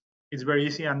 It's very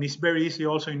easy, and it's very easy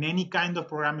also in any kind of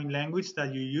programming language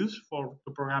that you use to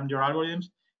program your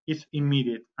algorithms. It's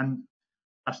immediate. And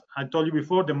as I told you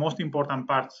before, the most important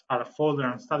parts are folder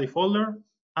and study folder,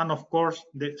 and of course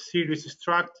the series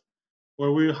struct,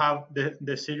 where we have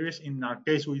the series. In our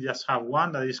case, we just have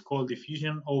one that is called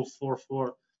diffusion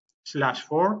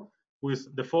 044/4 with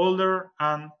the folder,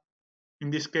 and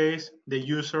in this case, the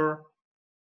user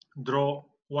draw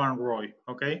one ROI,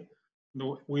 okay,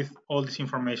 with all this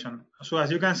information. So as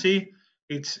you can see,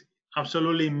 it's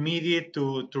absolutely immediate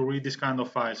to read this kind of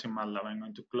files in MATLAB. I'm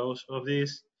going to close all of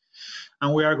this,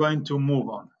 and we are going to move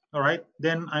on. All right,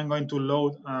 then I'm going to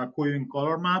load a QUIBIM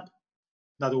color map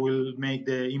that will make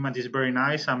the images very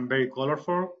nice and very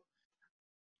colorful.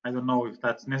 I don't know if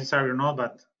that's necessary or not,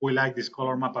 but we like this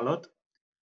color map a lot.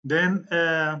 Then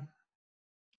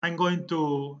I'm going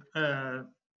to,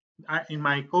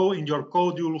 in your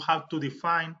code, you will have to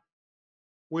define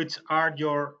which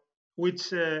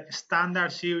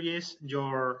standard series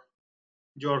your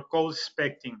code is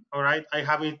expecting. All right, I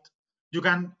have it. You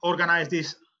can organize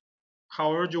this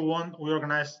however you want. We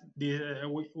organize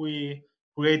we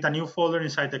create a new folder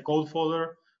inside the code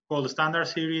folder called standard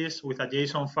series with a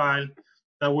JSON file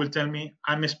that will tell me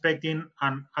I'm expecting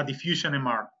a diffusion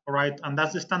MR, all right? And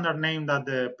that's the standard name that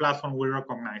the platform will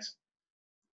recognize.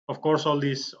 Of course, all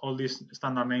these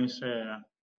standard names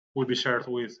will be shared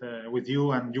with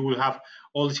you, and you will have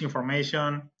all this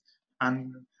information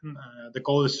and the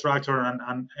code structure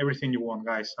and everything you want,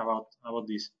 guys, about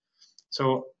this.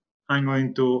 So I'm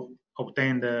going to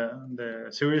obtain the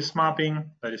series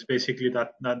mapping. That is basically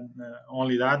that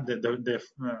only that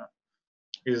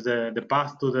is the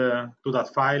path to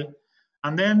that file,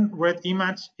 and then read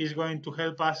image is going to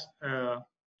help us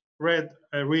read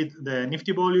the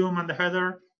Nifty volume and the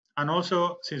header, and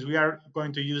also since we are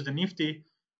going to use the Nifty,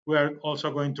 we are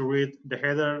also going to read the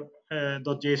header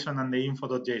 .json and the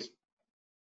info.json.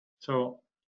 So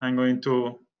I'm going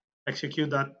to execute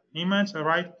that image, all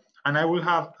right? And I will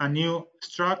have a new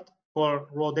struct called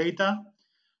raw data,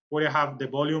 where I have the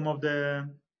volume of the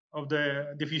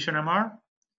diffusion MR,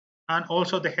 and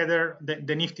also the header,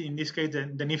 the nifty, in this case,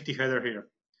 the nifty header here.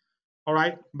 All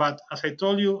right, but as I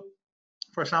told you,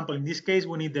 for example, in this case,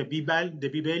 we need the B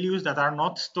values that are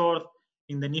not stored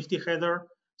in the nifty header.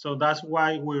 So that's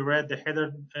why we read the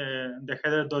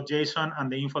header.json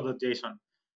and the info.json.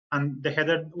 And the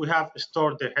header, we have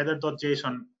stored the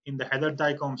header.json in the header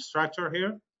DICOM structure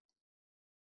here.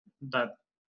 That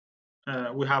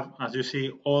we have, as you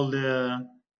see, all the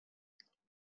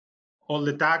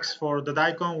tags for the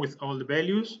DICOM with all the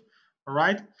values, all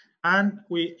right? And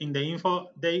we, in the info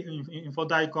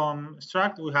DICOM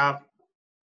struct, we have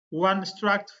one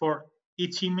struct for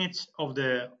each image of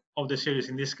the series.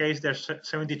 In this case, there's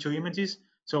 72 images,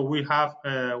 so we have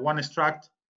one struct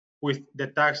with the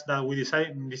tags that we decide.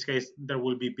 In this case, there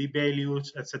will be B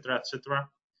values, etc.,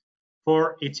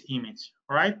 for each image.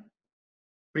 All right,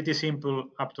 pretty simple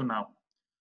up to now.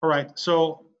 All right,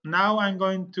 so now I'm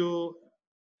going to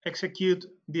execute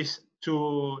these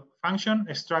two functions,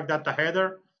 extract data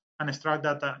header and extract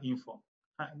data info,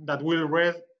 that will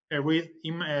read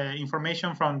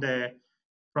information from the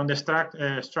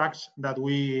structs that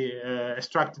we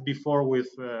extracted before with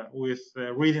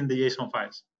reading the JSON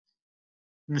files.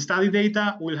 In study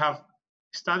data, we'll have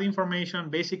study information,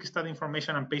 basic study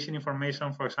information, and patient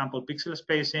information. For example, pixel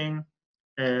spacing,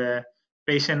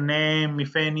 patient name,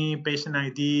 if any, patient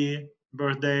ID,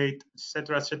 birth date,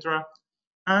 etc.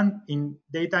 And in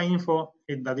data info,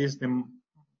 that is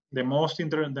the most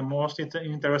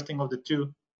interesting of the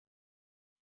two.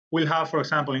 We'll have, for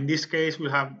example, in this case,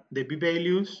 we'll have the B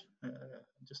values.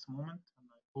 Just a moment,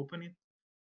 I'll open it.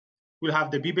 We'll have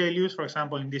the B values. For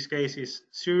example, in this case is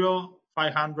 0,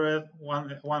 500,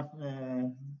 2000,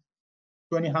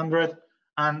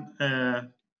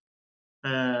 and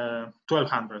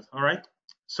 1200. All right.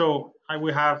 So I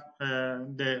will have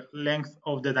the length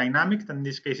of the dynamic. In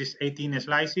this case is 18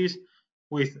 slices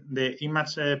with the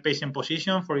image patient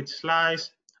position for each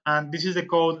slice. And this is the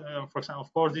code, for example,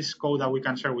 of course, this is code that we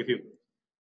can share with you.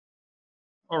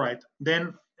 All right,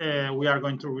 then we are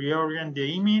going to reorient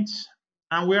the image,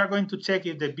 and we are going to check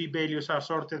if the B values are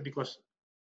sorted, because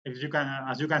as you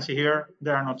can see here, they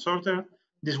are not sorted.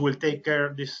 This will take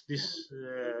care, this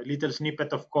little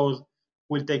snippet of code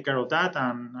will take care of that,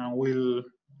 and will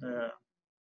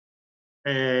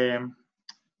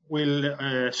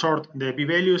sort the B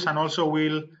values, and also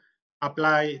will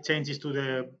apply changes to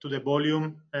the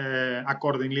volume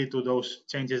accordingly to those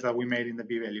changes that we made in the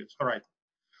B values. All right.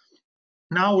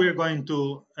 Now we're going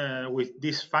to, with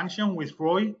this function, with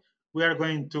ROI, we are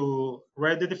going to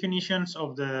read the definitions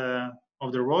of the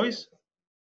ROIs,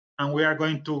 and we are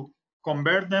going to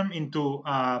convert them into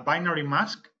a binary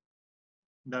mask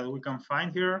that we can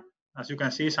find here. As you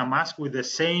can see, it's a mask with the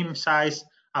same size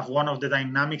as one of the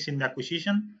dynamics in the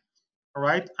acquisition. All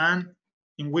right, and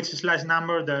in which slice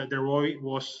number the ROI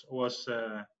was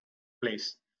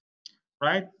placed.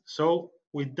 Right. So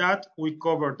with that, we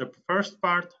covered the first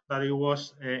part, that it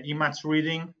was image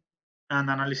reading and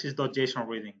analysis.json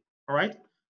reading. All right.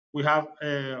 We have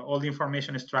all the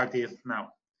information extracted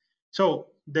now. So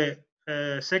the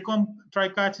second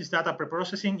try-catch is data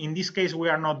preprocessing. In this case, we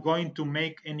are not going to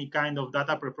make any kind of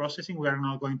data preprocessing. We are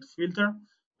not going to filter.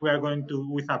 We are going to,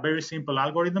 with a very simple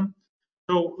algorithm.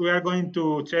 So we are going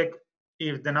to check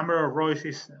if the number of rows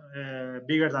is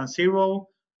bigger than 0,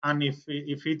 and if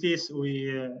it is,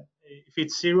 if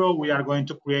it's 0, we are going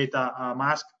to create a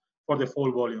mask for the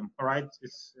full volume. All right,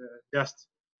 it's just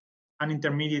an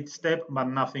intermediate step, but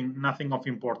nothing of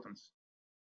importance.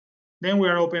 Then we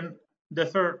are open the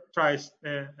third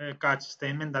try-catch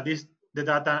statement, that is the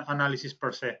data analysis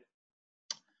per se.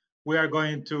 We are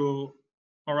going to,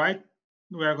 all right,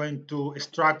 we are going to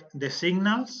extract the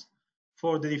signals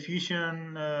for the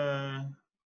diffusion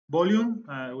volume.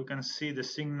 We can see the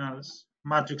signals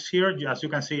matrix here. As you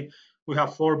can see, we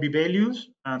have 4 B values,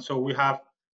 and so we have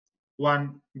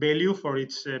one value for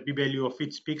each B value of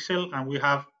each pixel, and we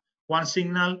have one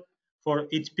signal for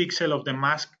each pixel of the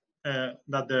mask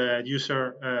that the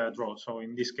user draws. So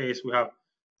in this case, we have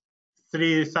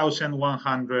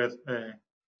 3,100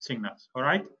 signals. All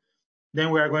right.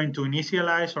 Then we are going to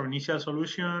initialize our initial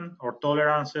solution, or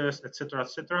tolerances, etc.,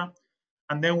 etc.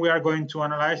 And then we are going to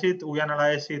analyze it. We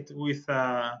analyze it with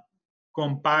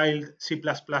compiled C++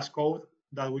 code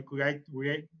that we created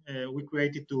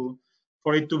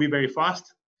for it to be very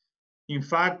fast. In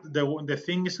fact, the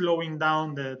thing slowing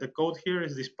down the code here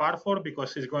is this part 4,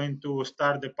 because it's going to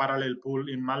start the parallel pool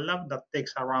in MATLAB that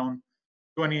takes around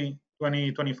 20,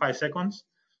 25 seconds,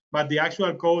 but the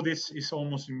actual code is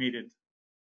almost immediate.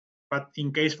 But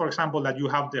in case, for example, that you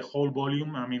have the whole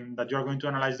volume, I mean, that you're going to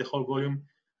analyze the whole volume,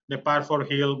 the part for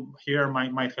here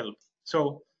might help.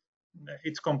 So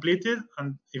it's completed,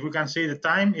 and if we can see the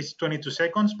time, it's 22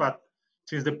 seconds, but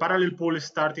since the parallel pool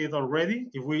started already,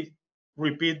 if we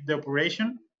repeat the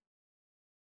operation,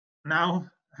 now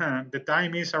the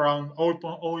time is around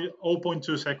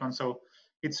 0.2 seconds, so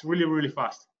it's really, really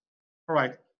fast. All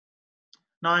right,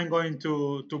 now I'm going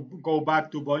to go back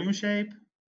to volume shape,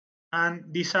 and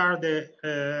these are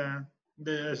the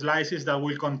slices that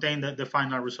will contain the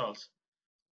final results.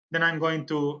 Then I'm going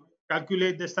to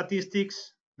calculate the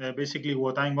statistics, basically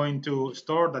what I'm going to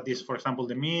store, that is, for example,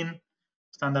 the mean,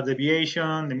 standard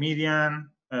deviation, the median,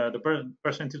 the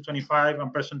percentile 25,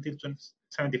 and percentile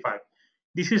 75.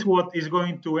 This is what is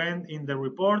going to end in the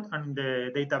report and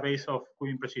the database of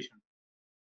QUIBIM Precision.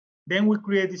 Then we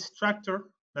create this structure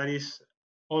that is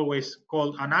always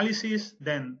called analysis,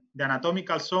 then the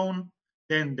anatomical zone,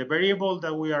 then the variable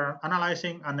that we are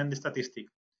analyzing, and then the statistic.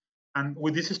 And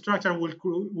with this structure, we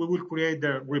will create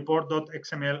the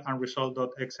report.xml and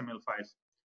result.xml files.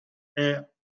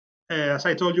 As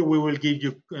I told you, we will give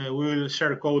you, we will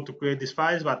share code to create these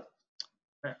files, but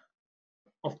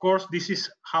of course, this is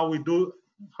how we do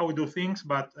things.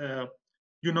 But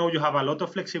you know, you have a lot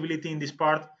of flexibility in this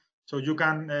part, so you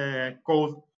can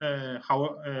code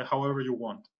however you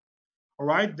want. All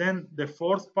right, then the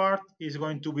fourth part is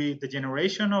going to be the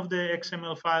generation of the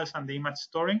XML files and the image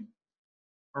storing.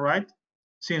 All right,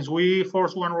 since we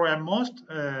force one row and most,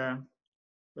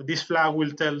 this flag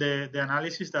will tell the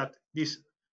analysis that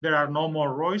there are no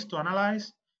more rows to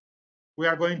analyze. We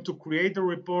are going to create the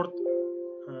report.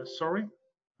 Sorry.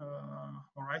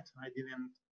 All right,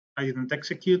 I didn't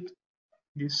execute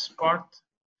this part.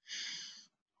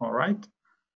 All right,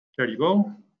 there you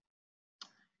go.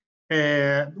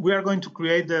 We are going to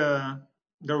create the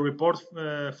report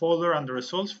folder and the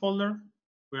results folder.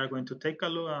 We are going to take a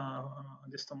look,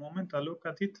 just a moment, a look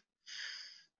at it.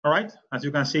 All right, as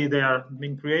you can see, they are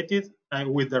being created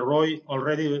with the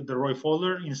ROI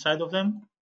folder inside of them,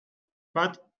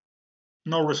 but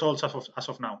no results as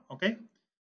of now. Okay.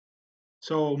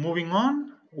 So moving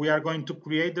on, we are going to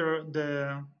create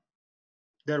the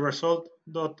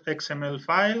result.xml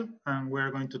file, and we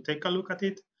are going to take a look at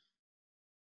it.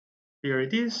 Here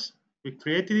it is. We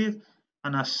created it,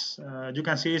 and as you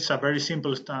can see, it's a very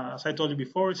simple. As I told you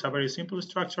before, it's a very simple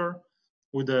structure.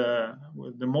 With the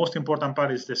most important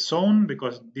part is the zone,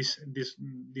 because this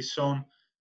zone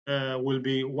will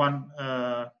be one.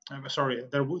 Sorry,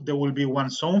 there will be one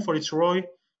zone for each ROI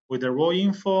with the ROI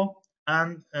info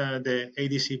and the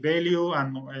ADC value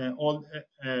and all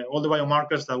the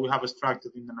biomarkers that we have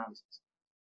extracted in the analysis.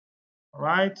 All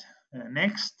right.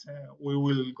 Next, we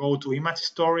will go to image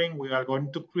storing. We are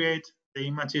going to create the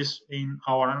images in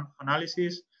our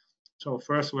analysis. So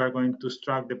first, we are going to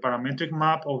extract the parametric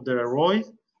map of the ROI,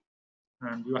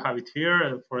 and you have it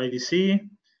here for ADC.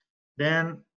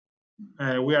 Then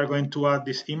we are going to add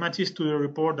these images to the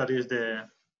report. That is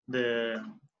the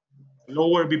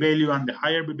lower B value and the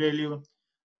higher B value,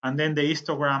 and then the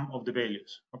histogram of the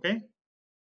values. Okay.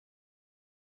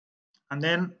 And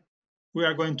then we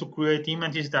are going to create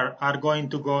images that are going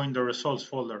to go in the results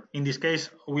folder. In this case,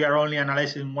 we are only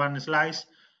analyzing one slice,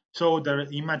 so the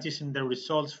images in the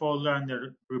results folder and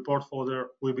the report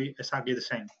folder will be exactly the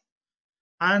same.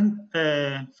 And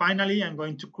finally, I'm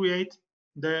going to create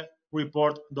the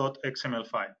report.xml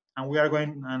file. And we are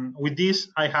going, and with this,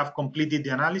 I have completed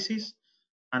the analysis,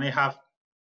 and I have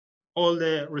all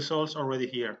the results already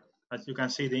here. As you can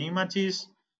see, the images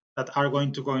that are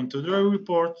going to go into the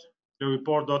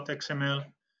report.xml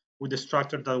with the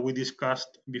structure that we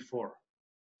discussed before.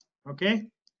 Okay,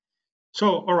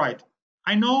 so all right,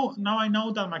 I know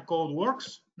that my code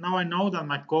works. Now I know that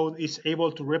my code is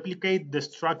able to replicate the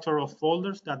structure of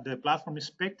folders that the platform is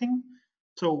expecting.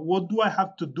 So what do I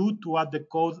have to do to add the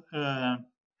code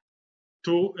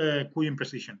to QUIBIM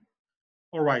Precision?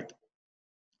 All right,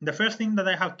 the first thing that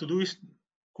I have to do is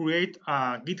create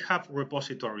a GitHub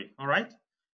repository. All right.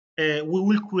 We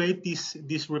will create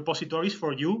these repositories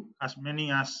for you, as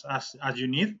many as you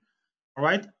need. All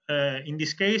right. In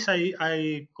this case,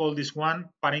 I call this one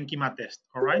Parenchima test.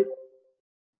 All right.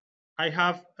 I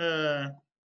have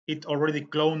it already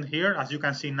cloned here. As you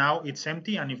can see now, it's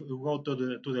empty. And if we go to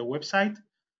the website,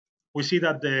 we see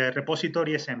that the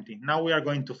repository is empty. Now we are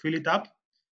going to fill it up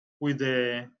with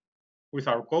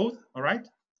our code. All right.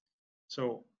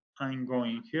 So I'm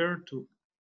going here to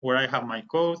where I have my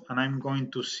code, and I'm going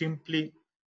to simply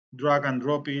drag and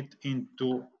drop it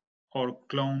into our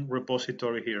clone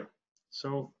repository here.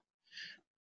 So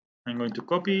I'm going to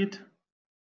copy it.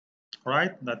 All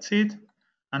right, that's it.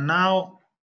 And now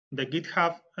the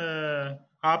GitHub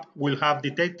app will have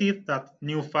detected that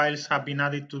new files have been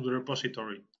added to the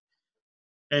repository.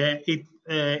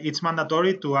 It's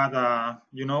mandatory to add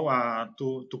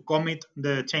to commit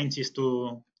the changes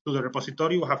to the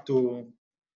repository. You have to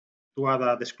add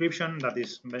a description that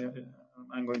is,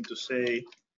 I'm going to say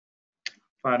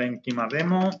Parenchima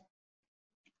demo.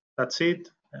 That's it.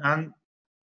 And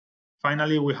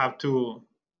finally, we have to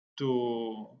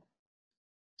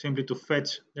simply to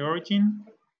fetch the origin.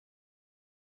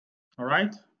 All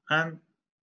right, and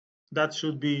that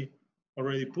should be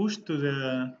already pushed to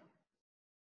the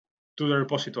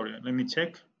repository. Let me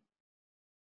check.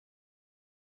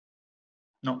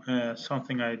 No, there's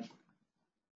something I did.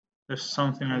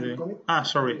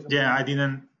 Sorry. Yeah, I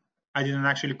didn't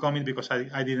actually commit because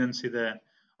I didn't see the.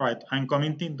 All right, I'm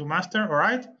committing to master. All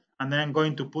right, and then I'm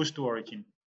going to push to origin.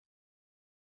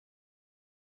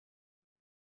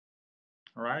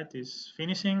 All right, it's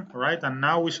finishing. All right, and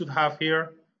now we should have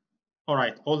here. All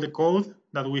right, all the code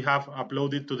that we have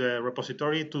uploaded to the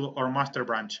repository to our master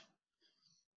branch.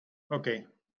 Okay,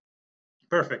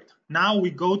 perfect. Now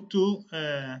we go to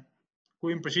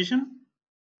QUIBIM Precision.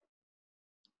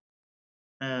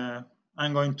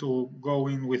 I'm going to go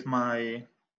in with my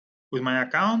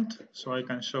account so I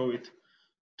can show it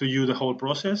to you the whole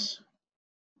process.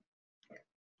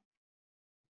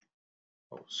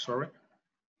 Oh, sorry.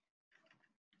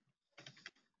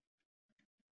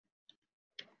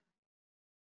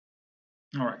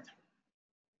 All right.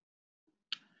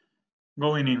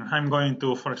 Going in, I'm going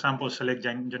to, for example, select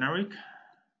generic,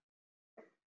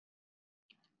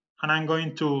 and I'm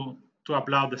going to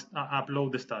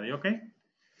upload the study. Okay.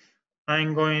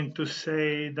 I'm going to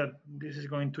say that this is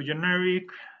going to generic.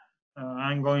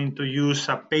 I'm going to use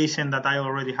a patient that I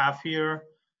already have here.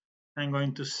 I'm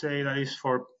going to say that is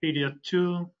for period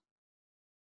 2.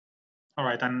 All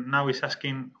right, and now it's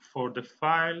asking for the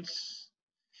files.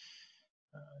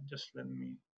 Just let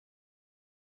me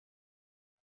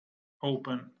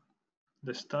open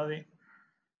the study.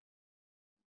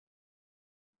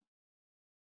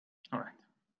 All right.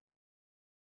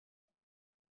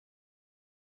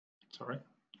 Sorry,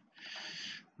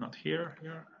 not here.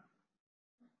 Here.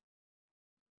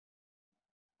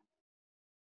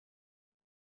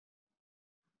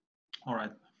 All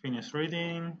right, finish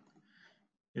reading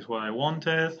is what I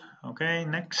wanted. Okay,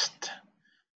 next.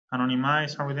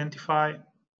 Anonymize and identify.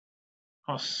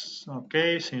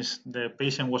 Okay, since the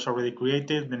patient was already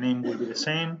created, the name will be the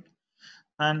same.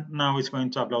 And now it's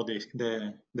going to upload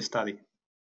the study.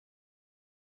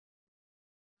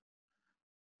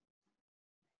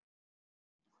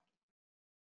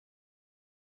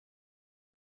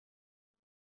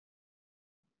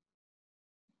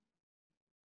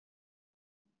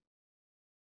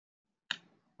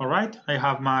 All right, I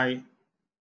have my.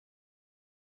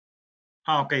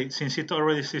 Okay, since it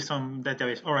already exists on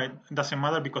database. All right, it doesn't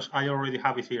matter because I already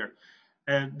have it here.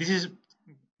 This is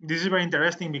very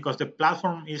interesting because the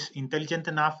platform is intelligent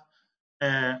enough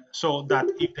so that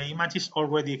if the images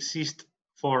already exist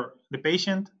for the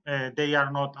patient, they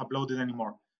are not uploaded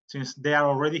anymore. Since they are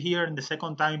already here in the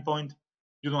second time point,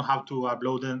 you don't have to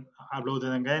upload them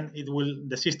again.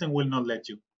 The system will not let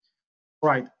you.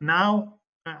 Right, now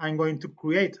I'm going to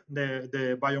create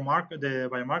the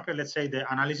biomarker, let's say the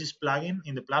analysis plugin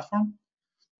in the platform.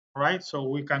 Right, so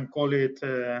we can call it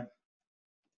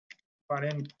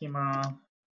Parenchima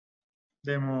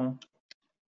demo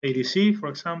ADC, for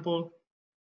example.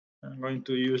 I'm going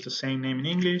to use the same name in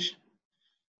English.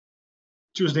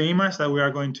 Choose the image that we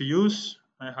are going to use.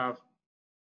 I have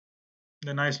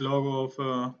the nice logo of,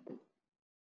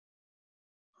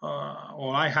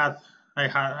 well,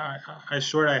 I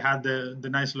swear I had the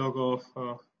nice logo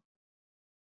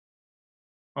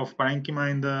of Parenchima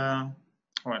in the.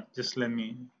 All right, just let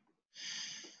me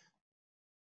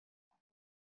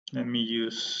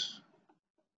use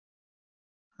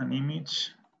an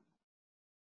image.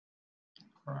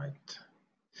 All right.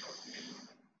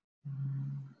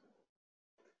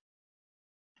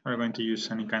 We're going to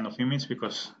use any kind of image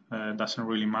because it doesn't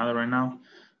really matter right now.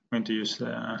 I'm going to use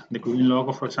the QUIBIM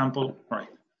logo, for example. All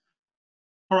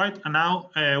right, and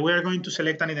now we are going to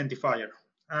select an identifier.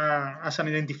 As an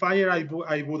identifier,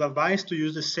 I would advise to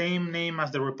use the same name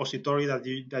as the repository that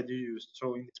you used.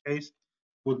 So in this case,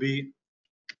 would be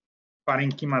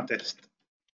Parenchima test.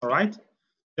 All right.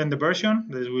 Then the version,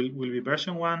 this will be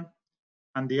version 1,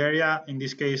 and the area in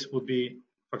this case would be,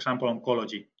 for example,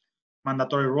 oncology.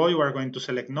 Mandatory role, you are going to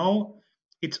select no.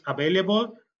 It's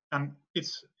available and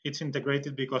it's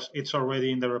integrated because it's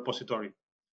already in the repository.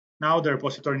 Now the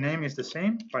repository name is the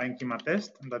same, Parenchima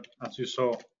test, and that, as you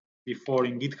saw, before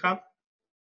in GitHub.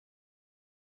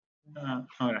 All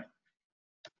right.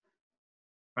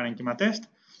 Parenchima test,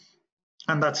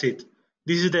 and that's it.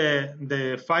 This is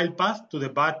the file path to the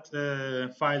bat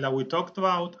file that we talked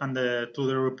about, and to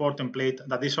the report template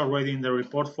that is already in the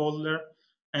report folder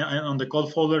and on the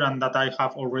code folder, and that I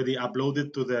have already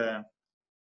uploaded to the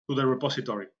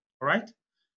repository. All right.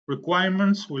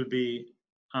 Requirements will be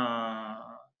a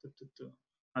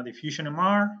diffusion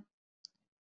MR.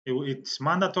 It's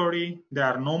mandatory. There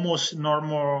are no more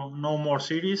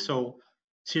series, so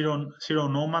zero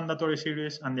no mandatory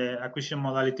series, and the acquisition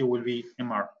modality will be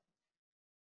MR.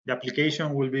 The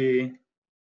application will be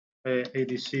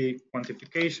ADC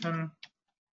quantification.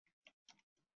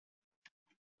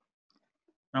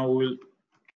 Now we will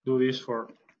do this for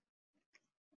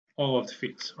all of the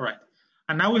fields. All right.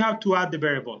 And now we have to add the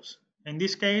variables. In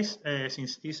this case,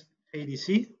 since this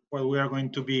ADC, well, we are going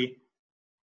to be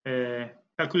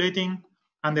calculating,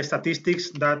 and the statistics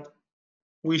that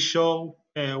we show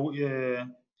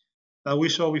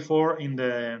before in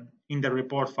the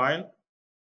report file.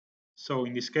 So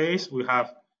in this case, we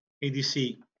have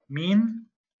ADC mean,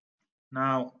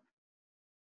 now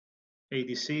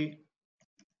ADC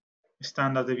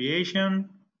standard deviation.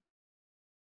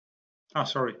 Oh,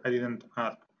 sorry, I didn't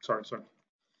add. Sorry.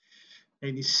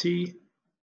 ADC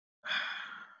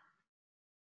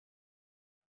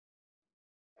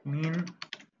mean.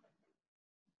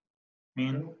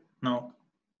 No,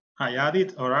 I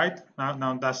added. All right.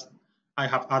 Now that's I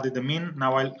have added the mean.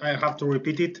 Now I have to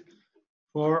repeat it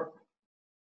for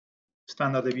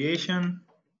standard deviation.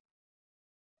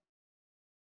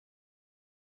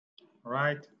 All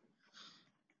right.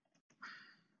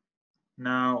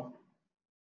 Now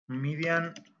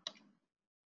median.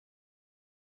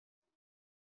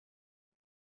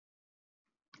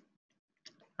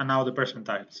 And now the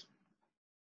percentiles.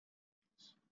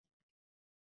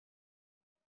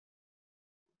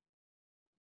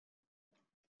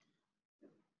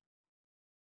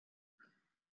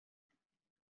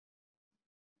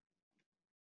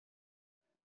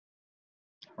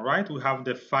 All right, we have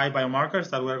the 5 biomarkers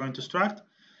that we are going to extract,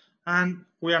 and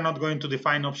we are not going to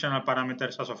define optional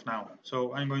parameters as of now.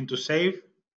 So I'm going to save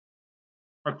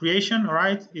our creation. All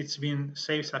right, it's been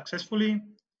saved successfully.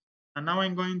 And now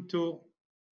I'm going to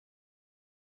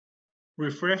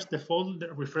refresh the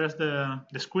folder, refresh the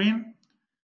screen,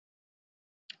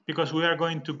 because we are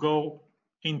going to go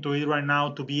into it right now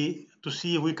to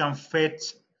see if we can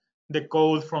fetch the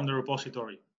code from the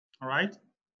repository. All right.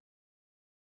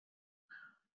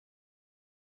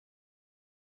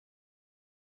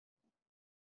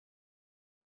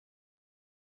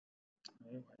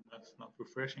 That's not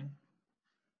refreshing.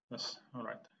 That's all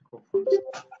right. Go from this.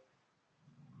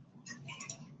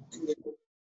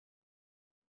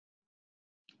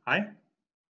 Hi.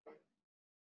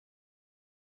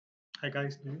 Hi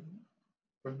guys.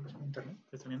 Internet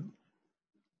está viendo?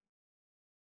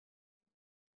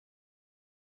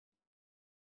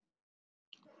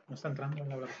 No está entrando en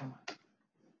la plataforma.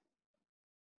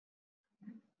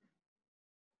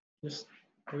 Just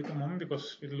wait a moment,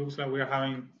 because it looks like we are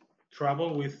having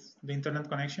trouble with the internet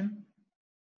connection.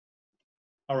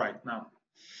 All right, now.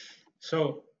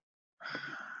 So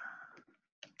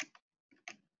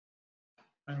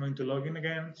I'm going to log in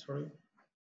again. Sorry.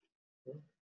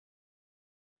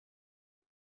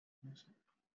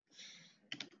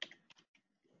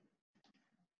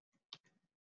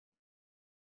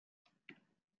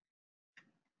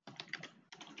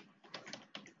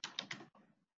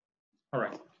 All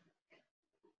right.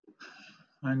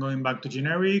 I'm going back to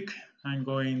generic. I'm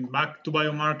going back to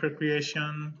biomarker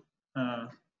creation.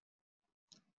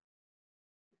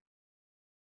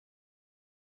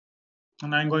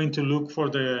 And I'm going to look for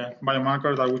the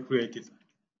biomarker that we created.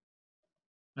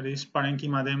 That is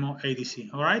Parenchima demo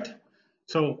ADC. All right.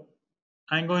 So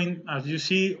I'm going, as you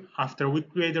see, after we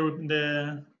create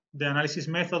the analysis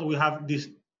method, we have these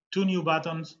 2 new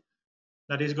buttons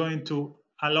that is going to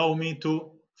allow me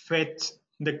to fetch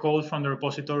the code from the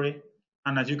repository.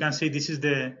 And as you can see, this is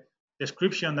the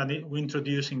description that we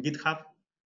introduced in GitHub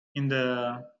in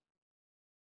the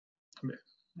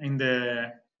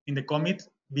commit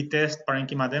btest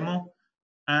parenchima demo,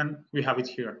 and we have it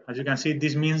here. As you can see,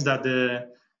 this means that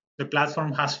the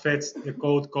platform has fetched the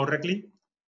code correctly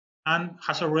and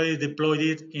has already deployed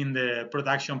it in the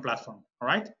production platform. All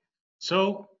right.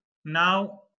 So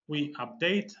now we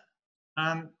update,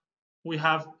 and we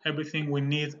have everything we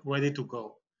need ready to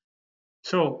go.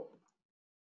 So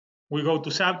we go to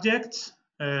subjects,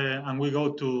 and we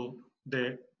go to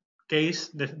the case,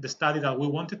 the study that we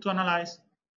wanted to analyze.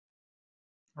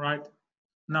 All right.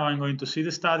 Now I'm going to see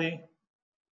the study.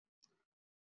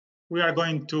 we are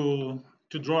going to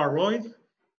draw a roid.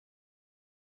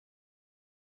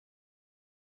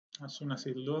 As soon as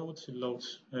it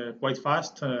loads quite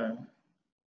fast. As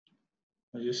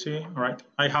you see, all right.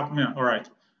 I have all right.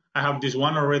 I have this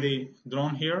one already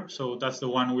drawn here, so that's the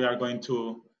one we are going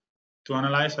to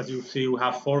analyze. As you see, we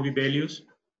have 4 V values,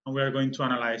 and we are going to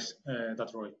analyze that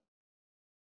roid.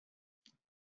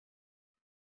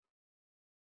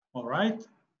 All right.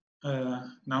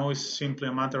 Now it's simply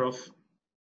a matter of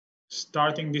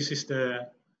starting. This is the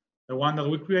one that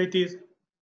we created,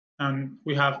 and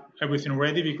we have everything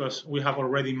ready because we have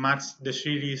already matched the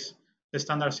series, the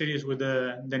standard series, with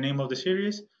the name of the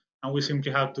series, and we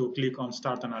simply have to click on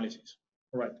Start Analysis.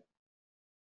 All right.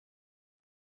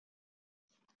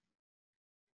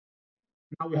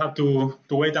 Now we have to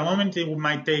wait a moment. It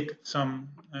might take some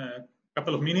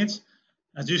couple of minutes.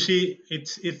 As you see,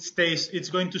 it's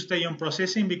going to stay on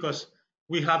processing because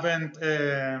we haven't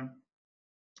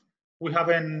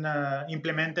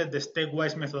implemented the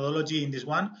stepwise methodology in this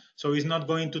one, so it's not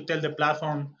going to tell the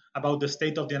platform about the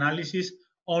state of the analysis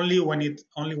only when it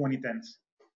ends.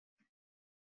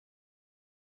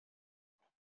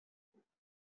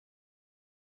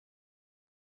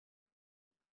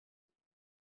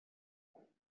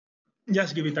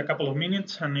 Just give it a couple of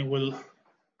minutes and it will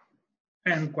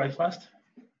end quite fast.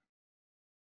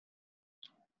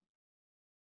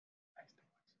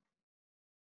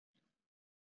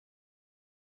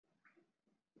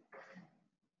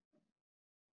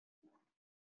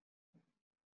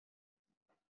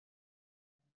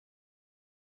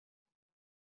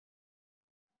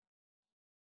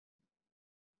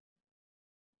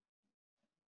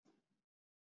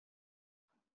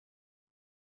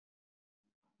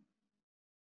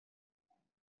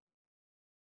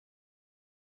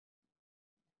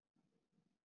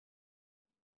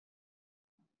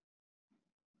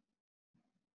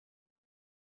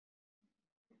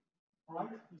 All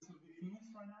right, this will be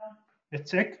finished right now. Let's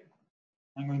check.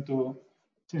 I'm going to,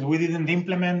 since we didn't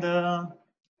implement the,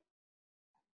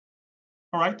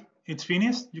 all right, it's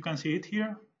finished. You can see it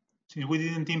here. Since we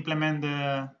didn't implement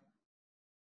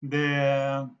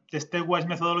the stepwise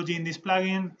methodology in this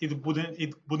plugin,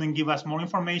 it wouldn't give us more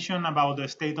information about the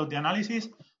state of the analysis.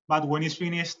 But when it's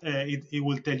finished, it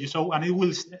will tell you so, and it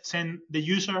will send the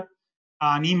user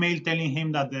an email telling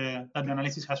him that the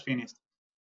analysis has finished.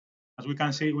 As we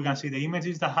can see the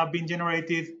images that have been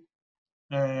generated,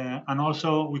 and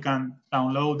also we can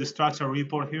download the structure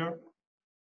report here.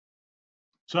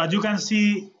 So as you can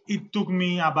see, it took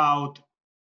me about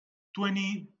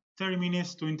 20-30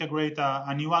 minutes to integrate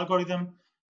a new algorithm,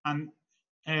 and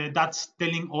that's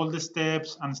telling all the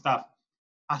steps and stuff.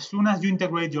 As soon as you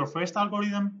integrate your first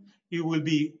algorithm, it will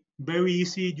be very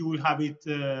easy. You will have it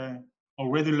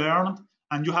already learned,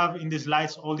 and you have in the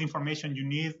slides all the information you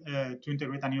need to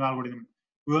integrate a new algorithm.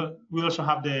 We also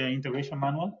have the integration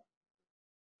manual.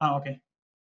 Okay.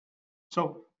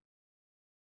 So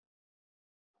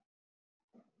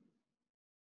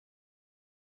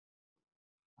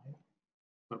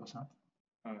Can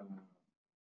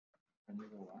you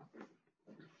go back?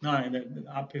 No, the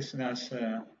app is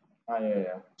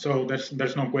Yeah. So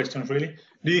there's no questions really.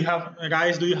 Do you have,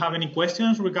 guys? Do you have any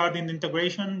questions regarding the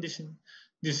integration?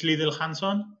 This little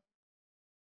hands-on.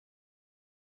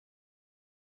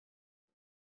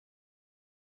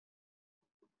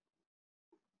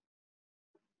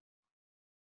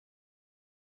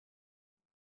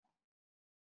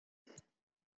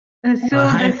 So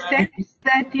the steps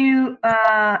that you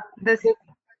the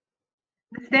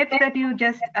steps that you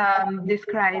just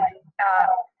described,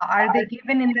 are they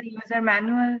given in the user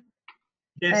manual?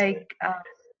 Yes. Like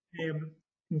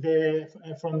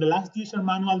from the last user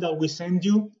manual that we sent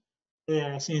you,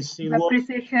 since it was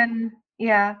precision,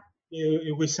 yeah.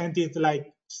 We sent it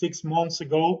like 6 months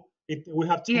ago. We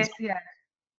have changed. Yes, yeah.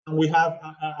 And we have,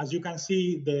 as you can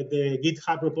see, the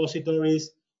GitHub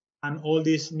repositories and all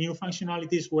these new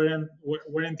functionalities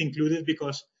weren't included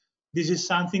because this is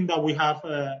something that we have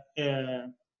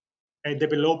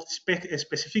developed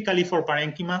specifically for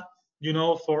Parenchima. You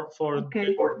know, for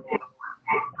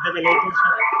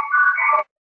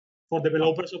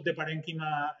developers of the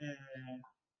Parenchima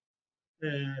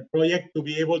project to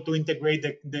be able to integrate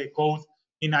the code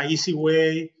in an easy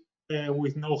way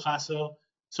with no hassle.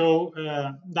 So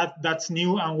that's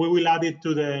new, and we will add it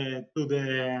to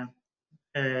the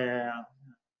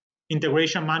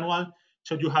integration manual,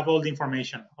 so you have all the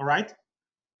information. All right.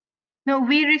 No,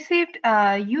 we received.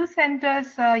 You sent us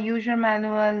a user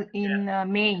manual in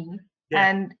May,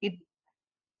 and it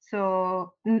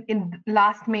in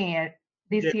last May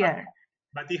this year.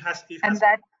 But it has. And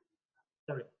that.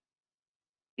 Sorry.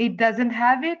 It doesn't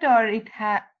have it, or it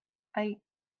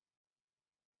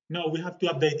No, we have to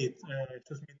update it.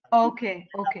 Okay.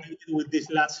 With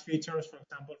these last features, for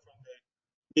example, from the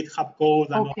GitHub code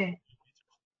and all, we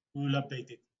will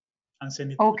update it and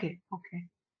send it. Okay.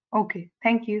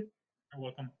 Thank you. You're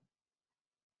welcome.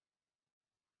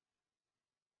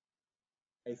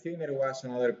 I think there was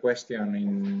another question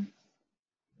in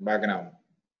background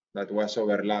that was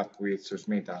overlapped with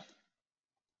Susmita.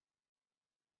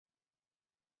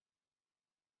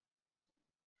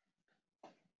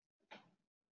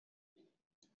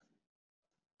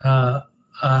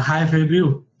 Hi,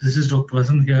 Fabio. This is Dr.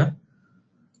 Vasan here.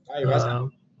 Hi,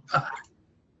 Vasan.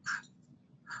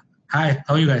 Hi,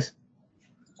 how are you guys?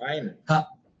 Fine.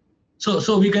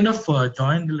 So we kind of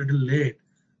joined a little late.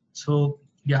 So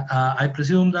yeah, I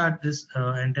presume that this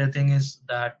entire thing is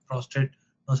that prostate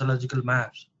nosological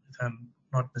maps, if I'm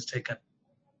not mistaken.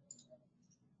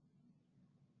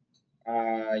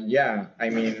 Yeah, I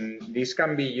mean, this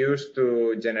can be used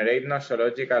to generate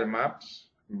nosological maps,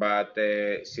 but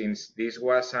since this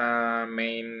was a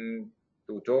main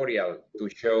tutorial to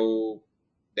show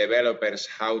developers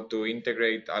how to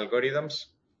integrate algorithms,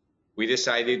 we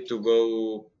decided to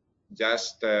go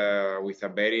just with a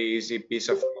very easy piece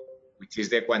of code, which is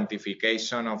the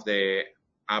quantification of the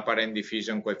apparent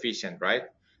diffusion coefficient, right?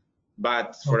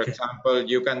 But for example,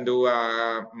 you can do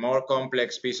a more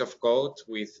complex piece of code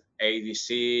with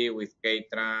ADC, with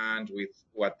K-trans, with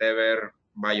whatever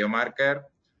biomarker,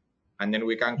 and then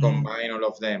we can combine all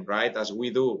of them, right? As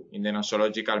we do in the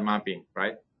nosological mapping,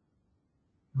 right?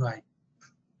 Right.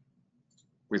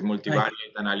 With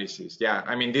multivariate analysis. Yeah,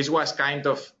 I mean, this was kind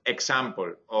of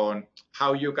example on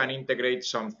how you can integrate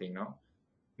something, no?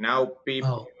 Now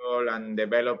people and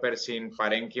developers in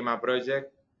Parenchima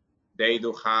project, they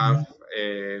do have,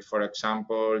 for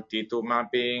example, T2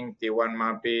 mapping, T1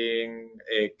 mapping,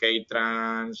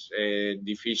 K-trans,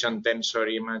 diffusion tensor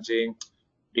imaging,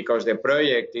 because the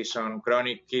project is on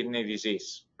chronic kidney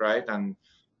disease, right? And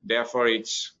therefore,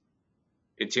 it's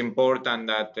important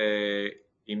that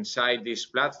inside this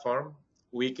platform,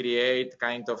 we create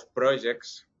kind of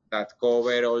projects that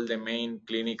cover all the main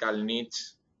clinical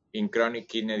needs in chronic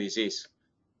kidney disease.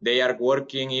 They are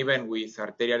working even with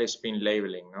arterial spin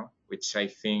labeling, no? Which I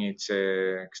think it's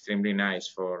extremely nice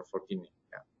for kidney.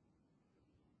 Yeah.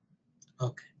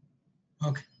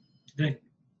 Okay, great.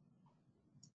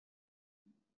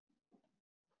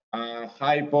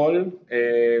 Hi, Paul.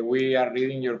 We are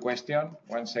reading your question.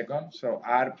 1 second. So,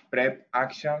 are prep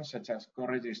actions such as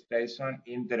co-registration,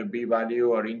 inter-B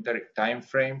value, or inter-time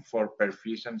frame for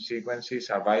perfusion sequences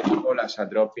available as a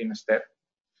drop-in step?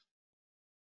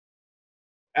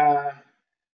 I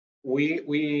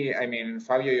mean,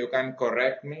 Fabio, you can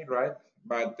correct me, right?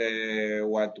 But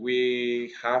what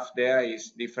we have there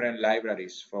is different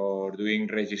libraries for doing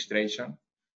registration.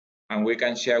 And we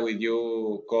can share with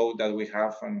you code that we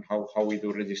have on how we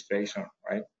do registration,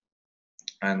 right?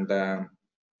 And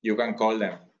you can call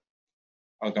them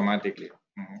automatically.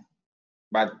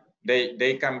 But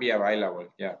they can be available,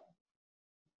 yeah.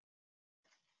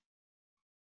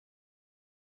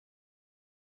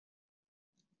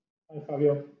 Hi,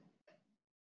 Fabio.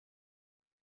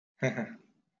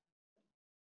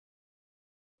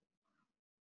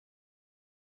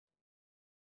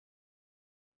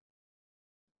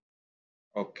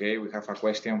 Okay, we have a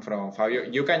question from Fabio.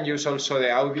 You can use also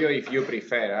the audio if you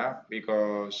prefer,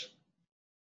 because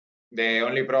the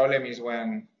only problem is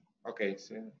when, okay.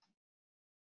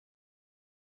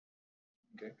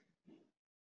 Okay.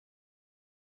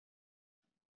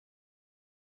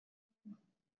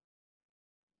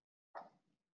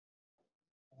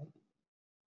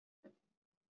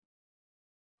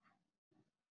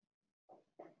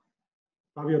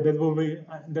 Fabio,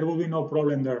 there will be no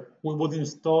problem there. We would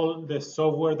install the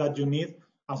software that you need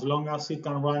as long as it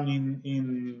can run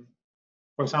in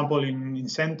for example, in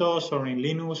CentOS or in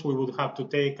Linux. We would have to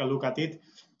take a look at it.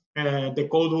 The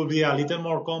code will be a little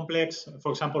more complex.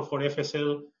 For example, for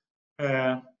FSL,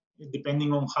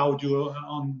 depending on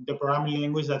on the programming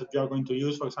language that you are going to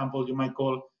use. For example, you might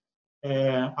call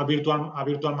a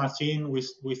virtual machine with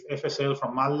FSL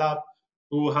from MATLAB.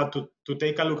 We will have to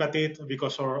take a look at it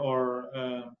because our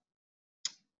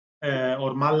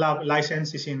MATLAB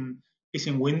license is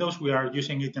in Windows. We are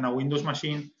using it in a Windows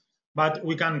machine, but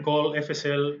we can call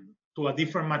FSL to a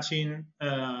different machine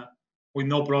with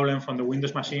no problem from the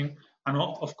Windows machine. And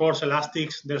of course,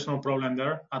 elastics, there's no problem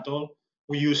there at all.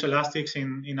 We use elastics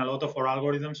in a lot of our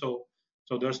algorithms, so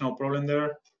there's no problem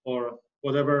there. Or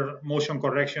whatever motion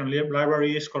correction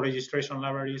libraries, co-registration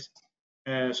libraries.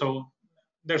 So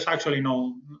there's actually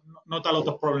not a lot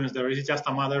of problems there. It's just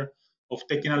a matter of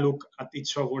taking a look at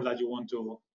each software that you want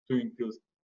to include.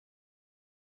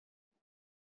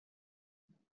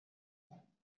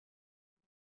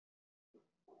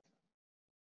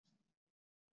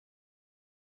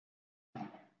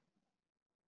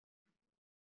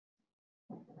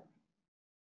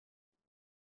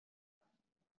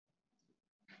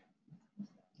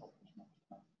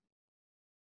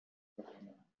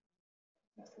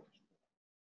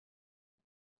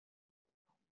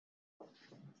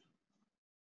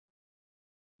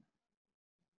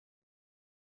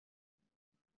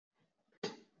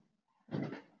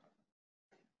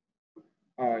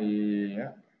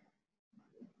 Yeah.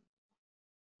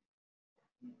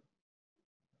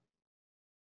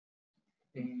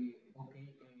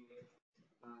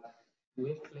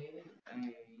 We explained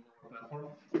in our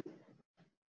platform,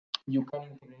 you can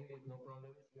integrate with no problem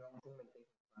your own segmentation.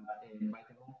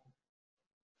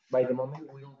 By the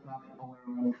moment, we don't have our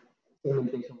own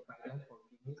segmentation pipeline for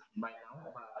kidneys by now,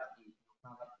 but if you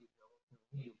have a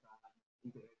kidney, you can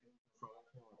integrate it from our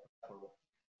platform.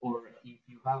 Or if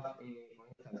you have, for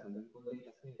instance, a medical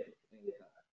data set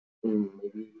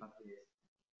maybe you have this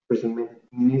presentment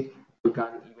kidneys, you can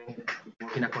even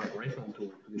work in a collaboration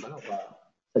to develop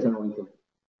such an algorithm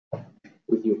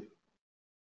with you.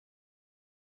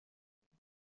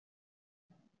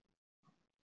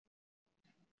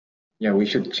 Yeah, we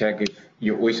should check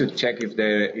if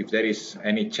there is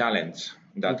any challenge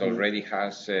that already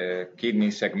has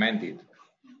kidney segmented.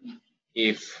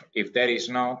 If there is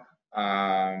not,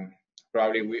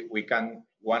 probably we can,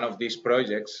 one of these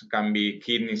projects can be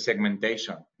kidney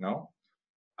segmentation, no?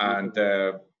 And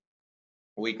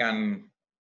we can,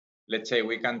 let's say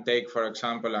we can take, for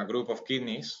example, a group of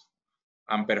kidneys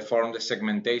and perform the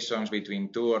segmentations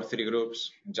between 2 or 3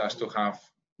 groups just to have,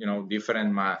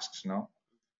 different masks, no?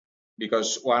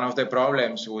 Because one of the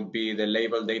problems would be the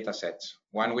label data sets.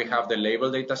 When we have the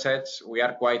label data sets, we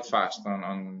are quite fast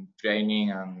on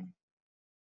training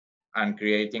and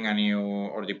creating a new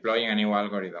or deploying a new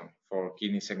algorithm for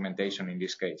kidney segmentation in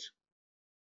this case.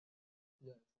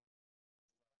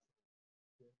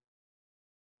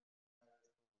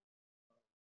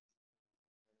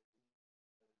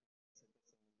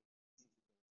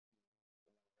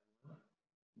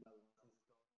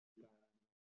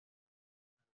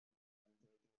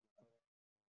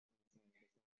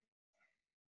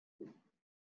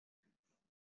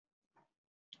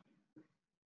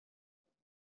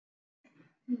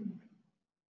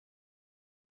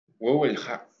 We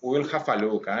will have a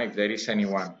look if there is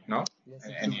anyone, no? Yes,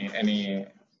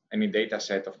 any data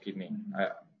set of kidney.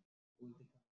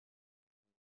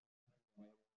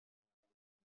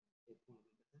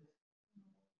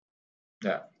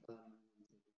 Yeah.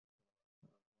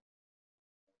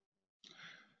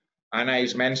 Anna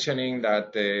is mentioning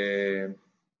that the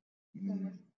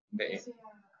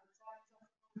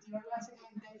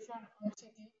segmentation on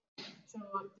CT, so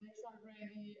there's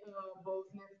already both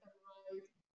left and right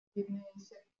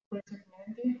kidneys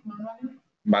pre-segmented manually.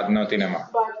 But not in MR.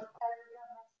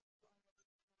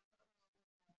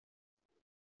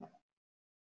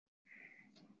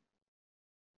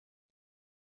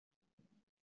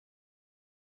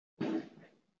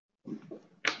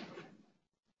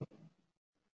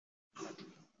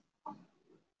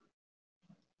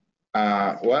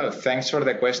 Well, thanks for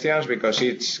the questions because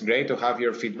it's great to have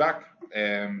your feedback.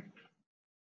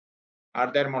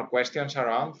 Are there more questions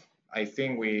around? I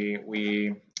think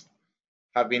we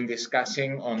have been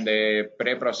discussing on the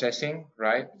pre-processing,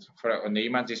 right? On the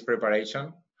images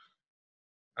preparation.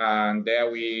 And there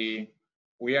we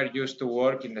are used to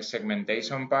work in the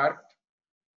segmentation part.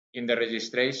 In the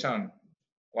registration,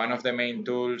 one of the main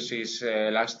tools is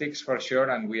Elastics for sure,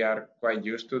 and we are quite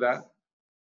used to that.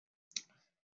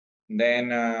 Then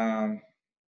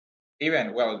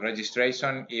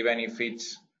registration, even if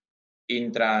it's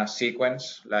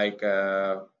intra-sequence, like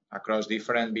across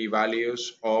different B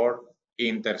values or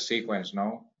inter-sequence,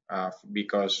 no?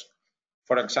 Because,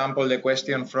 for example, the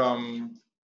question from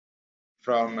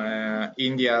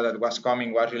India that was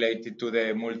coming was related to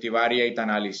the multivariate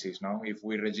analysis, no? If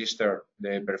we register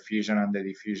the perfusion and the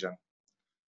diffusion.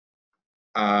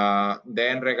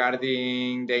 Then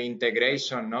regarding the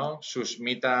integration, no?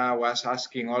 Susmita was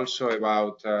asking also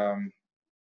about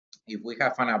if we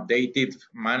have an updated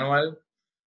manual,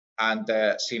 and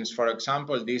since, for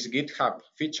example, this GitHub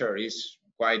feature is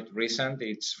quite recent,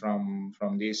 it's from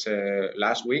this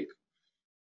last week,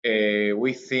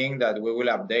 we think that we will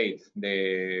update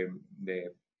the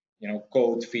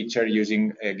code feature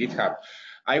using GitHub.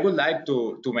 I would like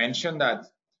to mention that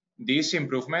this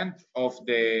improvement of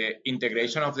the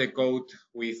integration of the code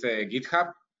with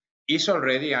GitHub is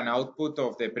already an output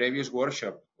of the previous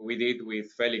workshop we did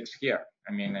with Felix here.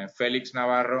 I mean, Felix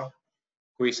Navarro,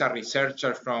 who is a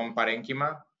researcher from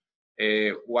Parenchima,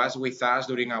 was with us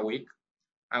during a week.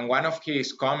 And one of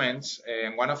his comments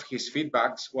and one of his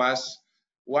feedbacks was,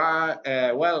 why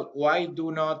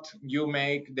do not you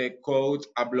make the code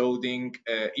uploading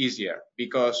easier?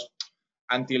 Because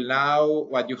until now,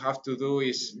 what you have to do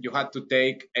is you had to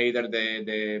take either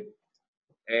the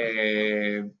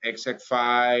exec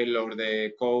file or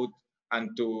the code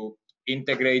and to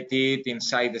integrate it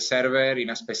inside the server in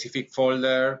a specific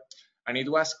folder. And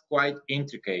it was quite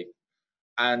intricate.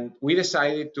 And we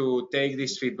decided to take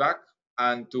this feedback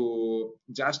and to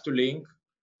just to link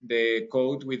the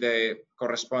code with the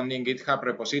corresponding GitHub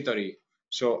repository.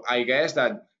 So I guess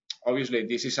that obviously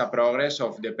this is a progress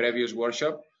of the previous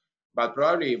workshop, but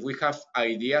probably if we have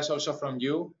ideas also from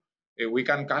you, we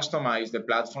can customize the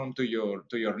platform to your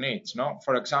needs. No,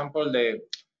 for example,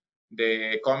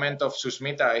 the comment of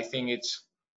Susmita, I think it's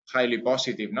highly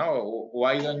positive. No,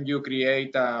 why don't you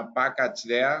create a package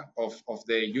there of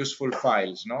the useful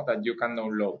files, no, that you can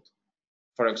download?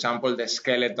 For example, the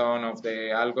skeleton of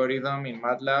the algorithm in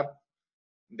MATLAB,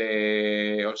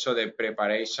 also the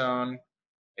preparation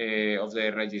of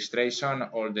the registration,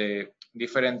 or the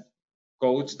different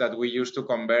codes that we use to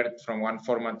convert from one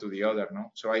format to the other.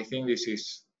 No, so I think this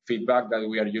is feedback that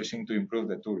we are using to improve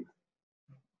the tool.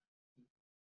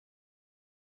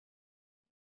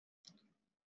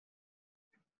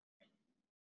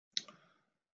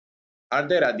 Are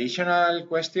there additional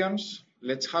questions?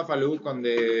 Let's have a look on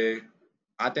the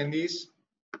attendees.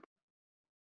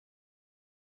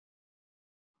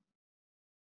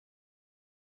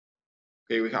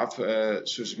 Okay, we have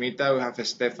Susmita, we have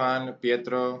Stefan,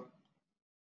 Pietro,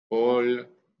 Paul,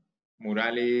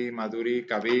 Murali, Madhuri,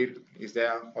 Kabir is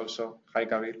there also. Hi,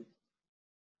 Kabir.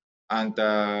 And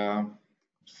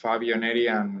Fabio Neri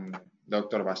and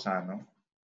Dr. Bassano.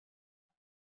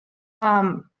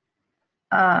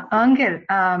 Angel,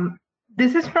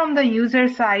 this is from the user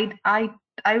side. I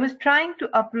was trying to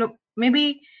upload,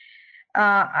 maybe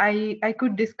I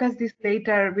could discuss this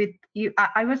later with you.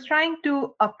 I was trying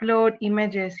to upload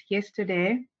images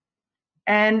yesterday,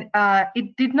 and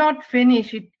it did not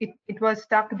finish. It was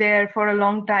stuck there for a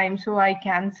long time, so I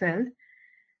canceled.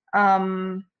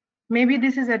 Maybe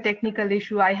this is a technical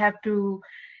issue. I have to,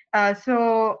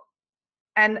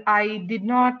 and I did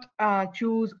not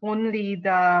choose only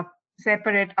the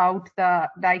separate out the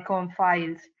DICOM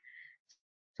files.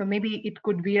 So maybe it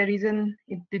could be a reason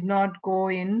it did not go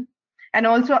in. And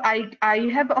also I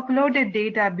have uploaded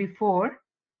data before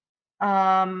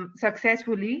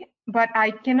successfully, but I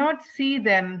cannot see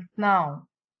them now.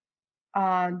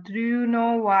 Do you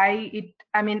know why it,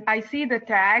 I mean, I see the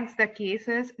tags, the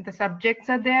cases, the subjects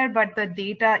are there, but the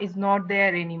data is not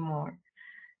there anymore.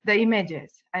 The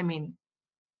images, I mean.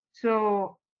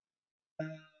 So,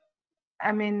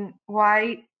 I mean,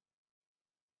 why?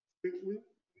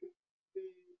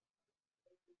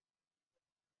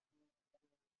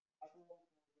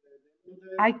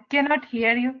 I cannot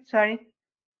hear you, sorry.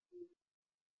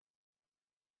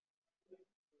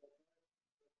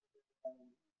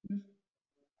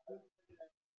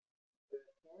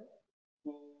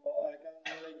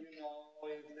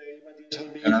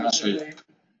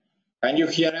 Can you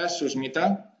hear us,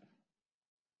 Susmita?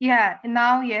 Yeah,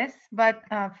 now yes, but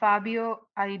Fabio,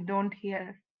 I don't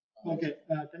hear. Okay,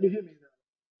 can you hear me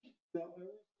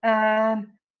now?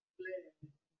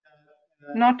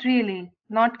 Not really,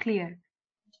 not clear.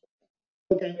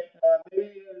 Okay,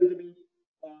 maybe a little bit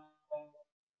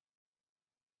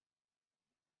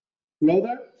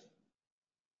louder?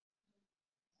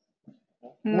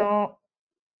 No.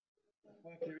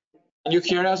 Can you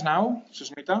hear us now,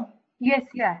 Susmita? Yes,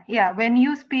 yeah. When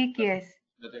you speak, yes.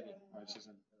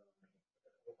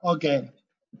 Okay.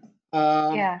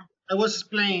 Yeah. I was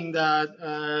explaining that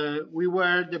we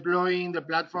were deploying the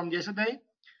platform yesterday.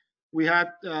 We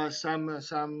had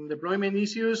some deployment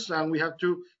issues, and we have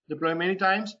to deploy many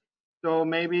times. So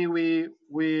maybe we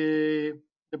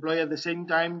deploy at the same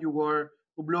time you were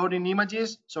uploading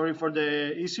images. Sorry for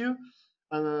the issue.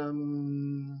 We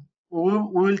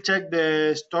will check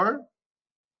the store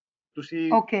to see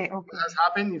what has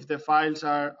happened, if the files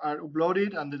are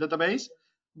uploaded on the database.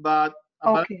 But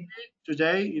apparently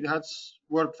today it has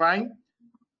worked fine.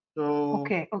 So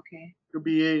you'll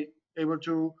be able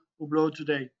to upload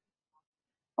today.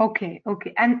 Okay.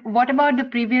 And what about the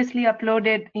previously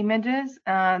uploaded images?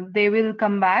 They will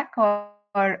come back, or?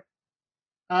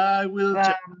 I will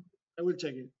check. I will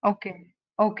check it. Okay.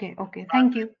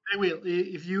 Thank you. I will.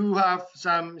 If you have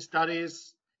some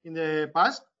studies in the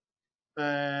past,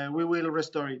 we will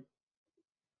restore it.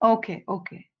 Okay.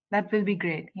 That will be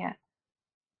great. Yeah.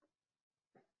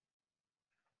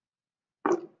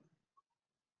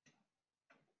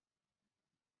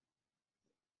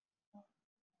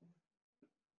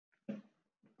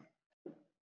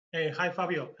 Hi,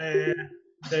 Fabio. The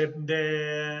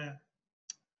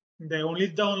only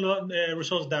download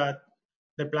results that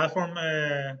the platform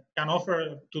can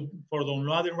offer for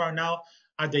downloading right now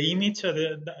are the image,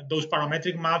 those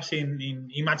parametric maps in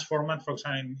image format, for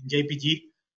example, in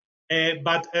JPG.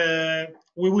 But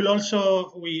we will also,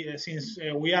 since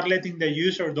we are letting the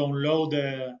user download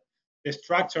the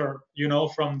structure,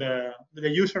 from the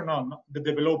user, the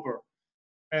developer,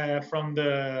 from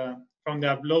the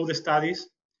upload studies.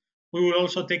 We will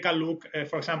also take a look,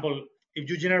 for example, if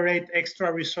you generate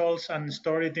extra results and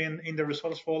store it in the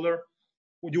results folder,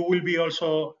 you will be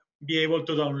also be able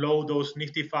to download those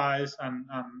Nifty files and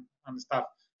stuff.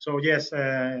 So yes,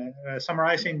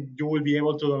 summarizing, you will be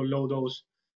able to download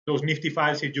those Nifty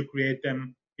files if you create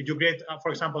them. If you create,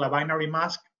 for example, a binary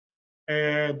mask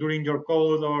during your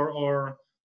code or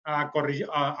a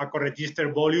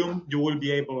co-register volume, you will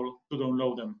be able to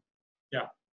download them. Yeah.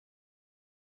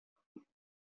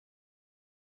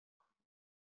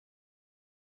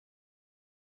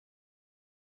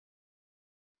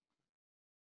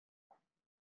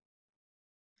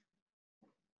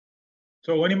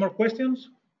 So any more questions?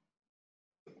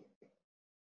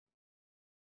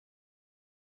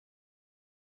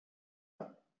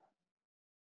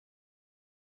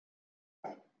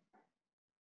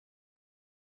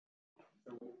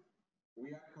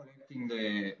 We are collecting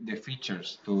the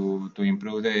features to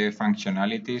improve the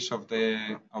functionalities of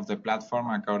the platform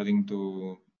according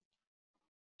to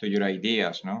your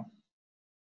ideas, no?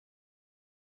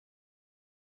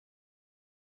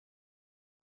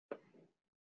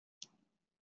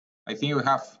 I think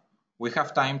we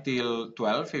have time till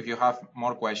 12 if you have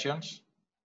more questions.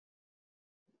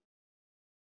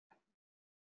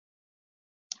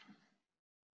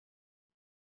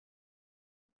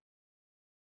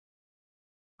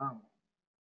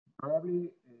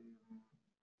 Probably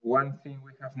one thing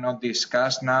we have not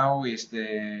discussed now is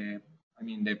the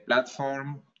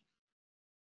platform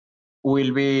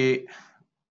will be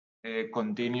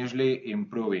continuously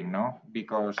improving, no?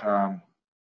 Because,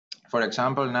 for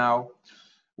example, now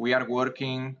we are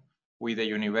working with the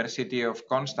University of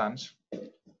Constance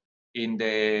in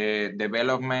the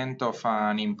development of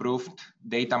an improved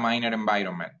data miner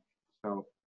environment. So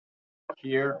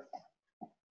here,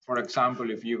 for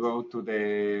example, if you go to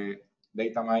the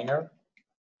data miner,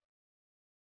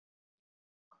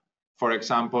 for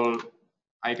example,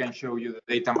 I can show you the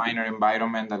data miner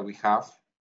environment that we have.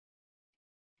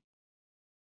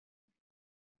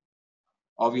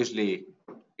 Obviously,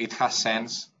 it has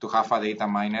sense to have a data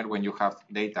miner when you have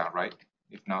data, right?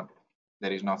 If not,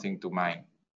 there is nothing to mine.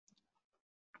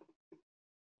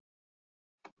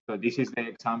 So this is the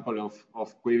example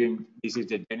of QUIBIM. This is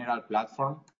the general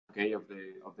platform, okay, of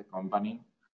the company.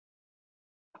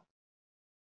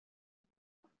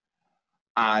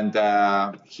 And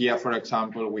here, for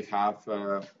example, we have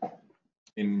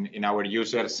in our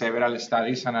user several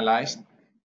studies analyzed.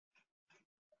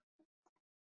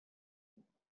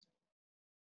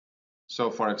 So,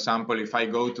 for example, if I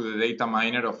go to the data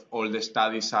miner of all the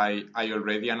studies I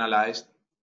already analyzed,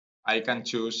 I can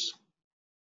choose,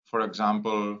 for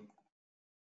example,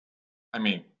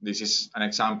 this is an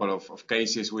example of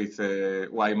cases with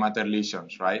white matter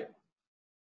lesions, right?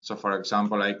 So, for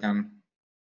example, I can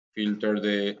filter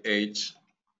the age,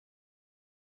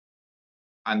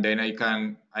 and then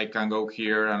I can go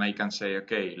here and I can say,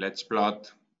 okay, let's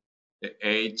plot the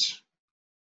age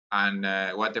and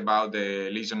what about the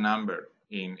lesion number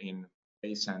in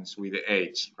patients with the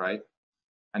age, right?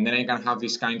 And then I can have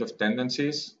this kind of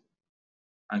tendencies,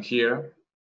 and here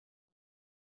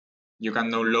you can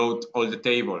now load all the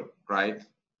table, right,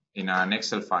 in an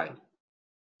Excel file.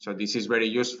 So this is very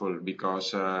useful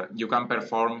because you can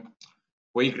perform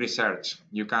quick research.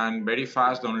 You can very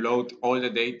fast download all the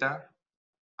data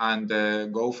and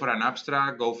go for an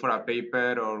abstract, go for a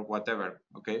paper or whatever,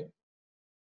 okay?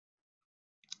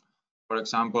 For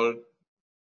example,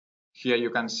 here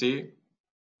you can see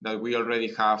that we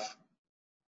already have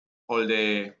all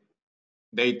the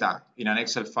data in an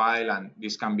Excel file, and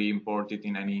this can be imported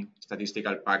in any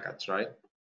statistical package, right?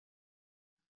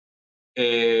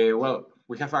 Well,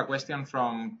 we have a question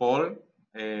from Paul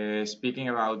speaking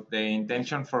about the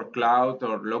intention for cloud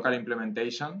or local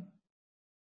implementation.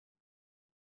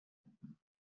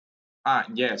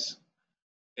 Yes.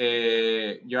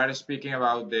 You are speaking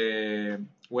about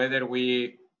whether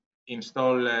we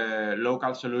install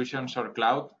local solutions or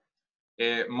cloud.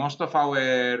 Most of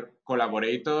our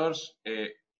collaborators,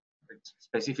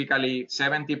 specifically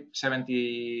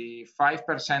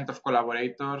 75% of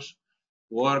collaborators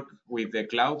work with the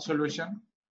cloud solution,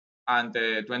 and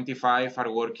 25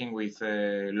 are working with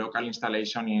local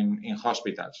installation in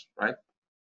hospitals, right?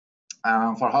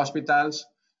 For hospitals,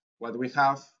 what we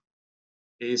have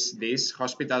is these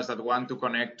hospitals that want to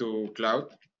connect to cloud.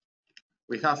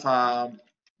 We have a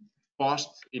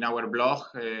post in our blog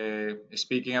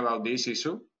speaking about this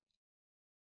issue.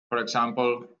 For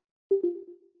example,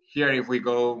 here if we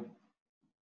go,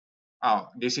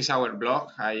 this is our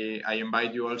blog. I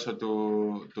invite you also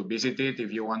to visit it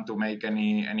if you want to make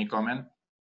any comment.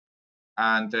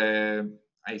 And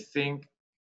I think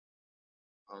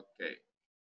Okay.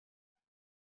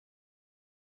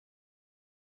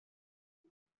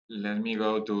 Let me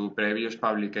go to previous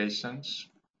publications.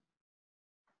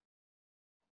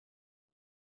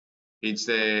 It's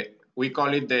we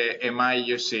call it the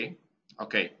MIUC.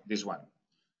 Okay, this one.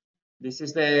 This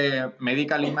is the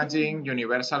medical imaging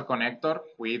universal connector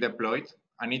we deployed,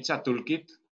 and it's a toolkit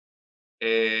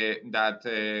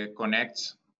that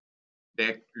connects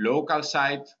the local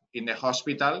site in the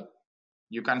hospital.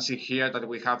 You can see here that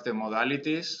we have the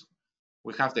modalities,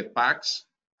 we have the packs,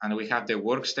 and we have the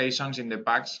workstations in the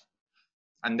packs.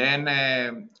 And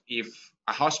then if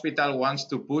a hospital wants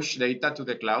to push data to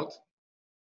the cloud,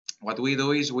 what we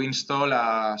do is we install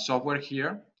a software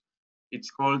here.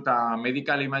 It's called a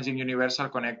Medical Imaging Universal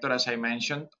Connector, as I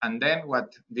mentioned. And then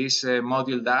what this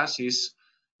module does is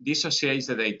dissociates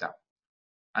the data.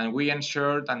 And we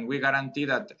ensure and we guarantee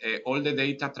that all the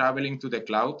data traveling to the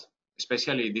cloud,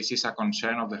 especially this is a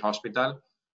concern of the hospital,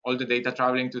 all the data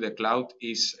traveling to the cloud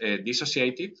is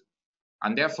dissociated.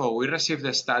 And therefore, we receive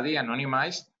the study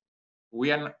anonymized.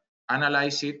 We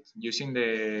analyze it using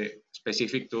the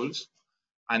specific tools.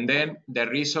 And then the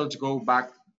results go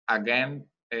back again,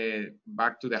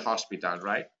 back to the hospital,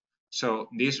 right? So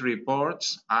these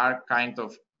reports are kind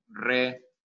of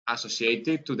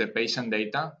re-associated to the patient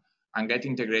data and get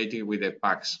integrated with the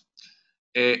packs.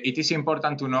 It is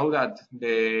important to know that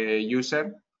the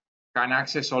user can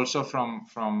access also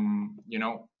from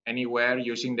anywhere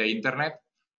using the internet.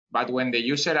 But when the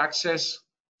user access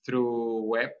through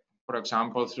web, for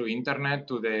example, through internet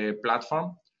to the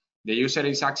platform, the user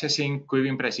is accessing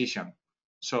QUIBIM Precision.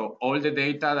 So all the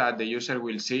data that the user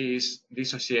will see is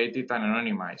dissociated and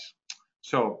anonymized.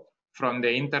 So from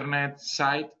the internet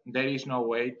side, there is no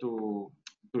way to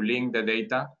link the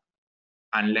data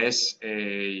unless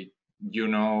you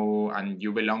know and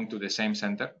you belong to the same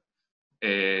center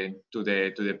to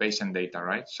the patient data,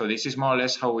 right? So this is more or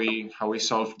less how we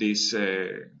solve this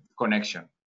connection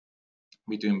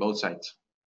between both sides.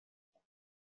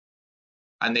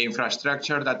 And the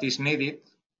infrastructure that is needed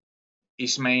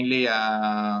is mainly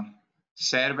a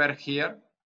server here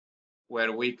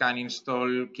where we can install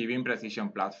QUIBIM Precision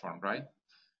platform, right?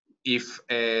 If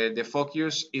the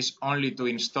focus is only to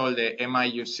install the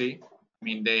MIUC, I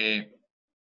mean, the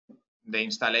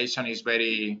installation is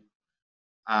very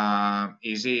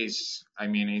easy.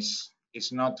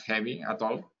 It's not heavy at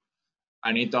all,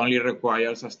 and it only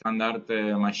requires a standard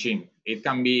machine. It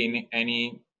can be in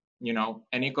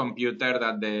any computer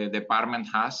that the department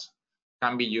has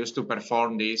can be used to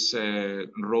perform this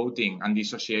routing and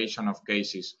dissociation of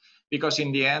cases. Because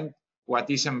in the end, what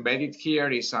is embedded here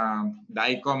is a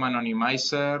DICOM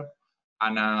anonymizer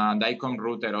and a DICOM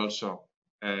router also,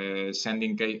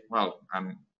 sending case,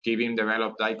 QUIBIM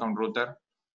developed DICOM router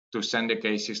to send the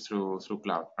cases through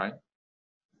cloud, right?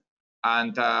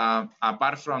 And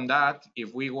apart from that,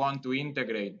 if we want to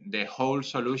integrate the whole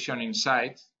solution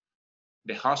inside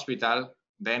the hospital,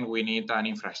 then we need an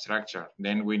infrastructure.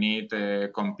 Then we need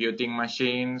computing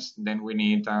machines. Then we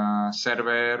need a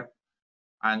server.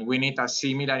 And we need a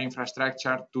similar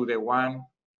infrastructure to the one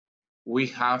we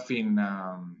have in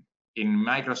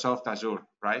Microsoft Azure,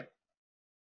 right?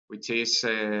 Which is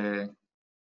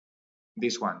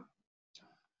this one.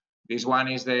 This one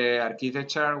is the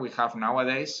architecture we have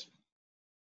nowadays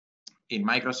in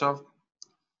Microsoft.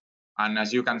 And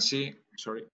as you can see,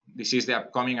 sorry, this is the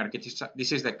upcoming architecture.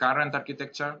 This is the current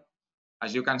architecture.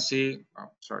 As you can see,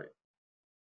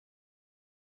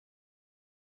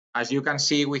 as you can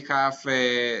see, we have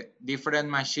different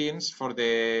machines for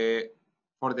the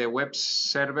web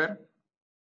server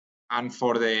and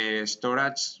for the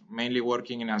storage, mainly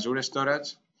working in Azure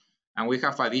storage. And we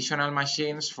have additional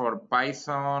machines for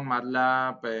Python,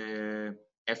 MATLAB,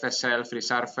 FSL,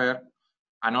 FreeSurfer,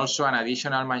 and also an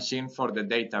additional machine for the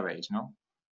database, no?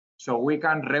 So we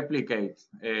can replicate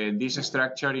this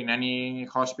structure in any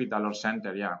hospital or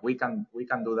center. Yeah, we can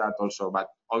do that also, but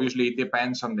obviously it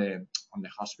depends on the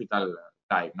hospital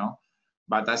type, no?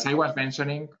 But as I was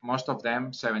mentioning, most of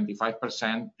them,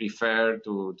 75%, prefer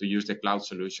to use the cloud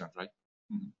solution, right?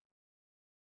 Mm-hmm.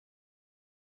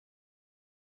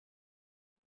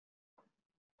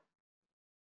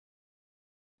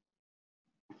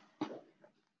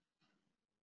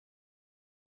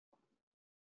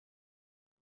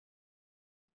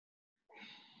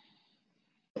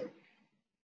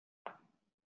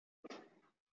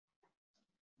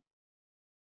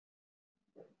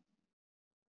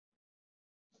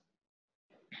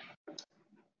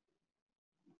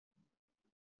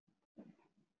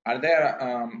 Are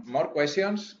there more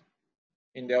questions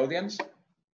in the audience?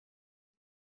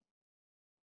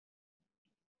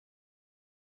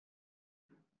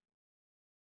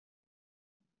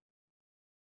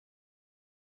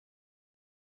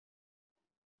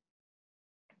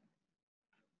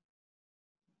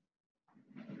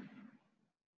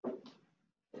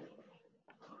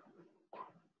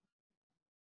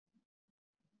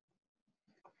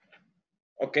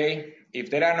 Okay, if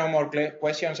there are no more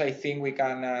questions, I think we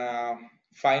can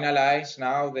finalize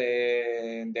now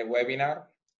the webinar.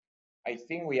 I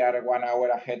think we are 1 hour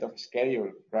ahead of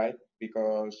schedule, right?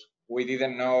 Because we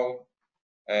didn't know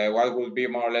what would be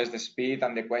more or less the speed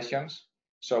and the questions.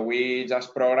 So we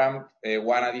just programmed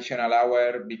 1 additional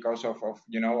hour because of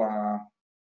you know,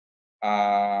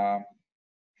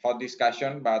 hot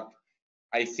discussion. But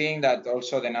I think that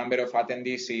also the number of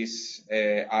attendees is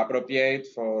appropriate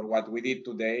for what we did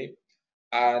today.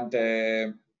 And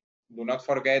do not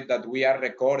forget that we are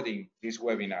recording this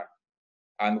webinar.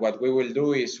 And what we will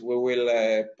do is we will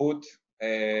put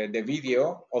the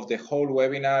video of the whole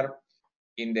webinar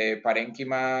in the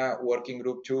Parenchima Working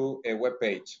Group 2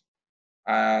 webpage.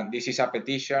 This is a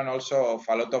petition also of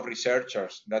a lot of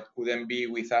researchers that couldn't be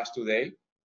with us today.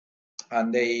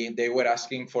 And they were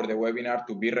asking for the webinar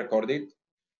to be recorded.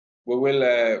 We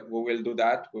will do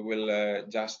that. We will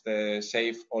just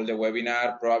save all the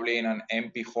webinar probably in an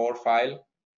MP4 file,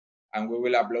 and we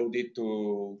will upload it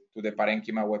to the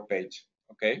Parenchima webpage.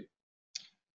 Okay.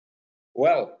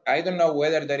 Well, I don't know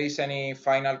whether there is any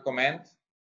final comment.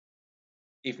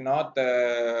 If not,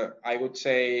 I would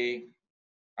say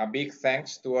a big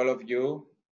thanks to all of you.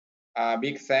 A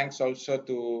big thanks also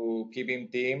to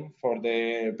QUIBIM team for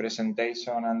the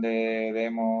presentation and the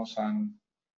demos and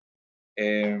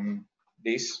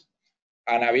this.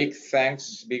 And a big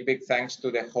thanks, big thanks to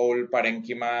the whole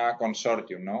Parenchima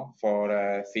consortium, no,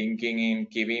 for thinking in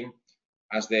QUIBIM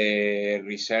as the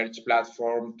research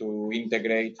platform to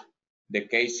integrate the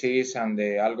cases and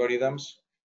the algorithms.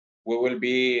 We will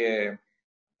be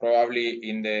probably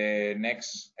in the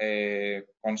next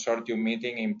consortium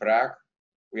meeting in Prague.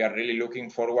 We are really looking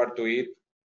forward to it,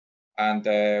 and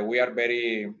we are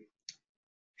very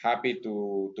happy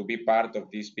to be part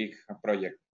of this big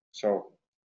project. So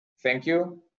thank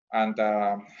you, and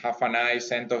have a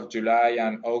nice end of July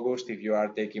and August if you are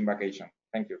taking vacation.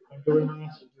 Thank you. Thank you very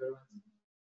much.